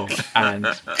metal and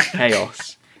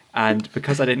chaos. And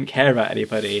because I didn't care about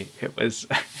anybody,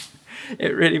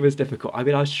 it really was difficult. I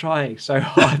mean, I was trying so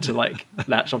hard to like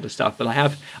latch onto stuff, but I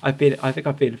think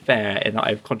I've been fair in that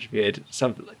I've contributed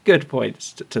some good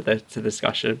points to the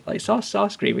discussion. Like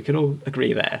Starscream, we can all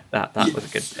agree there that was a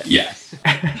good bit. Yes.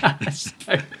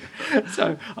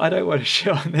 So I don't want to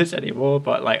shit on this anymore,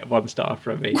 but like 1 star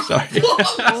from me. Sorry.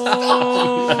 Worst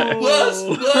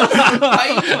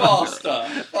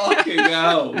Paymaster. Fucking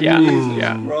hell. Yeah. Jesus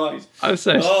Yeah. Christ. I'm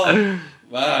so.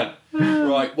 Man.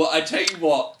 Right, well, I tell you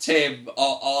what, Tim,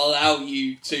 I'll allow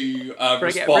you to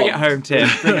respond. Bring it home, Tim.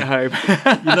 Bring it home.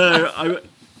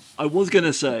 I was going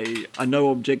to say, I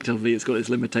know objectively it's got its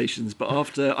limitations, but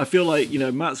after, I feel like,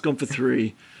 Matt's gone for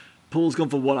 3, Paul's gone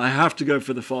for 1, I have to go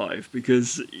for the 5,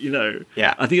 because, I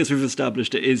think as we've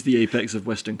established, it is the apex of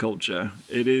Western culture.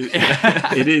 It is,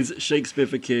 it is Shakespeare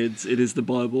for kids, it is the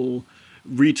Bible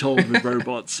retold with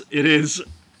robots, it is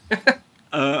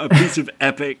a piece of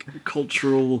epic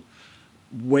cultural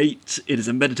weight. It is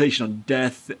a meditation on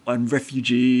death, on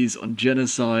refugees, on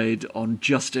genocide, on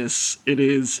justice. It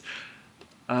is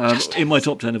in my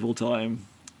top 10 of all time.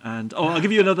 And I'll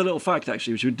give you another little fact,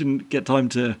 actually, which we didn't get time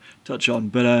to touch on.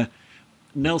 But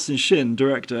Nelson Shin,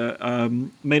 director,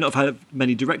 may not have had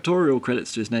many directorial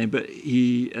credits to his name, but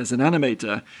he, as an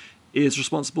animator, is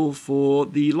responsible for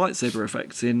the lightsaber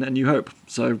effects in A New Hope.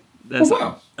 So there's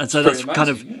and so that's kind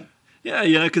of.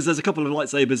 Yeah, because there's a couple of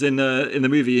lightsabers in the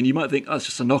movie, and you might think, it's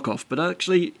just a knockoff. But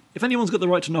actually, if anyone's got the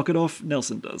right to knock it off,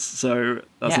 Nelson does. So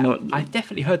that's I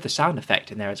definitely heard the sound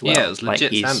effect in there as well. Yeah, it was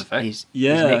legit sound effect. He's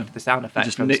nicked the sound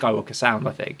effect from Skywalker Sound,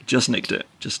 I think. Just nicked it,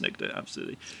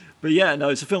 absolutely. But yeah, no,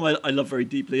 it's a film I love very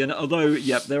deeply. And although,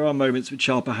 there are moments which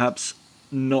are perhaps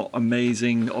not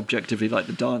amazing objectively, like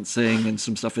the dancing and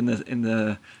some stuff in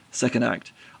the second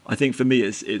act, I think for me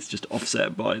it's just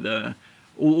offset by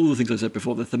all the things I said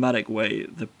before, the thematic way,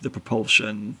 the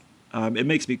propulsion. It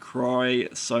makes me cry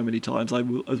so many times. I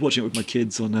was watching it with my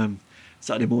kids on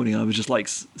Saturday morning. I was just like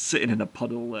sitting in a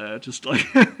puddle there, just like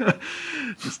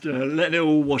just letting it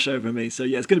all wash over me. So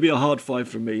yeah, it's going to be a hard 5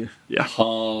 from me. Yeah,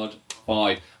 hard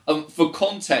 5. For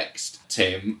context,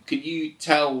 Tim, can you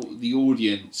tell the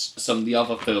audience some of the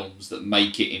other films that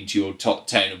make it into your top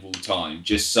 10 of all time,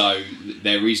 just so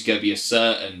there is going to be a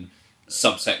certain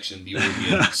subsection of the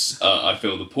audience, I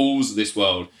feel, the Pauls of this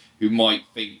world, who might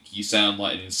think you sound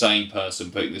like an insane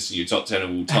person putting this in your top 10 of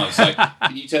all time. So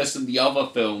can you tell us some of the other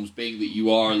films, being that you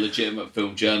are a legitimate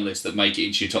film journalist, that make it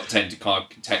into your top 10 to kind of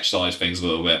contextualise things a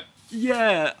little bit?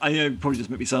 Yeah, I know, probably just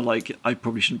make me sound like I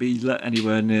probably shouldn't be let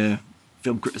anywhere near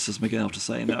film criticism again after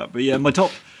saying that. But yeah, my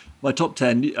top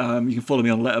 10, you can follow me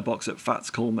on Letterboxd at Fats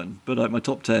Coleman, but my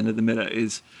top 10 at the minute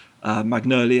is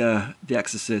Magnolia, The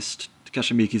Exorcist,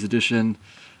 Takashi Miike's Edition,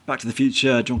 Back to the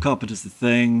Future, John Carpenter's The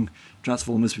Thing,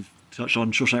 Transformers, we've touched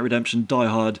on, Shawshank Redemption, Die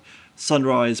Hard,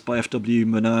 Sunrise by F.W.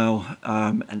 Murnau,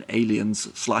 and Aliens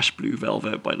 / Blue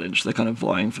Velvet by Lynch. They're kind of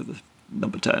vying for the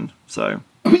number 10. So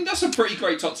I mean, that's a pretty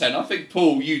great top 10. I think,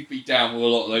 Paul, you'd be down with a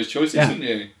lot of those choices, wouldn't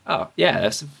you? Oh, yeah,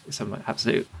 there's some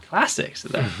absolute classics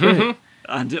there.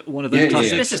 And one of those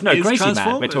classics This is no Crazy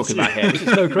Man we're talking about here. This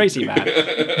is no Crazy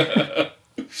Man.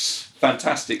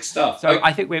 Fantastic stuff. So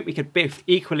I think we could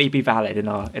equally be valid in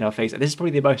our face. This is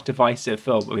probably the most divisive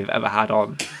film we've ever had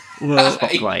on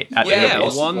Spotlight.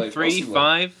 Yeah, 1, 3,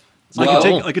 5.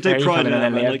 I could take pride in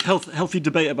that. Like healthy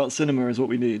debate about cinema is what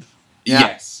we need. Yeah.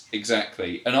 Yes,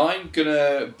 exactly. And I'm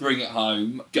gonna bring it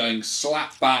home, going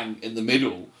slap bang in the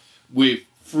middle with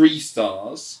 3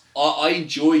 stars. I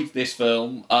enjoyed this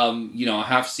film. I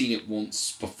have seen it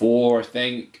once before, I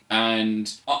think,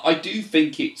 and I do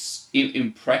think it's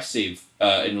impressive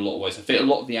in a lot of ways. I think a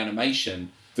lot of the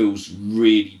animation feels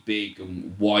really big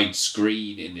and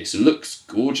widescreen in this. It looks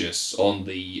gorgeous on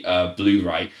the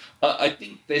Blu-ray. I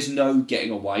think there's no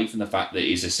getting away from the fact that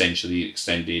it is essentially an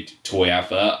extended toy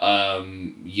advert.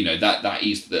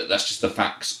 That's just the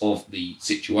facts of the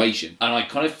situation. And I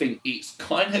kind of think it's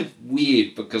kind of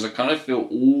weird because I kind of feel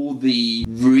all the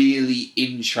really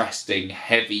interesting,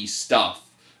 heavy stuff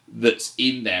that's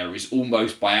in there is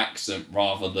almost by accident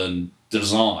rather than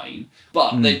design,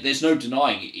 but there's no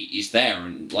denying it's there,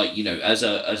 and as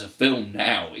a film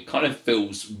now, it kind of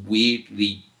feels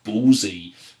weirdly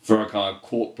ballsy for a kind of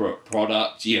corporate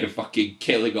product, fucking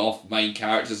killing off main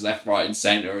characters left, right and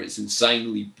centre. It's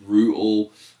insanely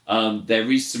brutal.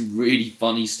 There is some really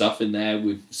funny stuff in there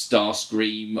with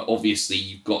Starscream. Obviously,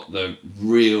 you've got the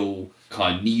real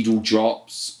kind of needle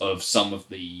drops of some of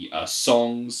the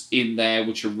songs in there,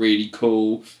 which are really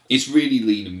cool. It's really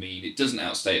lean and mean. It doesn't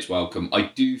outstay its welcome. I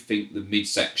do think the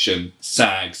midsection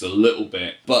sags a little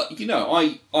bit, but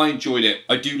I enjoyed it.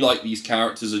 I do like these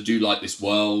characters. I do like this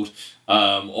world.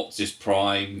 Optimus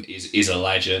Prime is a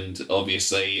legend,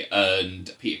 obviously,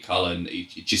 and Peter Cullen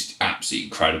is just absolutely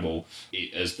incredible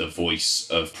as the voice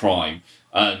of Prime.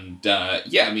 And our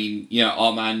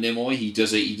man Nimoy, he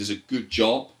does a good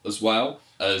job as well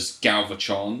as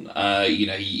Galvatron.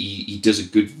 He does a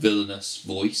good villainous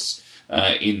voice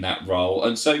in that role.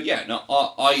 And so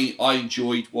I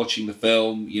enjoyed watching the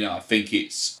film. I think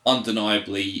it's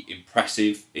undeniably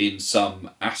impressive in some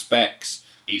aspects.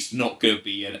 It's not going to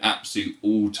be an absolute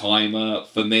all-timer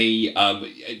for me,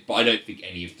 but I don't think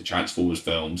any of the Transformers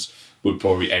films would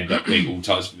probably end up being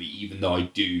all-timers for me, even though I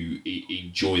do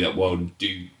enjoy that world and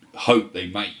do hope they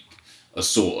make a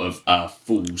sort of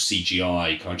full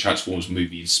CGI kind of Transformers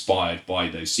movie inspired by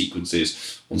those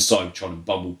sequences on Cybertron and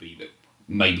Bumblebee that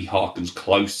maybe harkens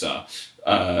closer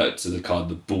to the kind of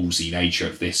the ballsy nature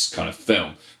of this kind of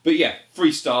film. But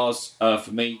 3 stars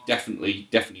for me. Definitely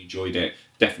enjoyed it.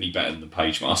 Definitely better than the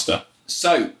Pagemaster.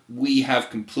 So, we have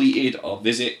completed our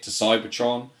visit to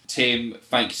Cybertron. Tim,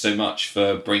 thank you so much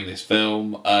for bringing this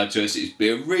film to us. It's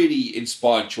been a really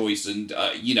inspired choice, and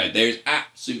there is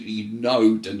absolutely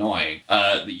no denying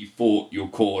that you fought your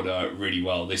corner really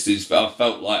well. I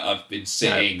felt like I've been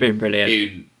sitting in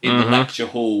the lecture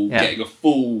hall getting a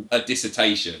full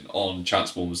dissertation on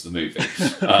Transformers the movie.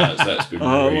 So that's been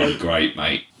really great,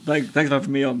 mate. Thanks for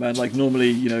having me on, man. Like,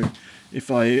 normally, if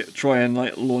I try and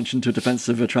launch into a defense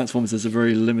of Transformers, there's a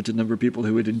very limited number of people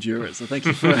who would endure it. So thank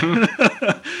you for.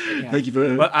 Thank you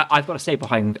for. Well, I've got to stay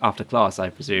behind after class, I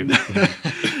presume.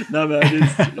 No, man,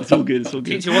 it's all good. It's all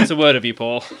good. Teacher wants a word of you,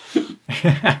 Paul.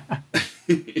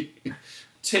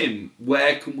 Tim,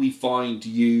 where can we find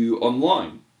you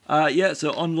online?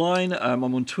 So online, I'm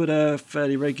on Twitter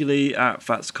fairly regularly at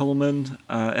Fats Coleman,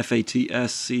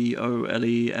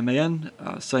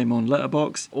 FATSCOLEMAN. Same on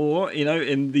Letterboxd. Or,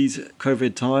 in these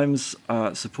COVID times,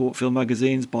 support film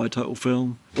magazines, buy Total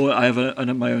Film. Or I have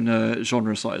my own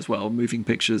genre site as well,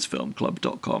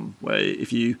 movingpicturesfilmclub.com, where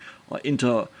if you are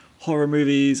into horror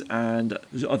movies and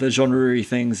other genre-y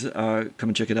things, come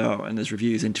and check it out. And there's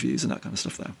reviews, interviews, and that kind of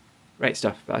stuff there. Great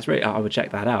stuff. That's great. I would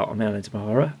check that out. I'm now into my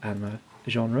horror and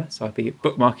genre, so I'll be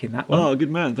bookmarking that one. Oh, good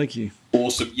man, thank you.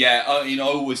 Awesome. Yeah, I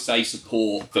always say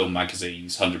support film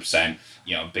magazines 100%.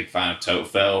 I'm a big fan of Total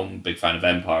Film, big fan of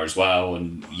Empire as well,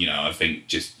 and I think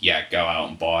just go out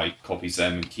and buy copies of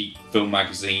them and keep film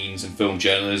magazines and film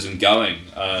journalism going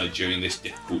during this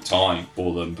difficult time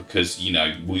for them, because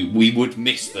we would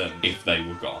miss them if they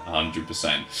were gone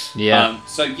 100%.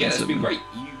 It's been great.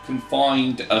 You can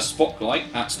find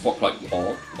Spotlight at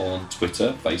SpotlightPod on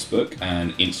Twitter, Facebook,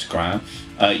 and Instagram.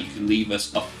 You can leave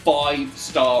us a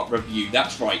 5-star review.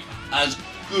 That's right, as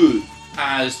good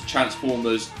as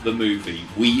Transformers the movie.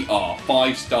 We are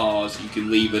 5 stars. You can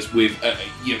leave us with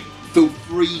feel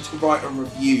free to write a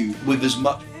review with as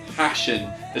much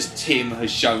passion as Tim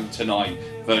has shown tonight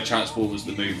for Transformers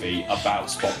the movie about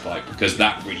Spotlight, because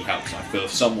that really helps. I feel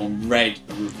if someone read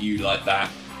a review like that,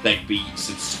 they'd be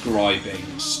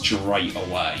subscribing straight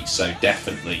away. So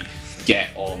definitely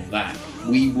get on that.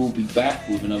 We will be back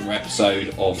with another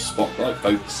episode of Spotlight,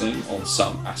 focusing on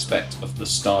some aspect of the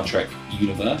Star Trek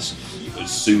universe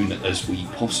as soon as we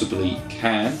possibly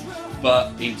can.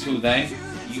 But until then,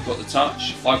 you've got the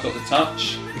touch, I've got the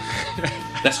touch.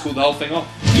 Let's call the whole thing off.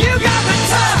 You got